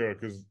this year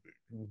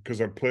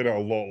because I played it a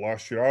lot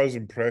last year. I was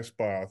impressed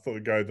by it. I thought the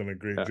guy done a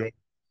great Yeah. job.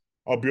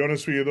 I'll be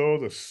honest with you though,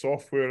 the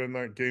software in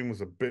that game was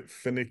a bit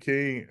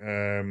finicky.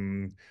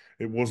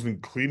 It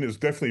wasn't clean. It's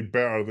definitely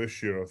better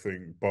this year, I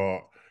think.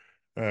 But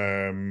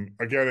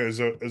again, as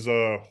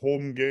a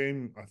home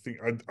game, I think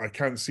I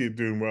can't see it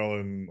doing well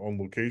on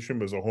location,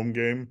 but as a home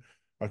game,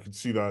 I could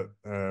see that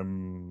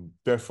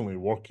definitely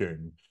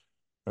working.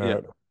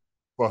 Yeah.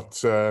 But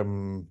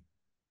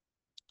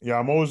yeah,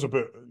 I'm always a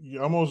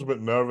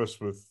bit nervous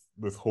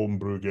with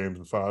homebrew games.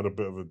 In fact, I had a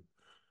bit of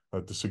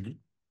a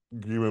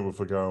disagreement with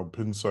a guy on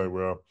Pinside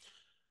where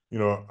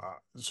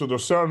so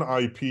there's certain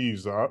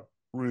IPs that I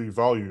really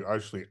value.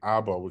 Actually,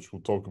 ABBA, which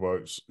we'll talk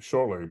about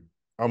shortly.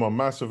 I'm a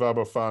massive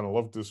ABBA fan. I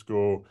love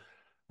disco.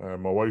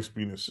 My wife's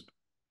been to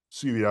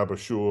see the ABBA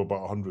show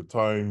about 100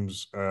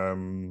 times.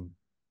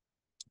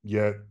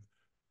 Yet,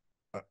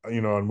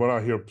 and when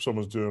I hear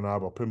someone's doing an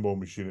ABBA pinball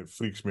machine, it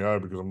freaks me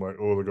out because I'm like,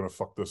 oh, they're gonna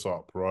fuck this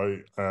up,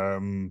 right?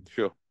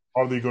 Sure.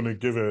 Are they going to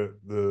give it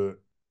the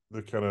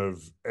kind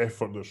of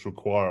effort that's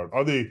required?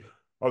 Are they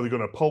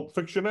going to Pulp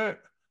Fiction it,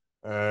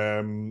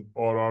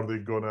 or are they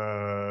going to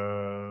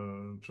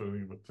I'm trying to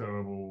think of a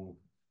terrible,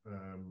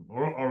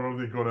 or are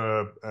they going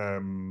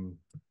to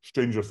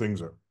Stranger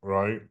Things it,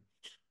 right?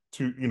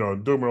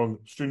 Don't get me wrong,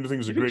 Stranger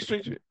Things is a You think great.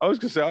 Stranger? I was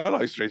gonna say I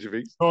like Stranger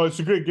Things. No, it's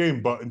a great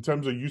game, but in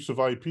terms of use of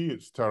IP,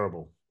 it's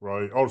terrible.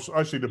 right? Or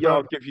actually, the Yeah, better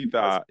I'll give you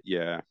that.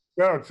 Yeah.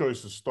 better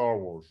choice is Star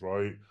Wars,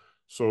 right?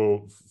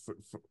 So,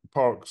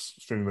 Parks,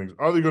 Stranger Things,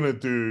 are they going to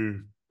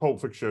do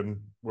Pulp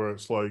Fiction, where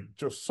it's like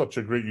just such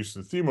a great use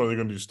of the theme, or are they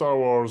going to do Star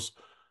Wars,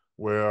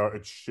 where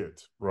it's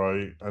shit,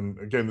 right? And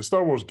again, the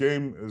Star Wars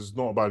game is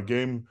not a bad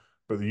game,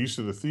 but the use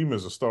of the theme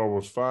as a Star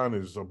Wars fan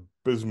is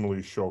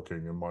abysmally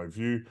shocking in my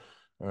view.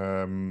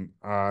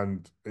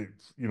 And it,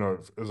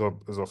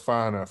 as a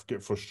fan, I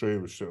get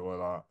frustrated with shit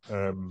like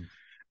that.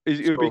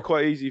 It would be So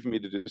quite easy for me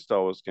to do a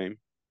Star Wars game.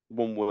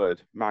 One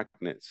word,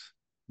 magnets.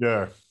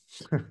 yeah.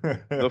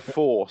 The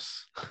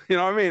Force. You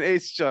know what I mean?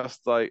 It's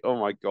just like, oh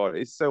my God,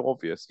 it's so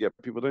obvious. Yeah,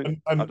 people don't,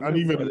 And, I and don't and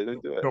know even why they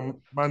don't do it.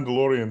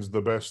 Mandalorian's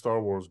the best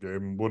Star Wars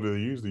game. What do they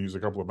use? They use a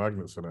couple of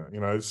magnets in it.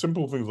 It's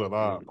simple things like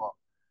that. Mm.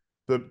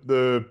 But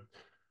the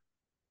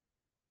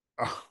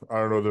I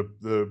don't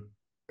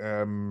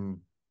know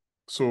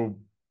so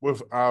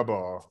with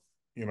ABBA,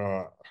 you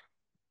know,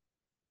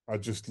 I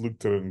just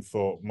looked at it and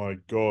thought, my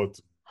God,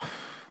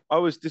 I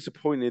was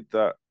disappointed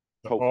that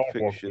the Pulp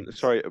artwork Fiction, is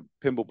sorry,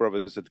 Pinball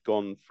Brothers had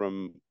gone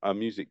from a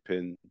music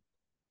pin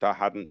that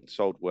hadn't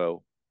sold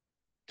well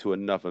to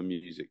another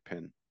music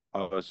pin.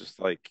 I was just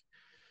like,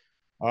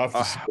 I have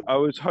to say, I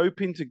was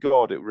hoping to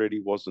God it really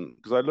wasn't,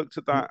 because I looked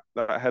at that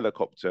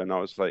helicopter and I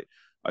was like,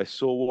 I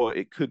saw what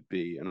it could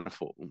be, and I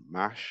thought,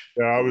 MASH.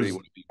 yeah, I really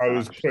want to be I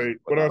was MASH. Something pretty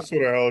like when I that. saw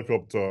the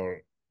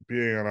helicopter.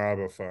 Being an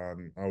ABBA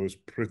fan, I was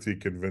pretty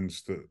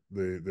convinced that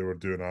they were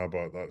doing ABBA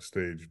at that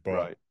stage. But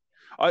Right.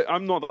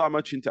 I'm not that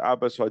much into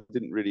ABBA, so I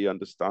didn't really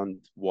understand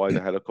why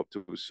the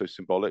helicopter was so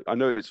symbolic. I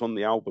know it's on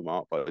the album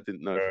art, but I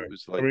didn't know if it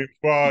was I like mean,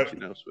 but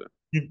teaching elsewhere.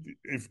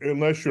 if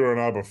unless you're an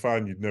ABBA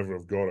fan, you'd never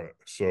have got it.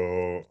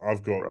 So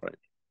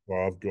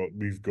Right.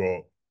 we've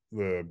got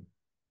the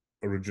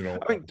original.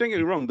 I mean, don't get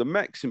me wrong, the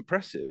mech's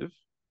impressive.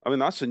 I mean,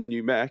 that's a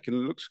new mech and it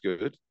looks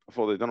good. I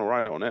thought they'd done all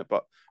right on it,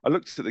 but I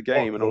looked at the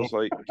game and I was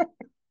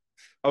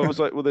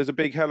like, well, there's a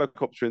big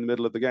helicopter in the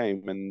middle of the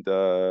game, and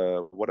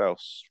what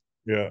else?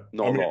 Yeah,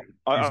 Not I a mean, lot.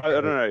 I don't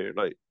exactly. know.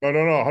 Like, No,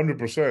 no, no,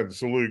 100%.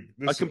 So, Luke,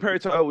 I this is compare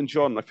it to Elton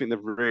John. I think they're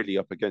really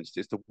up against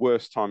it. It's the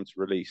worst time to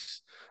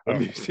release a yeah,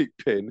 music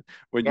pin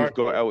when you've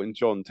got exactly. Elton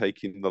John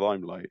taking the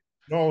limelight.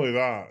 Not only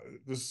that,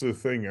 this is the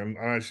thing, and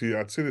actually,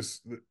 I'd say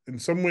this in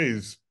some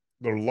ways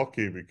they're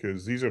lucky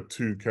because these are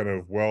two kind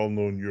of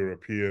well-known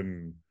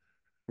European.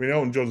 I mean,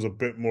 Elton John's a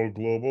bit more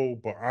global,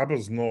 but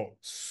ABBA's not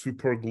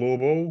super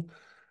global.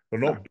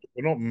 No,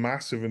 They're not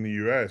massive in the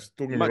US.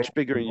 Don't get me wrong. much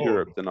bigger in No,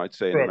 Europe than I'd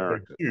say in they're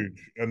America.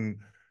 huge, and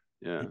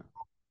Yeah.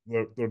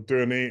 they're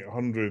doing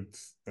 800.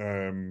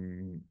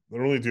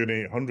 They're only doing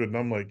 800, and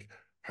I'm like,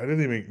 how did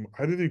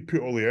they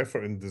put all the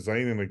effort in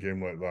designing a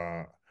game like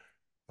that?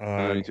 And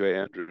only And to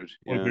 800.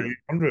 want to Yeah. do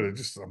 800.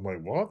 I'm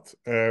like, what?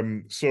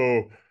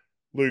 So,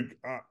 Luke,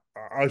 I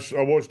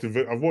watched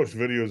I've watched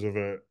videos of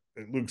it.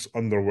 It looks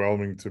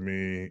underwhelming to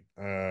me.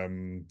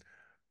 And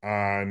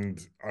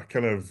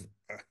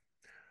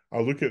I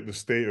look at the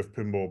state of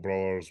Pinball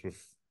Brothers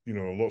with,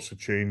 lots of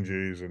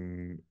changes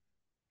and,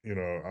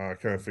 I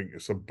kind of think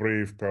it's a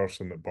brave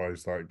person that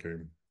buys that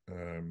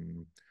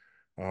game.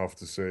 I have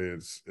to say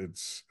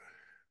it's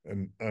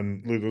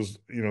and look,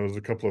 there's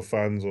a couple of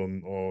fans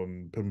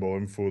on Pinball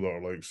Info that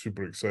are like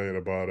super excited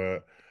about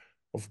it.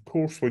 Of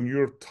course, when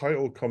your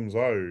title comes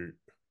out,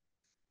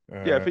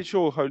 Yeah, if uh, it's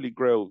your Holy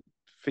Grail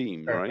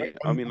theme, right?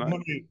 I mean, like,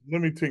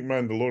 let me take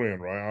Mandalorian,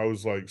 right? I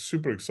was like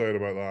super excited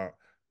about that,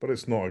 but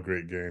it's not a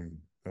great game.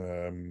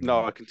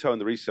 no, I can tell in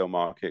the resale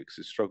market because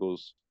it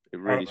struggles. It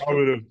really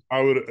struggles.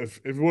 I would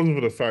if it wasn't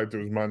for the fact it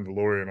was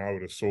Mandalorian, I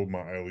would have sold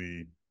my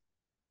LE.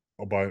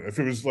 I'll buy it.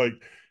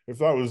 If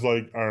that was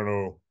like I don't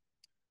know,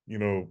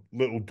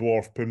 Little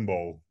Dwarf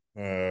Pinball,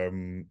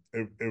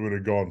 it would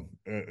have gone.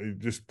 It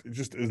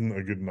just isn't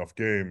a good enough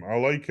game. I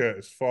like it.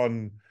 It's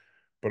fun,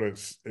 but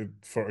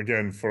for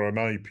an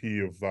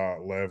IP of that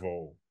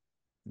level,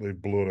 they've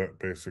blown it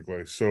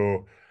basically.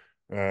 So,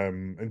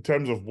 in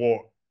terms of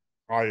what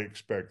I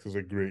expect as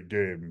a great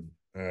game,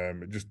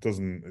 it just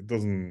doesn't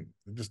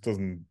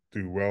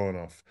do well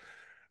enough.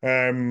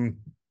 Um,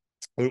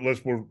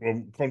 we're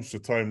conscious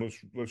of time.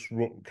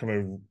 Kind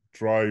of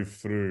drive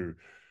through.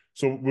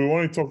 So we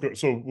want to talk.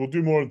 So we'll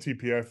do more on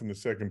TPF in the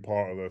second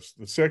part of this.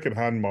 The second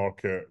hand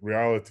market,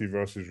 reality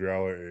versus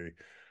reality.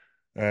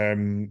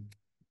 Um,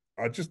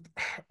 I just,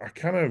 I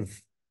kind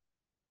of,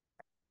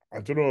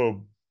 I don't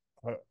know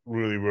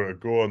really where to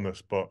go on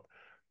this, but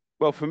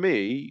Well, for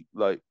me,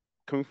 like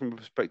coming from a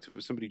perspective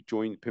of somebody who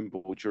joined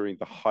pinball during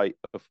the height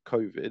of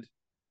COVID,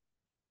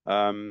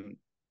 um,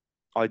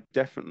 I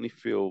definitely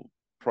feel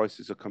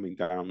prices are coming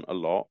down a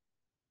lot.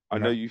 I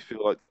know yeah, you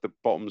feel like the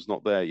bottom's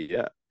not there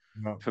yet.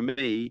 no, For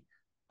me,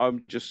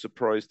 I'm just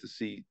surprised to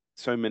see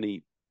so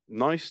many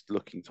nice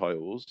looking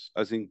tiles,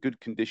 as in good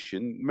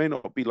condition. May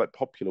not be like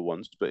popular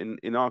ones, but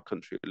in our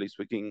country at least,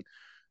 we're getting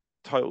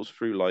titles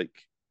through like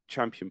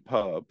Champion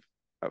Pub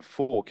at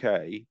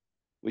 4K,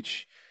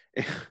 which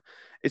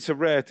it's a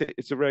rare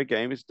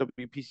game. It's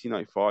WPC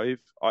 95.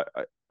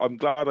 I'm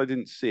glad I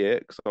didn't see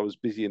it because I was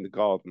busy in the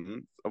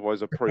garden.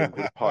 Otherwise, I probably would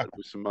have parted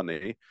with some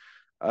money.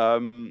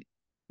 Um,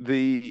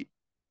 the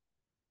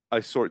I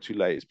saw it too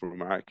late. It's probably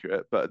more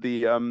accurate. But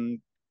the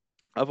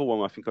other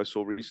one I think I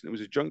saw recently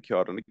was a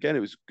Junkyard, and again, it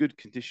was a good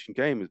condition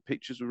game. The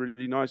pictures were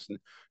really nice, and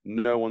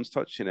no one's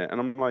touching it. And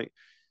I'm like,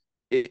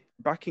 it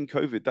back in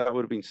COVID, that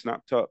would have been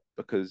snapped up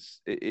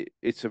because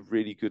it's a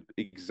really good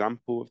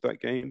example of that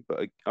game.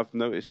 But I've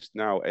noticed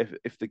now,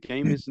 if the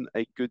game isn't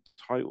a good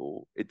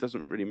title, it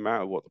doesn't really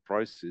matter what the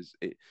price is.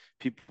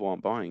 People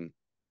aren't buying.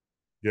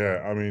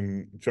 Yeah, I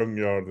mean,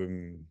 Junkyard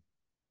and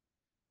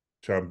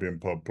Champion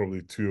Pub,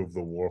 probably two of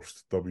the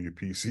worst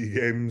WPC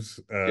games.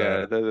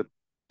 Yeah, they're the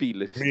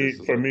B-listers,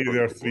 as For I'd me,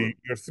 probably call them.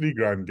 they're 3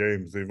 grand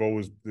games. They've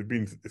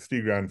been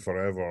 3 grand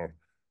forever.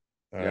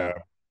 Uh, Yeah,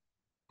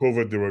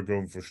 COVID, they were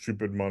going for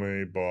stupid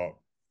money, but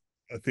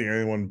I think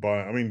anyone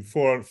buy. I mean,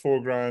 4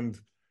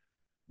 grand.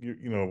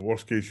 You know,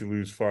 worst case you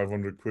lose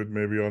 500 quid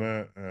maybe on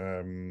it.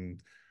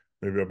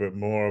 Maybe a bit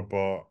more,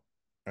 but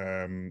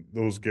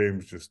those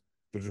games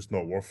they're just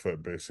not worth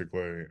it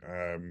basically.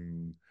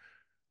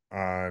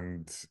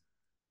 And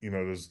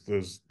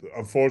there's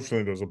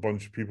unfortunately there's a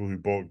bunch of people who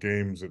bought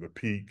games at the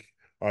peak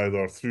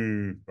either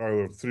through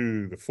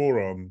the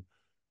forum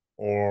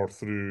or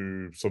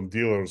through some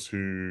dealers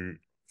who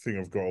think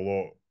I've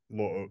got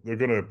they're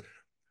gonna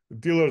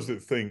dealers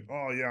that think,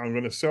 oh yeah, I'm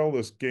gonna sell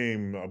this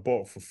game that I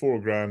bought for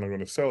 4 grand, I'm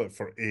gonna sell it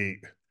for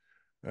 8.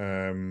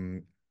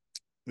 Um,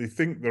 they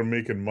think they're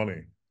making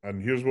money,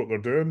 and here's what they're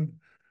doing: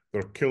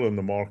 they're killing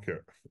the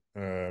market.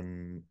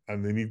 And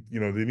they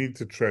need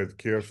to tread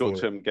carefully.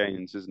 short-term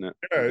gains, isn't it?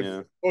 Yeah,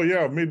 Yeah, oh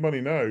yeah, I've made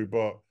money now,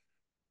 but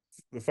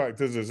the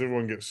fact is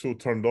everyone gets so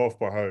turned off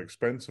by how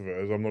expensive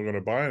it is. I'm not going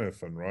to buy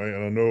anything, right?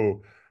 And I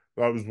know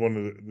that was one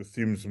of the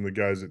themes from the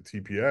guys at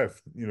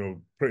TPF. You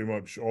know, pretty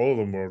much all of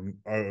them were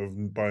out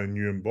of buying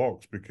new in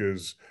box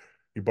because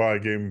you buy a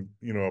game,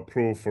 a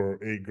pro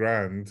for 8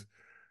 grand,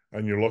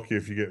 and you're lucky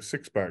if you get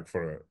 6 back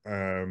for it.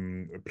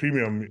 A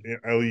premium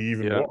LE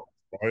even yeah. worse,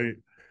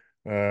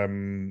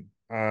 right?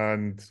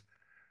 And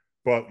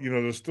but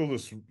there's still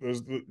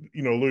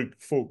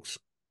look, folks,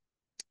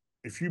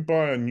 if you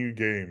buy a new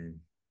game,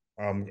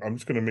 I'm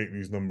just going to make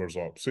these numbers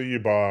up. Say you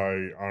buy,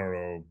 I don't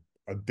know,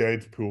 a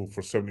Deadpool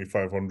for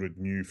 7,500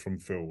 new from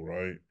Phil,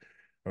 right?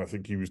 And I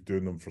think he was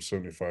doing them for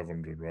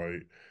 7,500,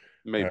 right?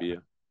 Maybe, yeah.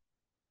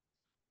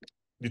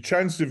 The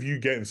chances of you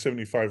getting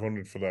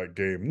 7,500 for that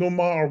game, no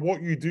matter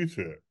what you do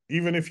to it,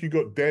 even if you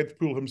got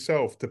Deadpool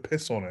himself to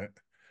piss on it,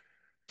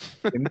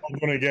 you're not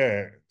going to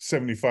get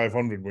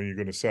 7,500 when you're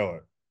going to sell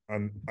it.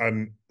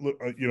 And look,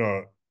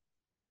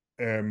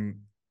 um,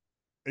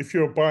 if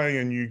you're buying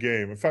a new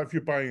game, in fact, if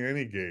you're buying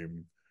any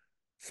game,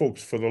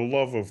 folks, for the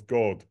love of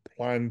God,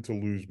 plan to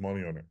lose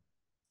money on it.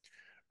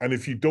 And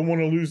if you don't want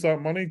to lose that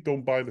money,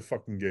 don't buy the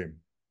fucking game.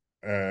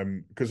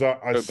 Because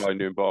I Don't buy a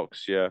new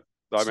box. Yeah,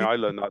 I mean, see, I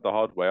learned that the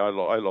hard way. I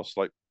lost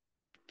like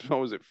what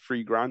was it,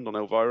 3 grand on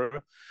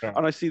Elvira, yeah,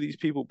 and I see these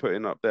people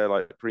putting up their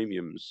like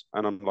premiums,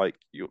 and I'm like,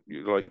 you're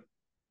like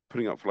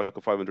putting up for like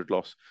a 500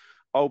 loss.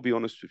 I'll be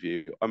honest with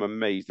you, I'm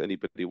amazed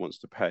anybody wants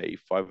to pay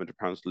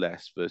 £500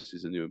 less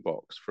versus a new in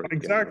box for a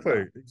game like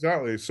that.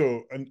 exactly.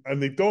 So,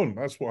 and they don't.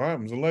 That's what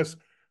happens. Unless,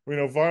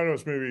 Elvira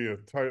is maybe a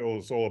title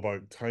that's all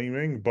about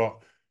timing,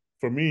 but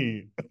for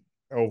me,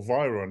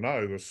 Elvira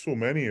now, there's so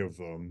many of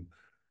them.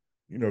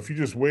 If you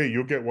just wait,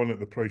 you'll get one at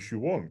the price you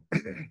want.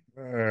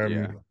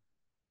 Yeah,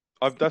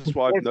 that's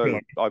what I've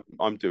Unfortunately, known.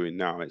 I'm doing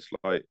now. It's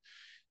like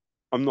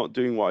I'm not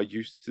doing what I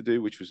used to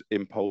do, which was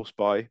impulse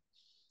buy. I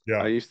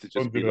yeah, used to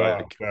don't just do be that.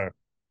 like, Yeah.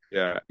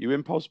 yeah, you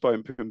impulse buy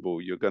in pinball,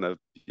 you're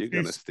You,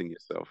 gonna sting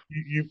yourself.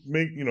 you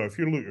make,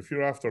 if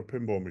you're after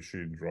pinball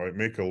machines, right,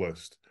 make a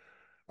list.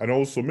 And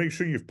also make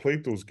sure you've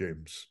played those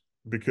games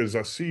because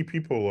I see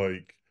people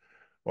like,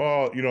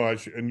 well,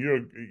 actually, and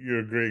you're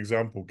a great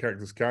example,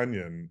 Cactus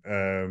Canyon.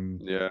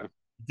 Yeah,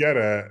 Get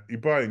it, you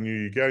buy it new,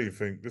 you get it, you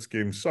think this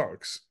game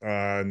sucks,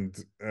 and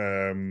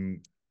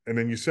then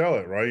you sell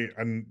it, right?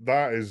 And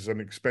that is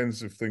an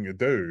expensive thing to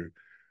do.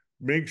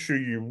 Make sure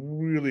you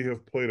really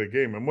have played a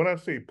game. And when I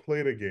say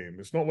played a game,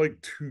 it's not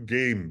like 2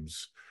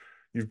 games.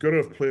 You've got to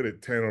have played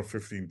it 10 or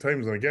 15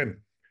 times. And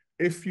again,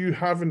 if you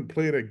haven't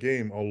played a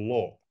game a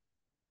lot,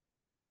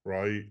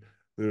 right,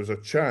 there's a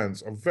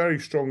chance, a very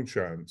strong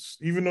chance,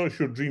 even though it's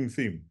your dream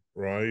theme,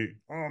 right?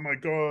 Oh my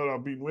God,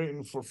 I've been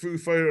waiting for Foo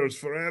Fighters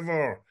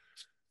forever.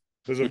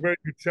 There's a very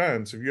good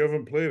chance if you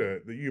haven't played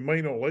it that you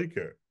might not like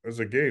it as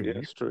a yeah, game.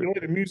 it's true. You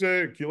like the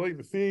music, you like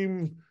the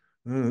theme.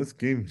 Oh, this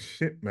game's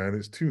shit, man.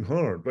 It's too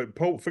hard. Like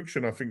Pulp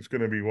Fiction, I think is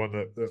going to be one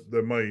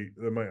that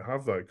might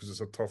have that because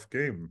it's a tough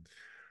game.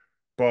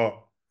 But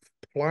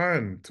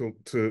plan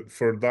to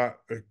for that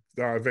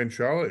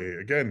eventuality.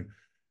 Again,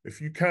 if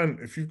you've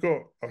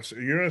got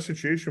you're in a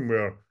situation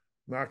where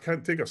I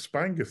can't take a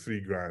spank of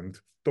 3 grand.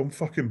 Don't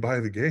fucking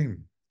buy the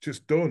game.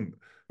 Just don't.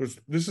 Yeah,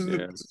 This is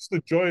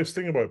the joyous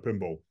thing about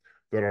pinball.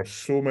 There are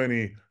so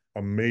many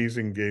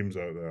amazing games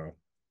out there.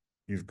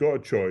 You've got a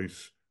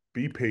choice.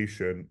 Be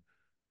patient.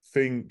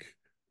 Think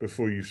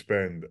before you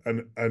spend.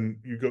 And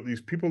you've got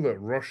these people that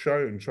rush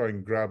out and try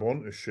and grab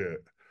onto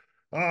shit.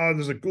 Ah,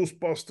 there's a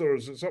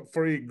Ghostbusters. It's up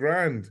for 8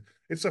 grand.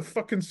 It's a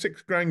fucking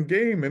 6 grand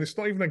game, and it's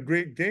not even a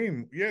great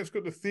game. Yeah, it's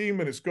got the theme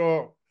and it's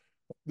got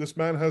This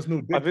man has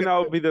no I dick think in that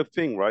would it. be the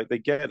thing, right? They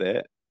get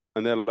it,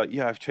 and they're like,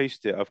 "Yeah, I've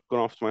chased it. I've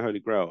gone after my holy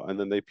grail," and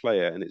then they play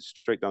it, and it's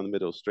straight down the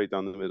middle, straight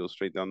down the middle,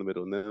 straight down the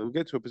middle, and then they'll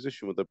get to a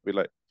position where they'll be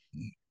like,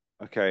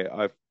 "Okay,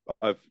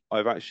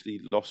 I've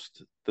actually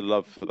lost the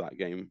love for that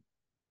game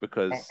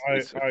because I,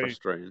 it's so I,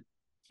 frustrating."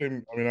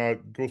 same. I mean,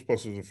 Ghostbusters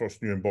was the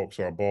first new box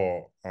I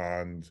bought,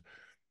 and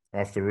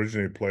after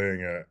originally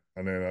playing it,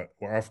 and then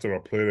well, after I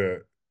played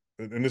it,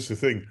 and this is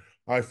the thing,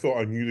 I thought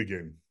I knew the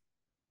game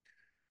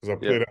because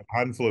I Yeah, played it a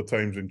handful of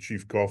times in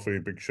Chief Coffee.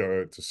 Big shout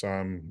out to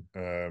Sam,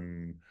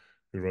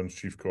 who runs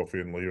Chief Coffee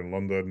in Lear in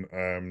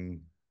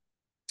London.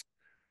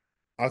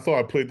 I thought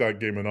I played that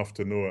game enough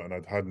to know it, and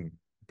I hadn't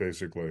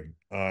basically.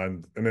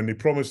 And then they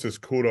promised this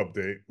code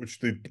update, which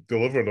they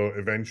delivered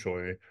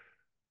eventually.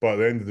 But at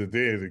the end of the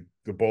day,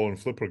 the ball and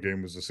flipper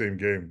game was the same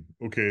game.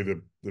 Okay,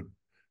 the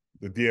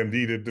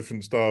DMD did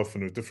different stuff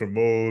and there was different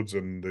modes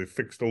and they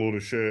fixed a load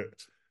of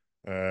shit.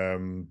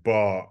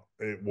 But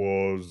it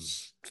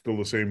was still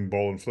the same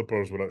ball and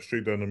flippers with that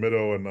straight down the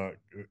middle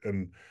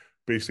and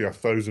basically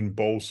 1,000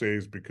 ball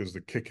saves because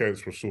the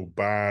kickouts were so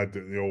bad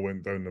that they all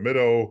went down the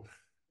middle.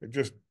 It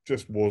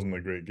just wasn't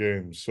a great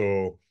game.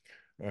 So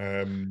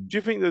do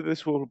you think that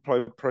this will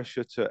apply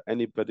pressure to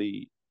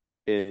anybody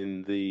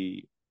in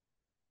the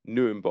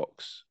new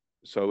inbox?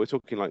 So we're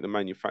talking like the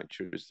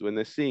manufacturers when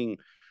they're seeing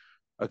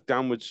a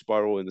downward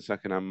spiral in the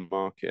second-hand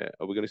market.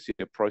 Are we going to see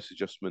a price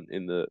adjustment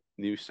in the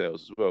new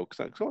sales as well?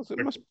 Because it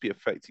must be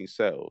affecting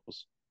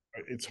sales.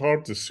 it's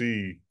hard to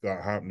see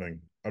that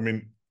happening. I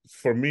mean,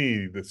 for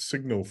me, the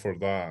signal for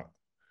that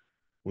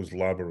was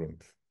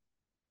Labyrinth.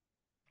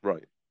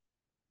 Right.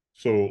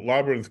 So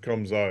Labyrinth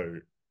comes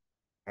out,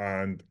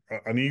 and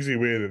an easy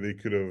way that they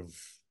could have,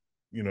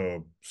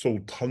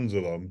 sold tons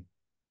of them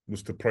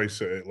was to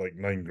price it at like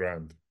 9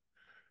 grand.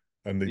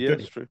 And they Yeah, did.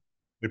 it's true.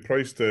 They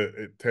priced it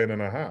at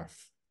 10.5,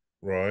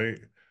 right?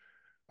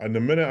 And the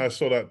minute I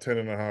saw that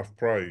 10.5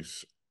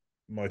 price,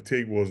 my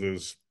take was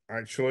is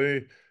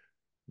actually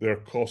their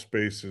cost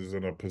base is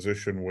in a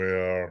position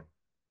where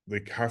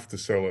they have to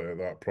sell it at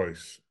that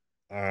price.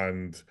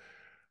 And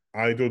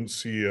I don't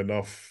see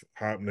enough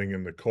happening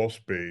in the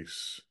cost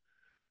base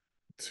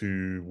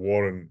to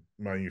warrant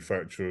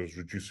manufacturers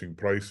reducing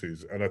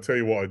prices. And I tell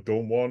you what, I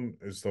don't want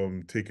is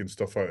them taking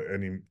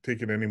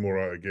any more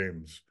out of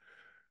games.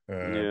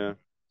 Um, Yeah.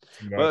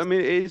 Well, I that's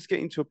mean, it is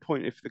getting to a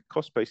point, if the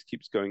cost base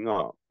keeps going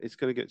up, it's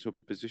going to get to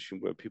a position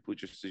where people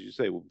just, as you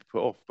say, will be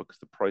put off because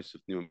the price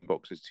of new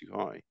inbox is too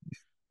high.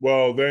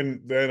 well,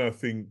 then I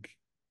think,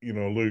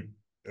 look,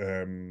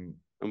 um,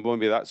 And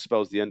maybe that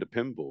spells the end of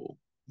pinball.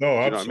 no,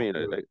 Do you know what I mean?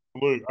 absolutely,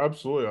 look,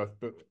 absolutely.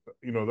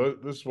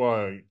 But this is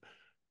why.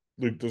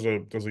 Look, does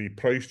a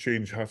price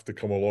change have to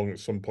come along at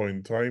some point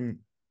in time?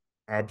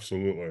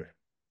 Absolutely.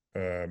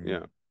 Um,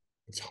 Yeah.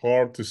 it's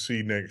hard to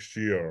see next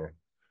year,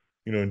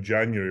 in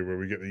January where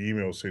we get the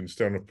email saying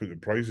Stern have put the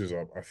prices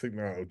up. I think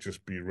that'll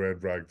just be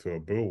red rag to a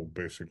bull,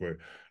 basically.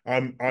 I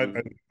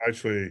Mm.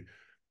 actually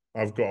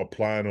I've got a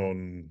plan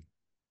on,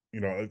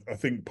 I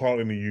think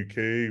partly in the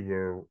UK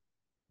where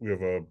we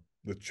have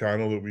the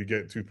channel that we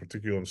get to,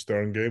 particularly on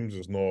Stern games,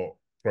 is not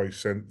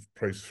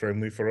price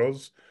friendly for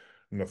us,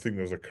 and I think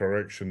there's a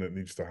correction that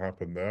needs to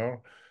happen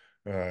there.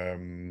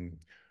 Um,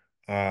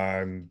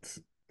 and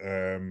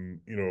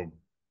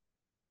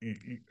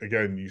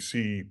again, you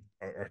see,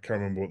 I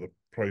can't remember what the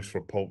price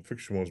for Pulp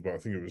Fiction was, but I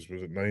think was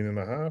it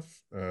 9.5?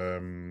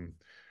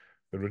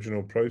 The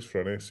original price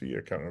for an SE,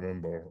 I can't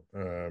remember.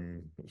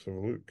 Let's have a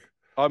look.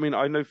 I mean,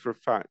 I know for a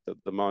fact that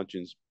the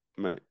margins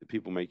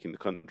people make in the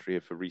country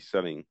for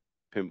reselling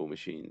pinball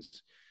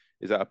machines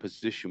is at a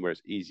position where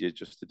it's easier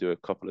just to do a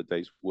couple of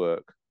days'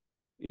 work,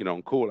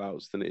 on call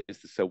outs than it is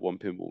to sell one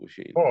pinball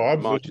machine. Oh, The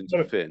margins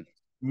are absolutely. thin.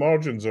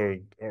 Margins are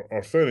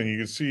thin, and you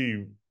can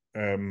see,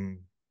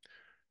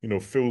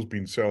 Phil's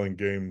been selling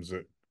games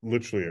at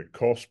literally at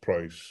cost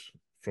price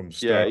from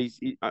Yeah,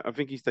 start. I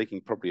think he's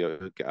taking probably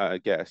a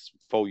guess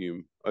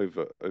volume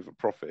over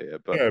profit here,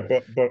 but Yeah,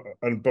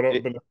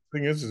 it, but the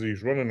thing is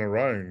he's running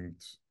around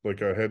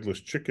like a headless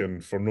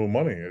chicken for no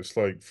money. It's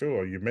like, Phil,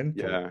 are you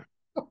mental? yeah,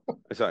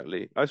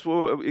 exactly. That's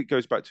what it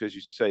goes back to, as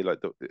you say, like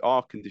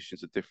our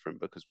conditions are different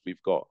because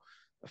we've got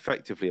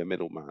effectively a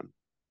middleman.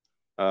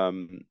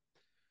 Um,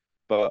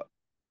 but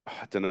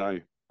I don't know.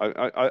 I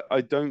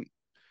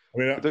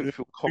mean, I don't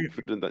feel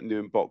confident that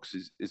new inbox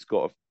is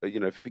got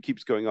if it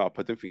keeps going up,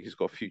 I don't think it's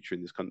got a future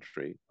in this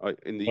country.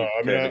 In the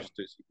I mean, UK, I just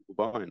don't see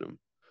people buying them.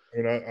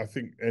 I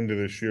think end of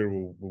this year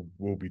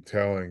will be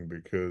telling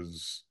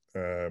because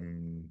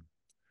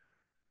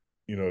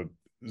you know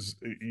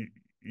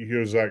you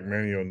hear Zach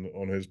Many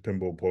on his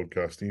pinball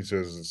podcast, and he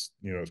says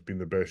it's been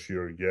the best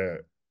year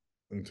yet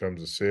in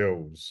terms of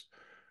sales.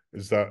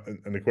 Is that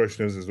and the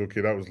question is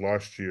okay, that was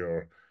last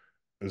year.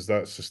 Is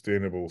that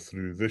sustainable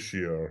through this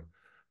year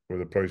where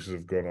the prices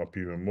have gone up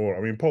even more?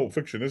 I mean, Pulp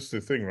Fiction is the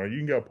thing, right? You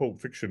can get a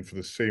Pulp Fiction for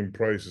the same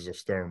price as a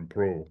Stern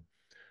Pro.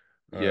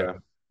 Uh, Yeah,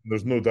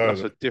 there's no but doubt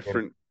that's that a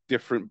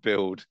different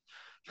build,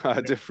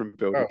 a different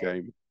build yeah. of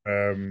game.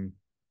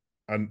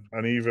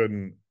 And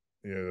even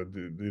they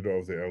don't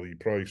have the LE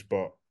price,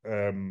 but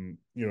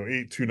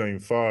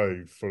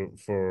 $8295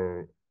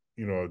 for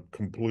a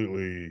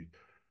completely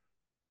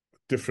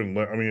different.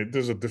 I mean, it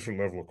does a different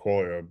level of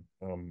quality.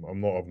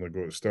 I'm not having to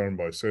go to Stern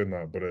by saying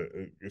that, but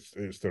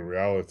it's the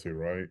reality,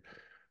 right?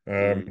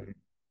 Um, Mm.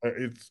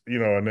 it's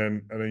and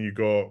then you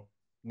got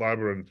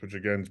Labyrinth, which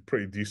again is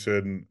pretty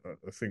decent.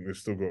 I think they've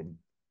still got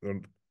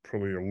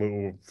probably a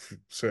little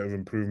set of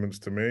improvements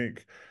to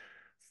make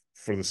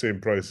for the same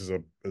price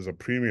as a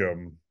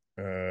premium.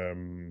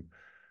 And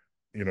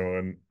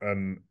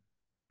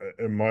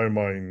in my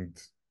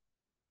mind,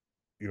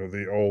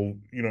 they all,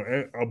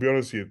 I'll be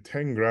honest with you,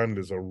 10 grand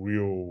is a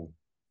real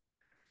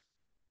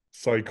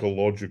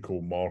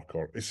psychological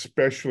marker,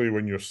 especially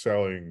when you're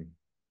selling No,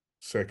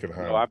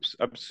 secondhand.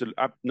 absolutely,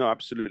 no,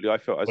 absolutely. I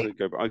felt as I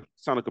go, I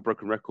sound like a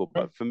broken record,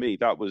 but for me,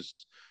 that was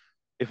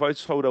if I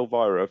told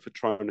Elvira for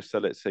trying to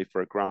sell it, say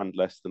for £1,000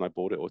 less than I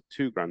bought it, or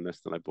 £2,000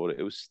 less than I bought it,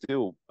 it was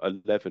still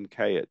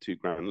 11K at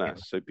 £2,000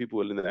 less. So people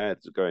were in their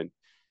heads going,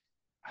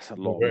 "That's a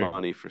No lot of way.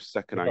 money for a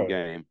second-hand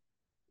Yeah. game."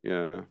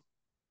 Yeah,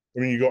 I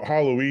mean, you got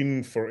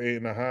Halloween for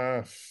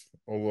 8.5.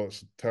 Oh,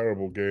 that's a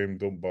terrible game.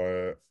 Don't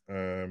buy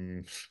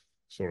it.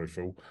 Sorry,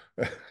 Phil.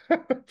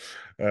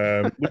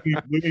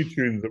 Looney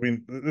Tunes. I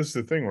mean, this is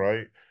the thing,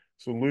 right?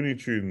 So Looney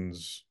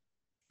Tunes,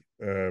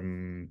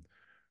 um,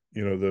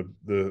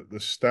 the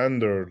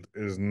standard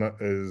is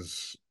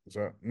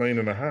that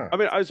 9.5. I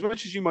mean, as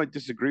much as you might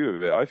disagree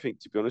with it, I think,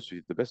 to be honest with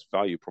you, the best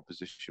value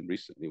proposition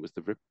recently was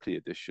the Ripley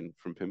edition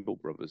from Pinball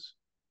Brothers.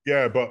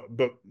 Yeah, but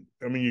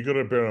I mean, you got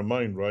to bear in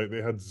mind, right?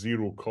 They had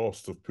zero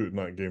cost of putting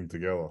that game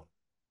together.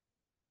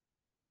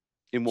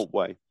 In what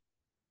way?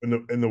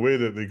 In the way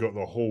that they got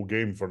the whole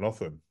game for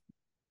nothing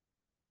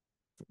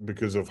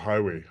because of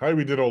Highway.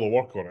 Highway did all the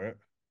work on it.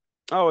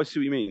 Oh, I see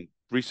what you mean.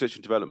 Research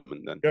and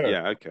development, then. Yeah.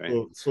 Yeah,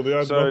 okay. So they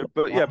had So, nothing.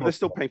 but yeah, but they're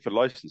still paying for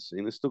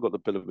licensing. They've still got the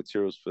bill of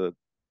materials for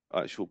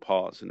actual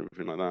parts and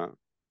everything like that.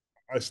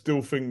 I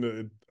still think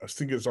I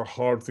think it's a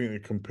hard thing to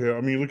compare.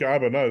 I mean, look at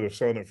ABBA now; they're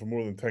selling it for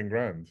more than 10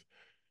 grand.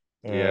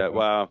 Uh, Yeah,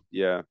 well,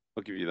 yeah,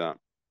 I'll give you that.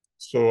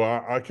 so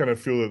I kind of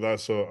feel that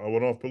that's a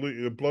one-off. But look,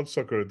 the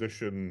Bloodsucker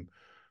edition,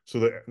 so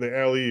the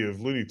LE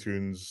of Looney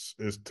Tunes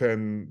is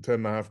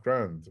 10.5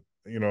 grand.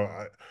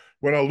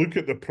 When I look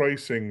at the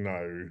pricing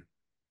now,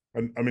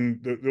 and I mean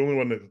the only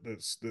one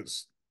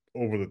that's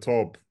over the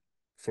top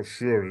for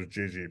sure is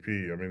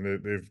JJP. I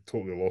mean they've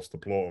totally lost the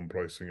plot on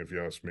pricing, if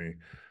you ask me.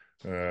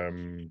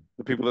 Um,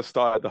 The people that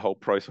started the whole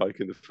price hike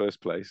in the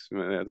first place, I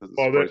mean, yeah, it doesn't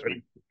well, surprise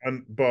me.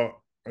 but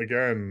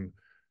again,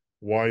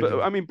 why But did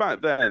I mean,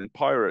 back then,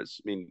 Pirates.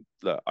 I mean,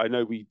 look, I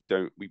know we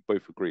don't. We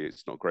both agree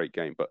it's not a great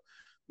game, but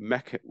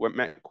mech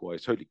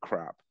wise, holy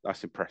crap,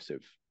 that's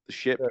impressive. The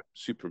ship,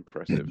 super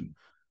impressive.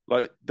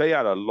 Like they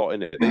had a lot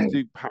in it. They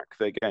do pack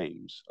their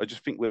games. I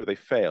just think where they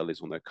fail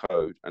is on their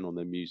code and on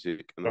their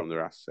music and on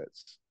their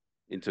assets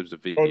in terms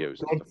of videos and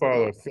stuff like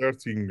Godfather that.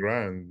 13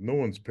 grand? No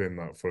one's paying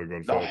that for a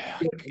Godfather. Oh,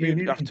 I mean,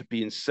 you'd have even to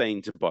be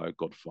insane to buy a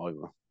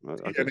Godfather. I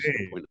don't see the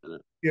TNA point in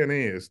it.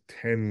 TNA is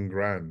 10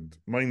 grand.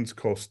 Mine's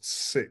cost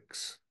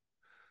six.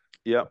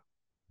 Yeah,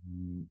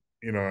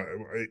 You know, I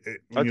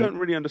when you don't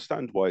really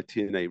understand why a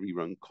TNA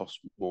rerun costs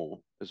more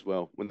as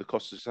well. When the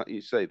cost is,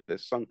 you say, they're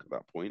sunk at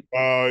that point.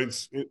 I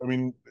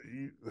mean,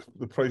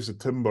 the price of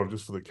timber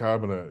just for the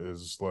cabinet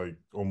is like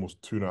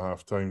almost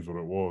 2.5 times what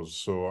it was.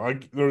 So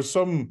there's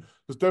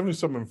definitely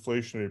some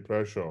inflationary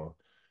pressure.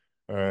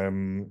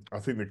 I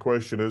think the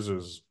question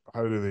is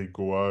how do they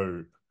go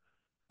out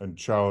and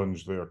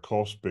challenge their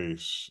cost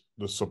base,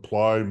 the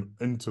supply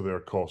into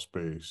their cost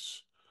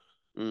base,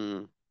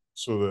 Mm.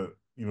 so that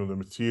the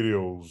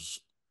materials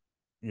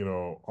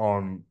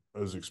aren't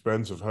as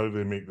expensive. How do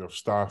they make their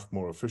staff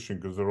more efficient?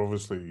 Because they're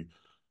obviously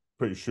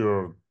pretty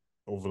sure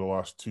over the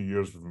last 2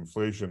 years with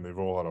inflation, they've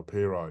all had a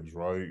pay rise,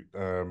 right?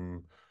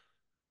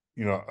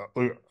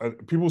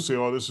 People say,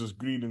 "Oh, this is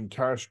greed and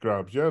cash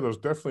grabs." Yeah, there's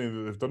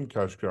definitely they've done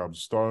cash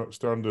grabs.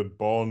 Standard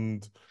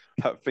Bond,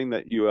 That thing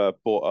that you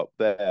bought up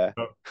there,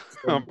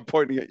 I'm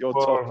pointing at your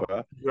for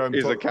topper, Grand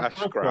is a Tour.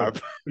 cash grab.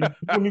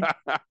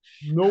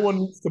 No one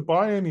needs to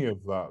buy any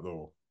of that,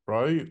 though,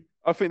 right?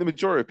 I think the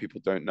majority of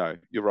people don't know.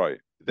 You're right.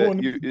 No That one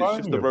needs you, to it's buy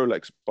just any the of it.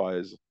 Rolex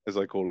buyers, as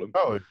I call them.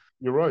 Exactly.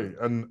 You're right,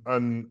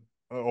 and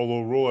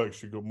although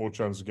Rolex, you got more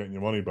chance of getting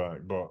your money back,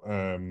 but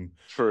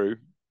True.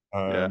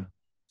 Yeah. um,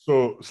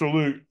 so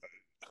Luke,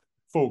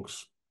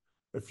 folks,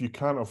 if you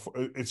can't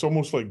afford, it's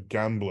almost like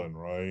gambling,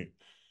 right?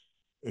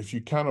 If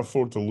you can't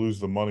afford to lose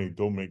the money,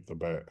 don't make the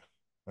bet.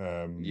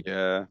 Um,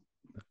 Yeah.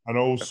 and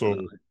also,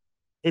 Definitely.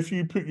 if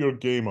you put your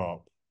game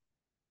up,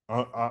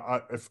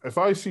 if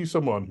I see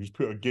someone who's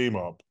put a game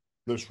up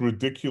that's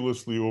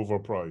ridiculously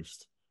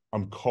overpriced,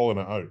 I'm calling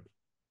it out,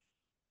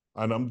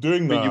 and I'm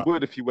doing I mean, you that.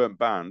 would if you weren't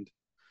banned.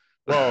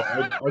 Well,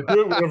 I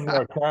do it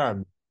wherever I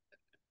can.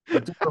 I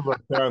do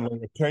whatever I can,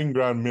 like a 10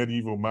 grand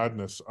medieval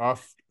madness. I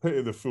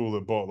pity the fool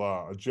that bought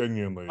that. I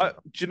genuinely. Do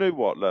you know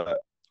what? Look,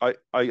 I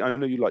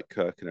know you like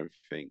Kirk and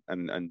everything,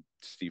 and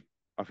Steve.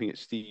 I think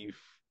it's Steve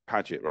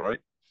Paget, right?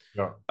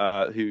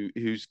 Yeah.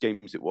 Whose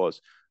games it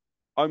was.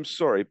 I'm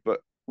sorry, but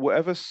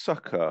whatever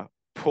sucker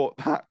bought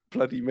that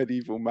bloody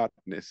medieval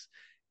madness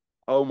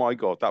Oh my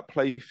God, that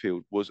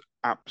playfield was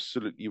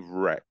absolutely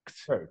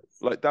wrecked. Right.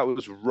 Like that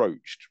was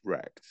roached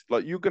wrecked.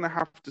 Like you're gonna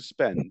have to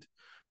spend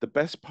the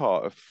best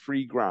part of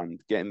 3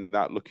 grand getting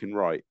that looking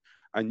right.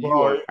 And you are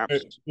Well, an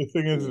absolute the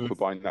thing fool is for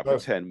buying that for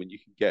that's 10 when you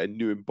can get a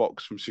new in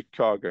box from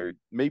Chicago,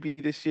 maybe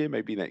this year,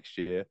 maybe next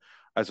year,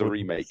 as a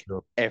remake,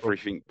 sure.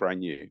 everything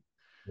brand new.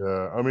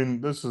 Yeah, I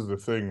mean, this is the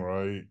thing,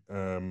 right?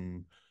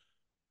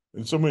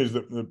 In some ways,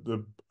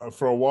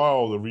 for a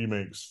while, the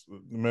remakes,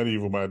 the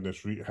Medieval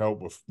Madness,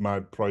 helped with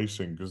mad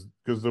pricing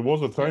because there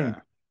was a time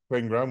Yeah.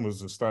 10 grand was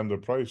the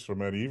standard price for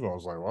Medieval. I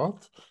was like,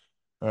 what?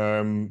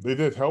 They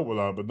did help with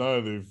that, but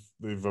now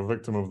they've a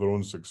victim of their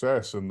own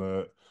success, and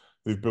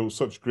they've built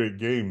such great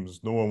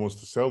games. No one wants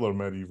to sell their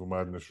Medieval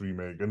Madness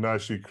remake. And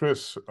actually,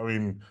 I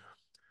mean,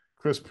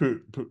 Chris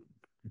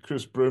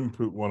Chris Brim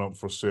put one up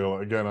for sale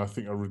again. I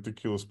think a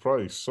ridiculous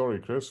price. Sorry,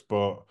 Chris,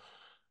 but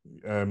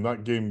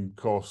that game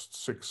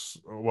cost six.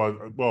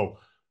 Well,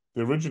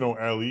 the original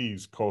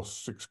LEs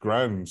cost 6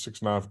 grand,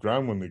 6.5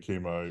 grand when they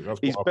came out. That's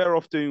He's what. better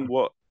off doing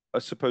what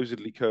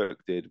supposedly Kirk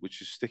did,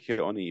 which is stick it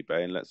on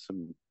eBay and let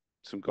some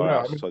guy Yeah,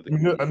 outside the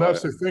corner and buy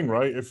that's it. the thing,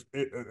 right?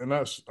 And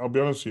that's, I'll be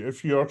honest with you,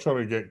 if you are trying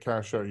to get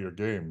cash out of your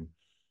game,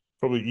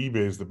 probably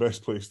eBay is the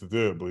best place to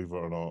do it, believe it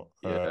or not.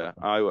 Yeah,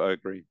 I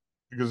agree.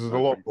 Because I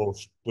agree.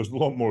 there's a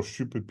lot more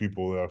stupid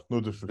people there. No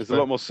There's a lot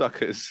disrespect. more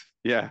suckers.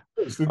 Yeah,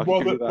 I can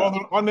Well, give you that.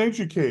 they're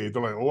uneducated.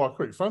 They're like, oh, I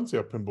quite fancy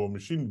a pinball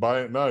machine.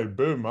 Buy it now.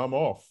 Boom, I'm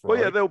off. Well,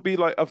 yeah, Right? there'll be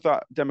like of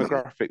that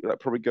demographic that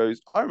probably goes.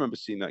 I remember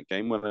seeing that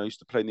game when I used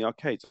to play in the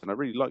arcades, and I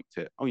really liked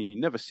it. Oh, you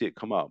never see it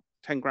come up.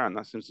 10 grand,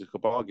 that seems like a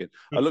bargain.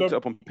 I There's looked it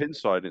up on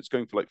Pinside, and it's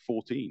going for like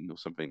 14 or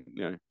something.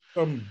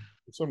 some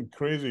some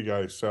crazy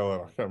guy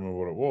selling. I can't remember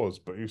what it was,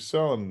 but he was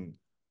selling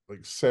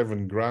like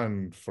 7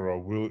 grand for a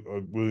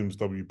Williams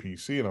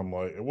WPC, and I'm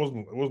like, it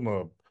wasn't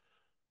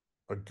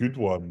a good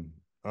one.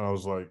 And I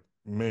was like,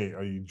 mate,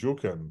 are you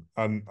joking?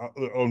 And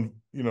on,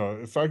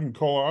 if I can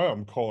call it out,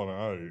 I'm calling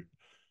it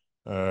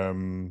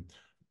out.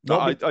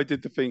 Not be, I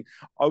did the thing.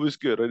 I was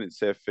good. I didn't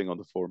say a thing on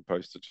the forum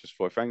post. I just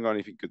thought if I ain't got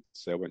anything good to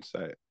say, I won't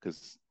say it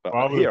because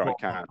I would have here I called,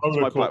 can. I It's would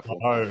my have called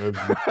platform.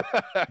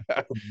 that out as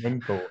fucking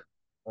mental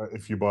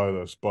if you buy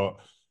this. But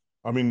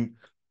I mean,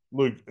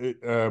 look,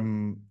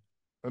 and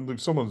look,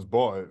 someone's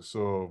bought it,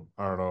 so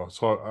I don't know. It's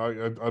hard.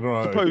 I don't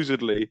know.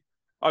 Supposedly,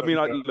 I mean,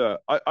 Yeah,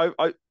 look,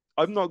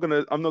 I'm not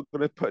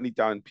gonna put any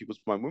down in people's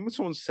mind. When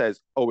someone says,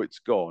 "Oh, it's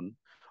gone,"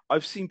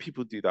 I've seen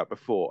people do that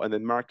before, and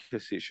then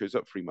miraculously it shows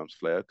up 3 months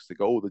later because they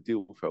go, "Oh, the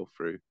deal fell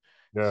through."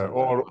 yeah,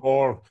 So,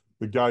 or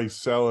the guy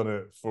selling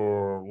it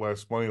for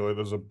less money. Like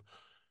there's a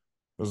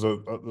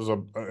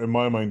in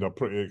my mind a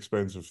pretty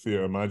expensive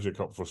Theatre Magic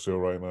up for sale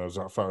right now. As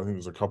a fact, I think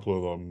there's a couple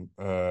of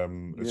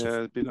them. It's a yeah,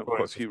 there's been up sorry, quite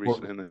a it's a few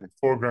recently, hasn't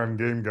 4 grand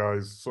game,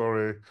 guys.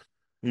 Sorry.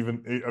 I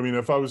mean,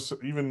 if I was,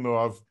 even though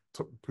I've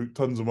put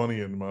tons of money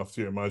into my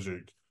Theatre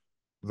Magic,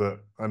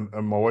 and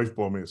my wife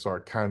bought me it, so I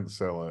can't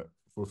sell it.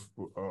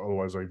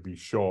 Otherwise, I'd be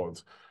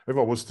shot. If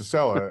I was to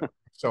sell it,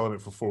 selling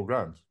it for 4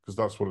 grand because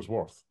that's what it's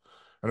worth.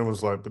 And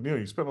everyone's like, but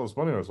you spent all this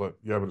money. I was like,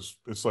 yeah, but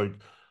it's like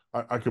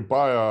I could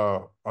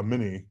buy a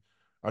mini.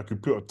 I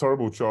could put a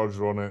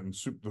turbocharger on it and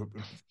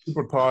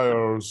super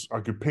tires.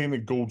 I could paint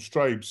it gold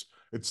stripes.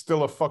 It's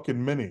still a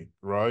fucking mini,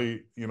 right?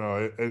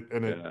 Yeah.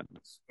 And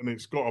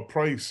it's got a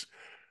price.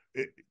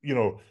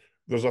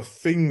 There's a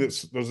thing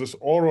there's this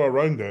aura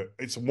around it.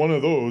 It's one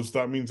of those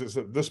that means it's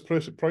at this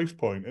price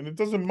point, and it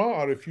doesn't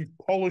matter if you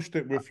polished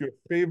it with your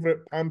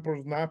favorite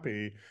Pampers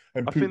nappy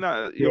and I think put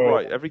that you're your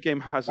right. Every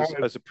game has that is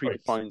as a price.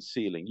 predefined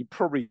ceiling. You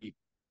probably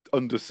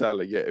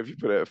underselling it if you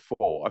put it at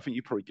 4. I think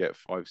you probably get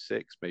 5,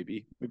 6,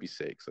 maybe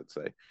 6. I'd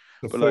say, It's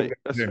a but four like grand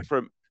that's game.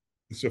 from.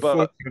 It's a four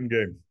But grand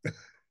game.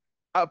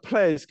 at a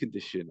player's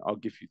condition, I'll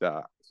give you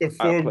that. It's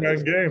a At a four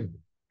player's grand condition. game.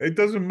 It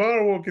doesn't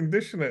matter what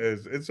condition it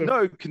is. It's a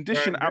No, 4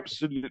 condition grand game.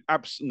 absolute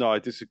no, I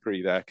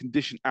disagree there.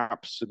 Condition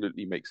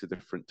absolutely makes a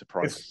difference to It's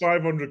price.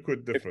 500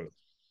 quid If difference.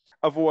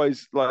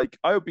 otherwise, like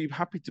I would be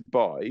happy to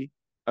buy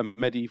a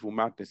Medieval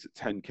Madness at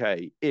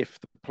 10k if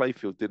the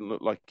playfield didn't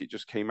look like it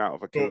just came out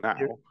of a So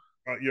canal.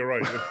 you're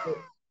right.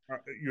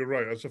 You're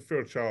right. That's a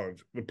fair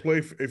challenge.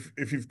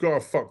 If you've got a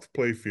fucked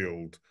play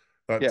field,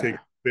 that takes Yeah, a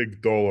big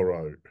dollar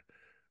out.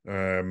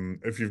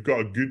 If you've got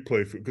a good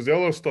play field, because the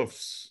other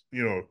stuff's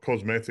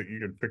cosmetic, you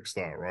can fix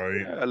that,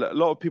 right? yeah. A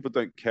lot of people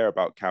don't care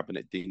about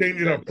cabinet dingy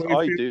Changing a things. play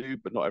I field, do,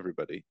 but not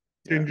everybody.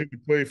 Yeah, changing the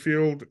play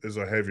field is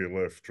a heavy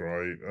lift,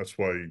 right? That's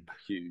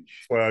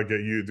huge. why I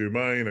get you to do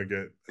mine. I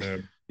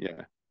get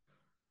Yeah,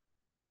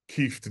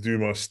 Keith to do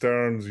my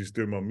Sterns. He's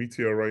doing my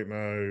Meteor right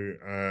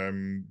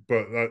now.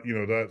 But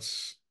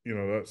that's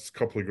a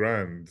couple of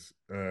grand.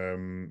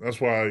 That's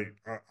why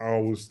I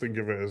always think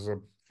of it as a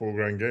 4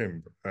 grand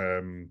game.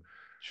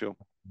 sure.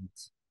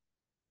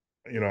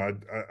 I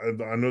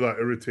know that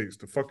irritates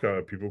the fuck out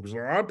of people because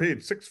I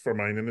paid 6 for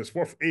mine and it's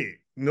worth 8.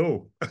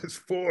 No, it's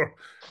 4.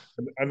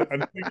 And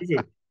the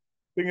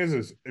thing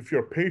is, if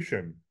you're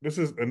patient, this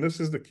is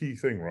the key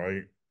thing,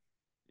 right?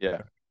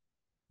 Yeah,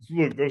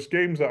 Look, there's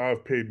games that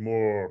I've paid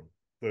more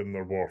than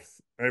they're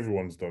worth.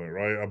 Everyone's done it,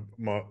 right?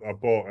 I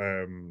bought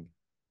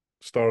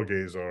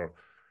Stargazer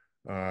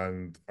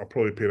and I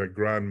probably paid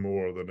 $1,000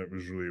 more than it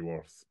was really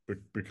worth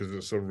because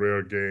it's a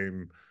rare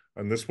game,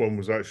 and this one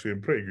was actually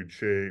in pretty good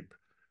shape,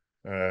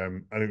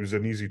 and it was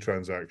an easy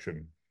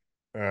transaction.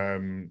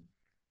 Um,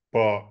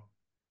 but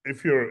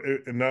if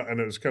you're in that, and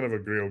it was kind of a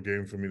grail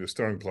game for me, the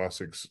Stern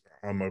Classics,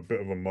 I'm a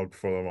bit of a mug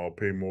for them. I'll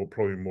pay more,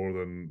 probably more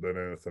than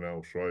anything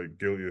else, right?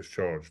 Guilty as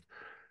charged.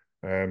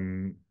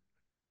 Um,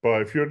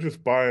 but if you're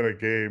just buying a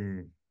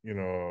game,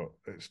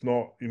 it's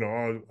not,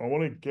 I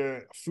want to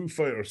get Foo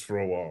Fighters for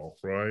a while,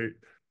 right?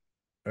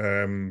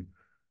 Um,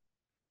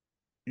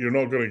 you're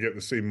not going to get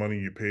the same money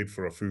you paid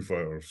for a Foo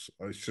Fighters.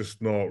 It's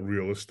just not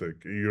realistic.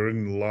 You're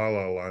in La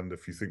La Land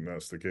if you think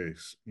that's the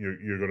case.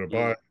 You're going to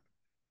buy, Mm.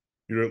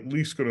 you're at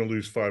least going to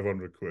lose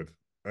 500 quid.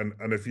 And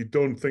if you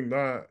don't think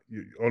that,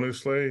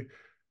 honestly,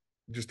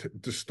 just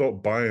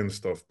stop buying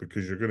stuff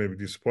because you're going to be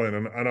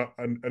disappointed.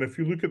 And if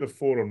you look at the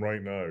forum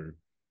right now,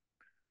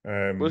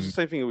 Well, it's um, the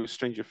same thing with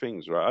Stranger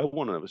Things, right? I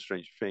want another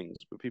Stranger Things,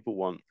 but people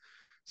want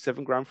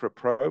 7 grand for a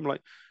pro. I'm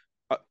like,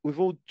 with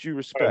all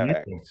due buy a new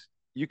respect, one.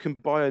 you can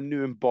buy a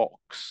new in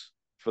box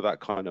for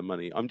that kind of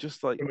money. I'm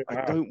just like,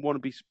 I don't want to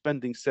be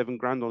spending 7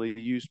 grand on a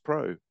used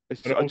pro. And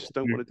I also, just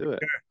don't want to do it.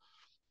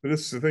 but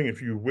this is the thing,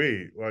 if you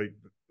wait, like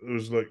there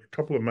was like a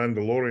couple of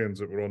Mandalorians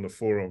that were on the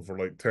forum for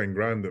like 10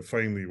 grand that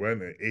finally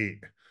went at 8.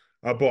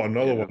 I bought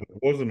another one Yeah,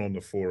 that wasn't on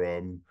the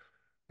forum.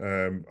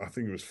 I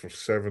think it was for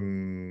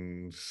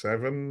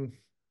 7.7,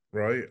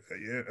 right?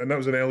 Yeah, and that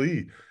was an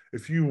LE.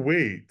 If you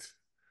wait,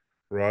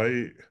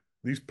 right,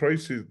 these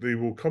prices they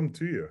will come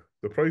to you.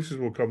 The prices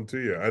will come to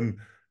you. And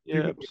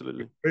yeah, people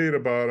absolutely. complain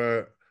about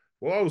it.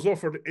 Well, I was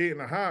offered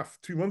 8.5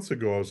 2 months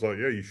ago. I was like,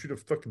 yeah, you should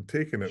have fucking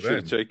taken it Should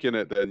have then. taken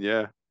it then.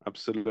 Yeah,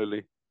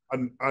 absolutely.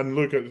 And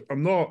look,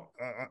 I'm not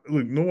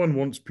look. No one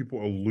wants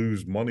people to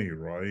lose money,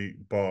 right?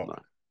 No.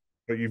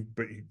 There's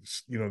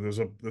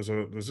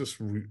this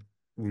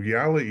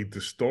reality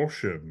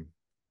distortion,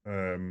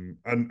 and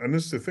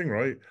this is the thing,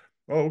 right?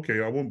 Oh,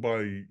 okay, I won't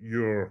buy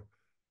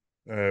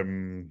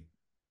um,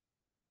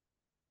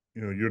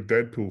 your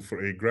Deadpool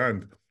for 8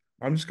 grand.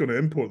 I'm just going to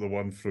import the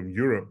one from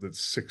Europe that's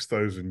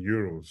 6,000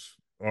 euros.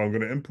 Or I'm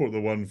going to import the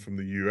one from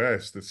the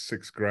US that's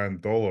 $6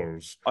 grand.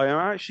 I am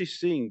actually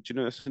seeing, do you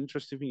know, that's an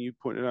interesting thing you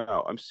pointed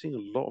out. I'm seeing a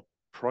lot of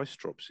price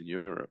drops in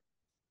Europe.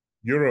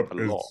 Europe A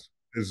lot.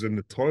 is in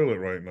the toilet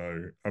right now.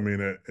 I mean,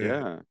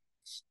 Yeah.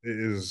 it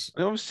is.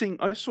 I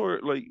saw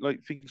it like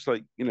things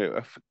like,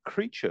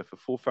 creature for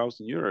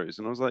 4,000 euros.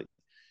 And I was like,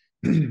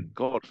 And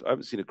God, I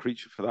haven't seen a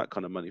creature for that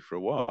kind of money for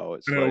a while.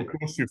 It's it'll like,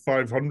 cost you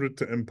 500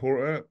 to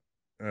import it.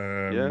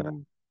 yeah,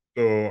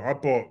 So I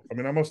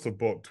mean, I must have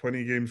bought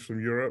 20 games from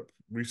Europe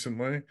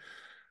recently.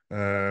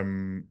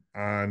 And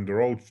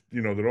they're all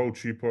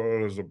cheaper.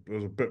 There's a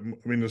bit,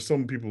 I mean, there's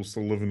some people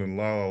still living in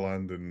La La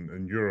Land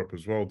in Europe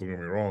as well, don't get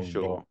me wrong,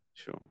 sure,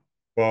 sure.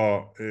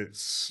 but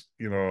it's,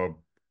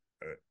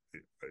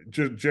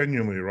 just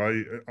genuinely,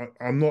 right?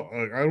 I'm not,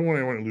 I don't want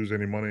anyone to lose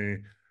any money.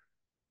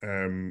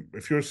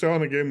 If you're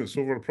selling a game that's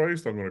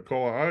overpriced, I'm going to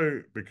call it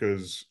out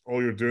because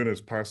all you're doing is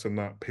passing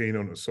that pain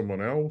on to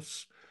someone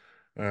else.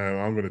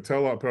 I'm going to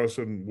tell that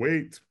person,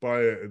 wait,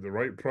 buy it at the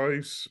right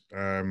price.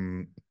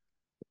 Don't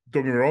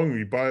get me wrong,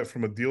 you buy it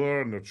from a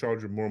dealer and they're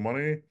charging more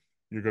money,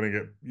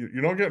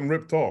 you're not getting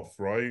ripped off,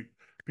 right?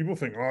 People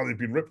think, oh, they've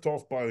been ripped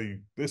off by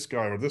this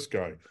guy or this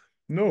guy.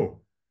 No,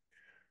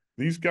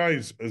 these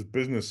guys as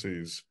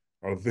businesses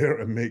are there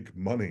to make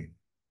money,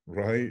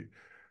 right?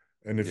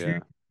 And if you Yeah.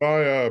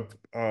 buy a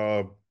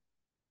a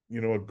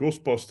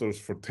Ghostbusters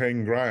for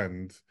 10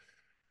 grand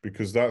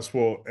because that's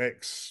what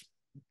X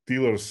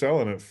dealer's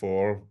selling it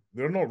for,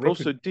 they're not ripping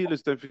Also,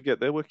 dealers, don't forget,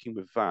 they're working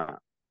with VAT.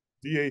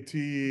 DAT,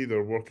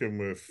 they're working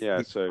with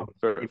Yeah, so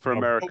for a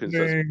Americans,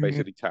 that's building,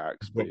 basically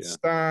tax, but got yeah.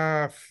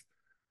 staff,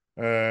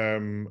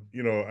 and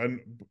They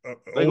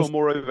got also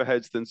more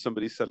overheads than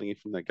somebody selling it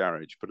from their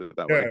garage, put it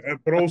that yeah, way.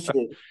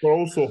 but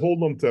also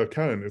hold them to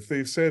account. If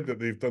they've said that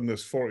they've done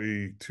this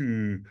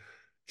 42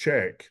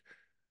 check,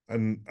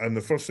 and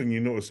the first thing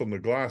you notice on the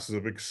glass is a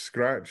big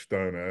scratch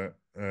down it.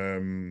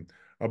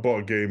 I bought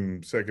a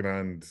game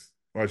secondhand.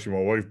 Actually,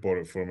 my wife bought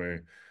it for me.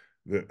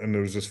 And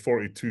there was this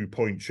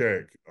 42-point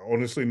check.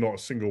 Honestly, not a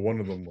single one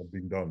of them had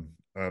been done.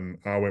 And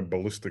I went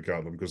ballistic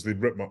at them because they'd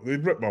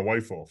ripped my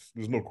wife off.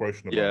 There's no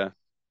question about it. Yeah,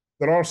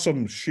 There are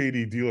some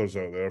shady dealers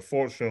out there.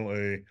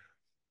 Fortunately,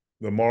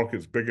 the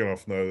market's big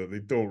enough now that they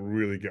don't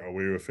really get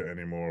away with it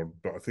anymore.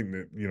 But I think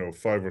that,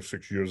 5 or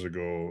 6 years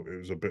ago, it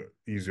was a bit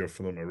easier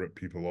for them to rip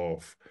people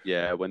off.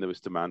 yeah, when there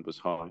was demand was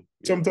high.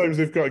 Yeah. Sometimes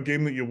they've got a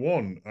game that you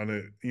want, and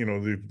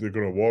they're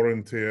going to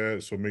warranty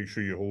it, so make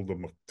sure you hold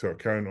them to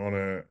account on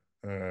it.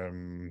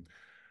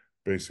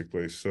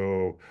 Basically.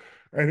 So,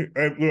 look,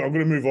 I'm going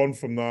to move on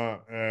from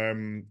that.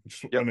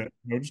 Yep,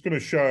 I'm just going to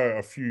shout out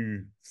a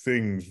few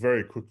things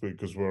very quickly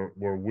because we're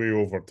way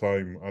over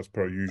time as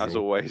per as usual.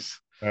 always.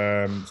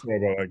 Sorry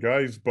about that,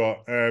 guys.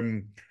 But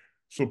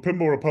so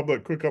Pinball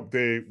Republic, quick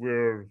update.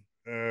 We're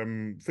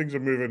things are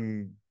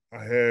moving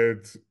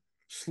ahead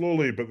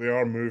slowly, but they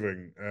are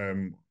moving.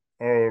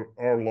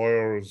 Our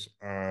lawyers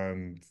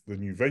and the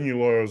new venue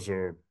lawyers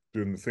are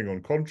doing the thing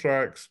on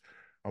contracts.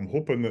 I'm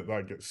hoping that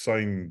that gets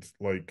signed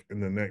like in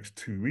the next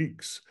 2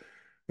 weeks.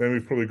 Then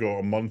we've probably got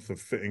a month of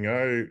fitting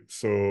out.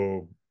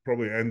 So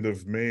probably end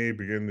of May,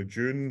 beginning of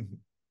June.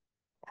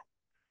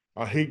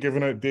 I hate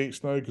giving out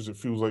dates now because it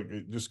feels like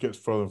it just gets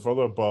further and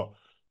further, but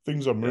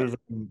things are Yeah. moving.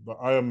 But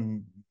I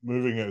am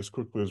moving it as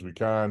quickly as we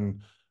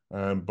can.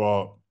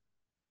 But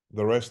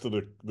the rest of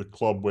the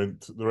club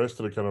went, the rest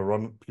of the kind of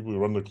run people who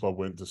run the club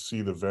went to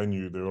see the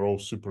venue. They were all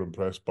super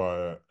impressed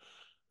by it.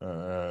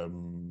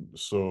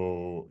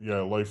 So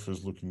yeah, life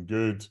is looking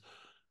good.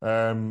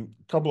 A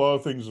couple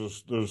of other things.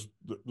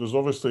 There's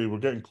obviously we're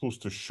getting close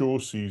to show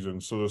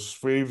season, so there's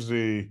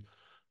Swavesey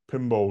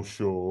Pinball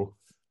show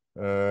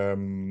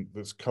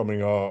that's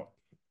coming up.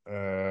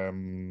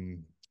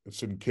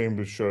 It's in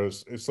Cambridgeshire.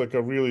 It's like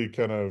a really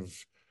kind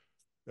of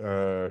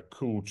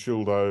cool,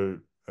 chilled out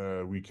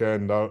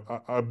weekend.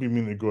 I've been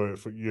meaning to go out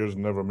for years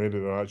and never made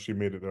it. I actually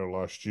made it there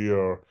last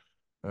year.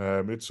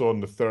 It's on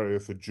the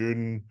 30th of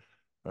June.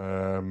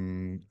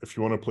 If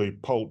you want to play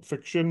Pulp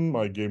Fiction,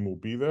 my game will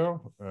be there.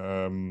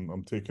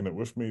 I'm taking it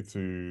with me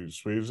to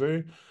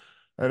Swavesey.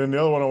 And then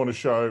the other one I want to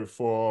shout out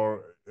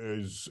for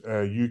is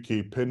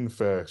UK Pin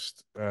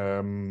Fest.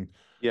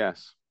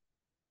 Yes.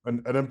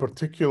 And in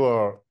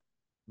particular,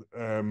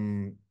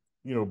 um,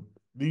 you know,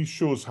 these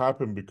shows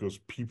happen because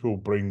people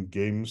bring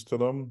games to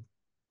them.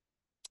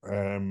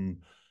 Um,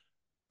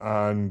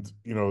 and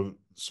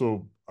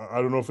so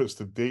I don't know if it's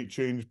the date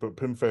change, but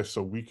Pinfest's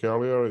a week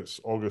earlier. It's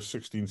August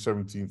 16th,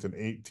 17th, and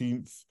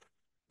 18th,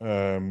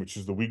 which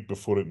is the week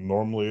before it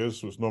normally is.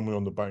 So it's normally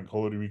on the bank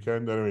holiday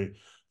weekend. Anyway,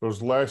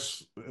 there's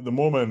less at the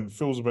moment.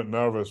 Phil's a bit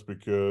nervous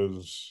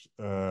because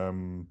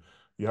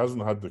he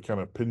hasn't had the kind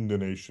of pin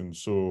donation.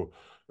 So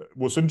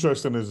what's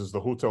interesting is the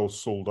hotel's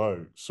sold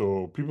out.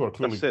 So people are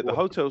clearly That's it. The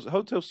going.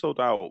 hotels sold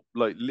out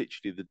like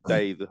literally the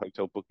day the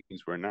hotel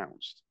bookings were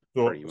announced,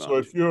 So pretty so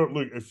much.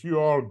 if you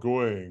are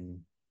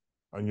going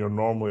and you're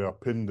normally a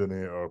pin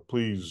donator,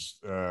 please,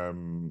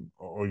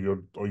 or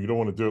you don't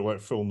want to do it,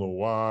 let Phil know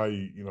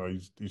why.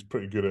 He's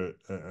pretty good at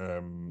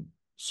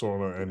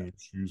sorting out Yeah. any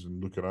issues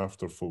and looking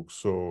after folks.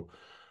 So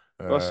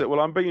That's uh, it. Well,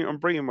 I'm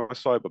bringing my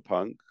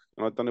Cyberpunk,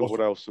 and I don't know what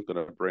also, else I'm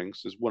going to bring.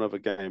 So there's one other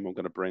game I'm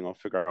going to bring. I'll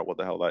figure out what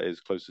the hell that is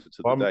closer to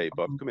the I'm date,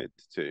 but I've committed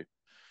to.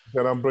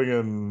 then I'm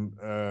bringing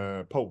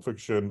Pulp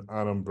Fiction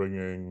and I'm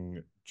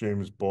bringing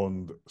James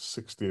Bond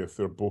 60th.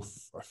 They're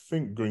both, I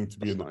think, going to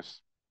be That's in the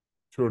nice.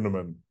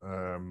 tournament.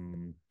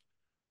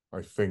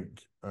 I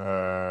think.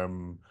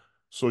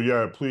 So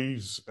yeah,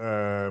 please,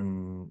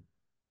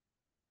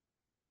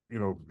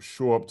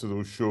 show up to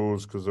those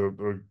shows because they're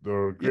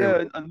a great.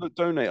 Yeah, and look,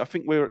 donate. I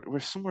think we're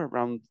somewhere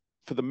around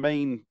for the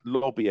main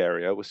lobby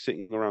area. We're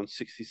sitting around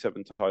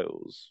 67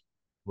 titles,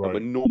 and we're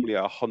Right. normally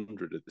at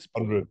 100 at this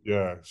point. 100,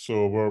 yeah.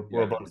 So we're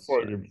Yeah, about so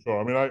 40 games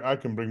short. I mean, I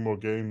can bring more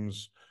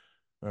games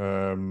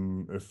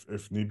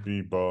if need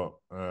be, but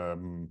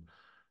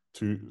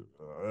to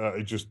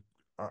it just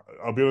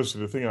I'll be honest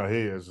with you, the thing I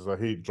hate is I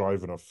hate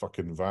driving a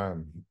fucking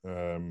van.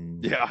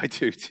 yeah, I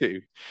do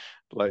too.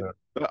 Like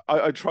Yeah,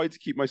 I try to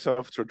keep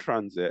myself to a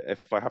transit. If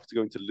I have to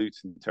go into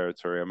Luton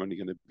territory, I'm only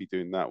going to be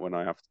doing that when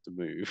I have to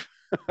move.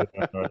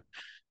 yeah,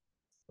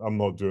 I'm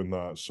not doing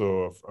that.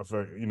 So if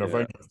I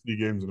Yeah, get 3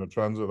 games in a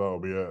transit, that'll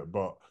be it.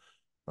 But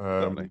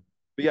exactly. um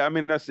But yeah, I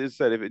mean, that's it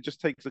said. If it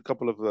just takes a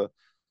couple of the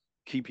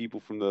key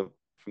people from the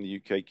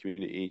UK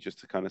community just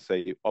to kind of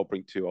say, I'll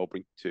bring two,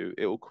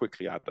 it will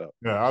quickly add up.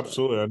 yeah, So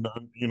absolutely. And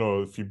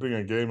if you bring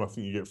a game, I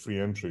think you get free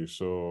entry.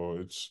 So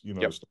yep, it's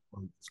not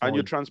and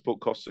your like transport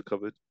costs are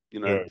covered.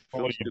 yeah, it's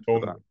not like Feels you good for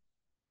that. don't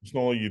It's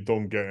not like you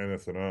don't get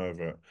anything out of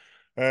it.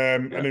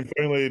 And Yeah, then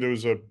finally, there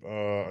was a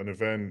an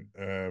event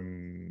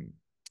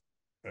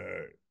uh,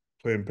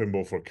 playing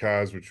pinball for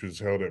Kaz, which was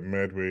held at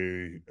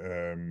Medway.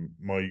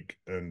 Mike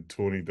and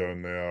Tony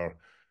down there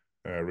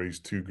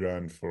raised 2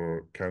 grand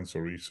for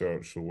cancer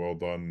research, so well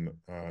done.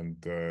 And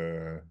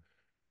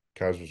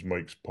Kaz was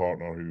Mike's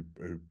partner,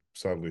 who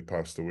sadly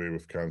passed away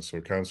with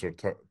cancer. Cancer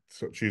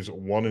touches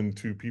 1 in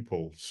 2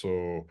 people,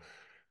 so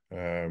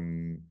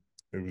um,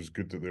 it was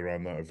good that they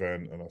ran that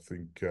event, and I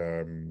think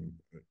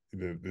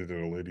they did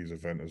a ladies'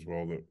 event as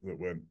well that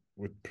went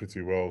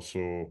pretty well.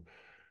 So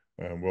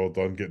well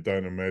done. Get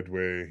down to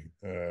Medway.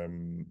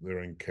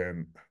 They're in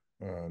Kent,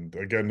 and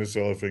again, this is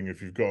the other thing.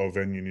 If you've got a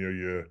venue near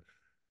you,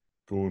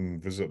 go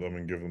and visit them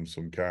and give them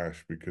some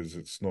cash because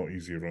it's not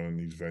easy running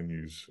these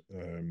venues.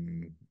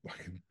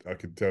 I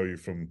can tell you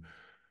from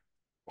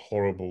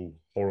horrible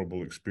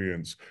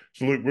experience.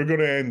 So look, we're going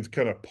to end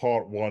kind of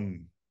part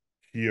one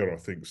here, I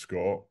think,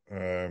 Scott.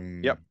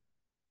 yep,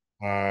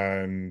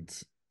 And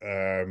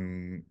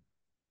um,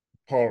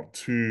 part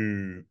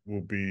two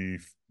will be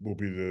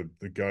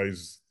the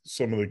guys,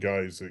 some of the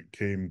guys that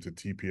came to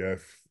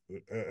TPF.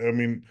 I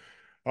mean,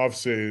 I've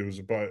said it was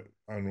about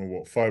I don't know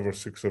what 5 or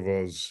 6 of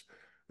us.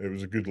 It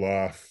was a good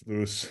laugh. There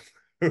was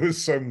there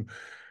was some.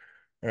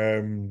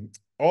 Um,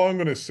 all I'm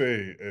going to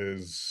say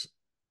is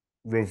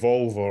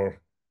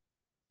Revolver,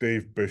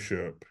 Dave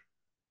Bishop,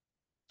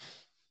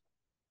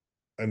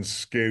 and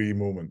scary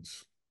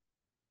moments.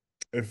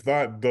 If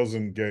that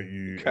doesn't get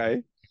you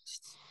okay.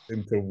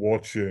 into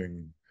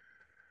watching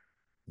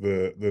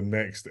the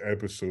next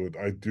episode.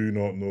 I do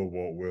not know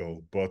what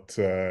will, but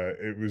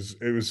it was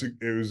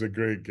a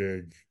great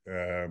gig.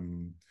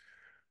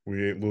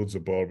 We ate loads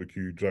of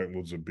barbecue, drank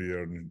loads of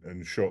beer,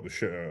 and shot the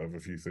shit out of a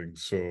few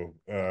things. So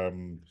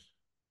and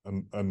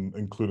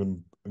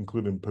including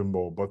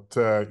pinball. But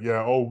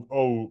yeah,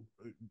 all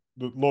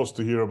lots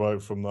to hear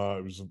about from that.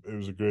 It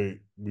was a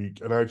great week,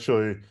 and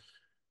actually,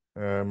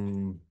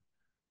 um,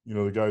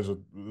 the guys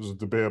there's a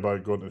debate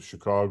about going to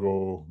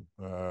Chicago.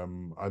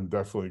 I'm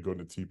definitely going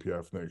to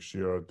TPF next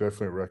year. I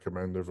definitely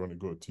recommend everyone to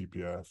go to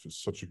TPF.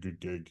 It's such a good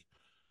gig,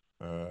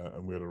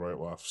 and we had a right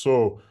laugh.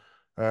 So,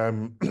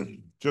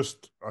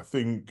 just I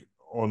think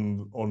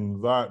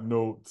on that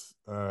note,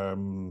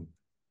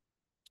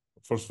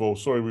 first of all,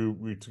 sorry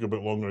we took a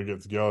bit longer to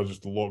get together.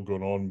 Just a lot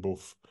going on,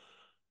 both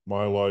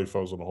my life. I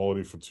was on a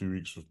holiday for 2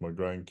 weeks with my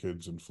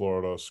grandkids in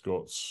Florida.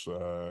 Scott's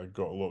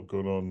got a lot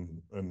going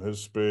on in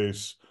his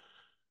space.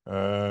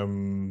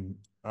 And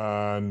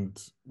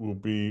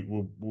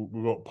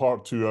we've got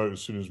part two out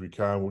as soon as we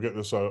can. We'll get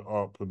this out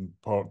up, and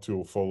part two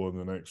will follow in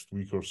the next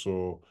week or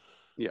so,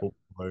 Yeah.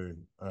 hopefully.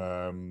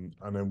 And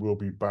then we'll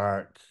be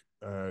back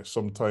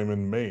sometime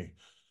in May.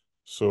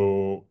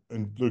 So,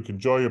 and look,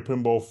 enjoy your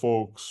pinball,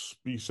 folks.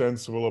 Be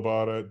sensible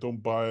about it.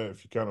 Don't buy it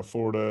if you can't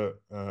afford it.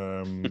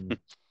 And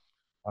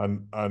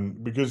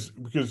because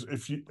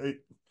if you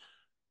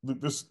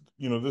this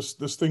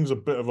this thing's a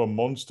bit of a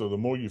monster. The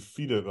more you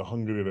feed it, the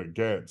hungrier it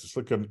gets. It's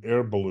like an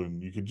air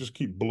balloon. You can just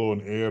keep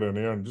blowing air and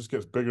air, and it just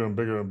gets bigger and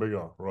bigger and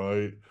bigger,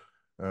 right?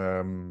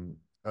 And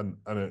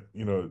it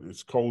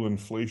it's called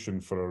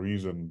inflation for a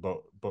reason,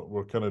 but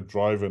we're kind of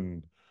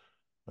driving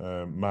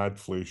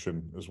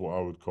madflation is what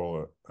I would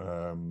call it.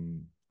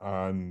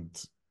 And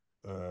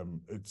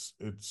it's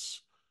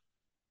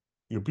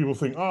people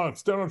think,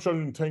 it's down on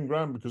 10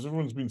 grand because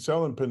everyone's been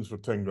selling pins for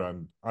 10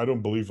 grand. I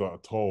don't believe that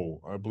at all.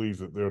 I believe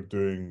that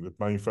the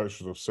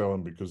manufacturers are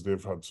selling because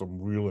they've had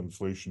some real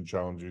inflation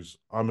challenges.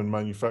 I'm in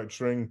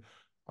manufacturing.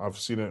 I've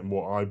seen it in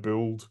what I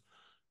build.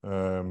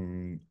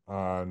 And,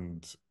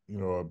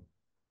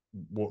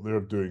 what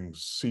they're doing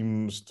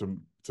seems to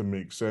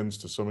make sense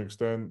to some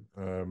extent.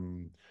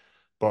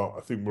 But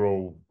I think we're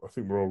all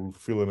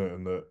feeling it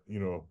in that,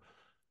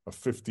 a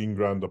 15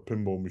 grand a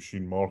pinball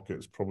machine market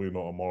is probably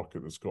not a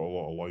market that's got a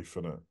lot of life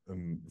in it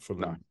and for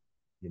the No.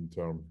 medium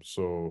term.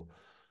 So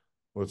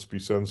let's be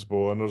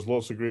sensible. And there's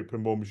lots of great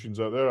pinball machines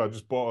out there. I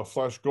just bought a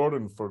Flash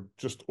Gordon for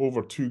just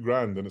over 2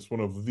 grand, and it's one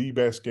of the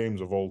best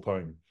games of all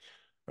time.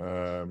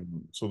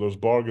 So there's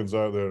bargains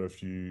out there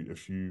if you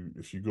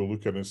go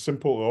look at it. It's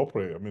simple to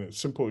operate. I mean, it's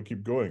simple to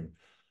keep going.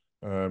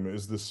 It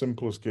is the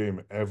simplest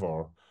game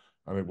ever,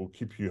 and it will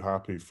keep you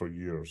happy for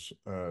years.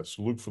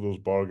 So look for those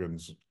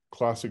bargains.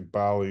 Classic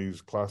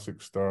Bally's,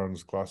 classic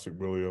Stearns, classic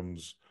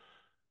Williams.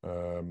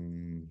 They're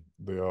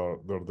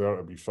there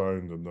to be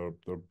found, and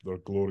they're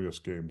glorious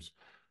games.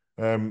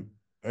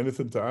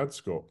 Anything to add,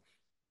 Scott?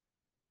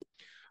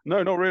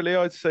 No, not really.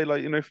 I'd say,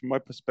 from my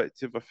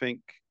perspective, I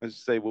think, as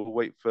I say, we'll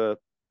wait for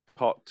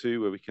part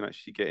two where we can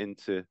actually get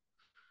into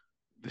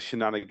the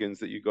shenanigans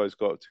that you guys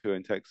got up to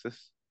in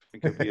Texas. I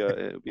think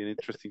it'll be an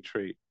interesting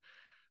treat.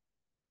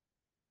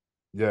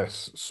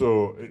 Yes,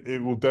 so it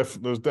will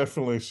there's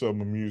definitely some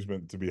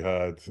amusement to be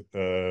had.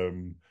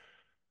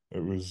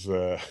 It was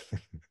it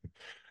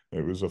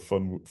was a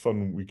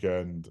fun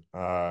weekend,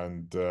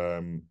 and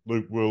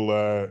look,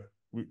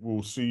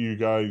 we'll see you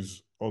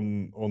guys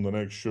on the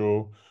next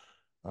show,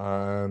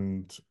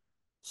 and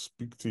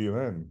speak to you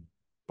then.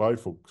 Bye,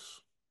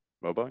 folks.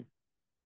 Bye bye.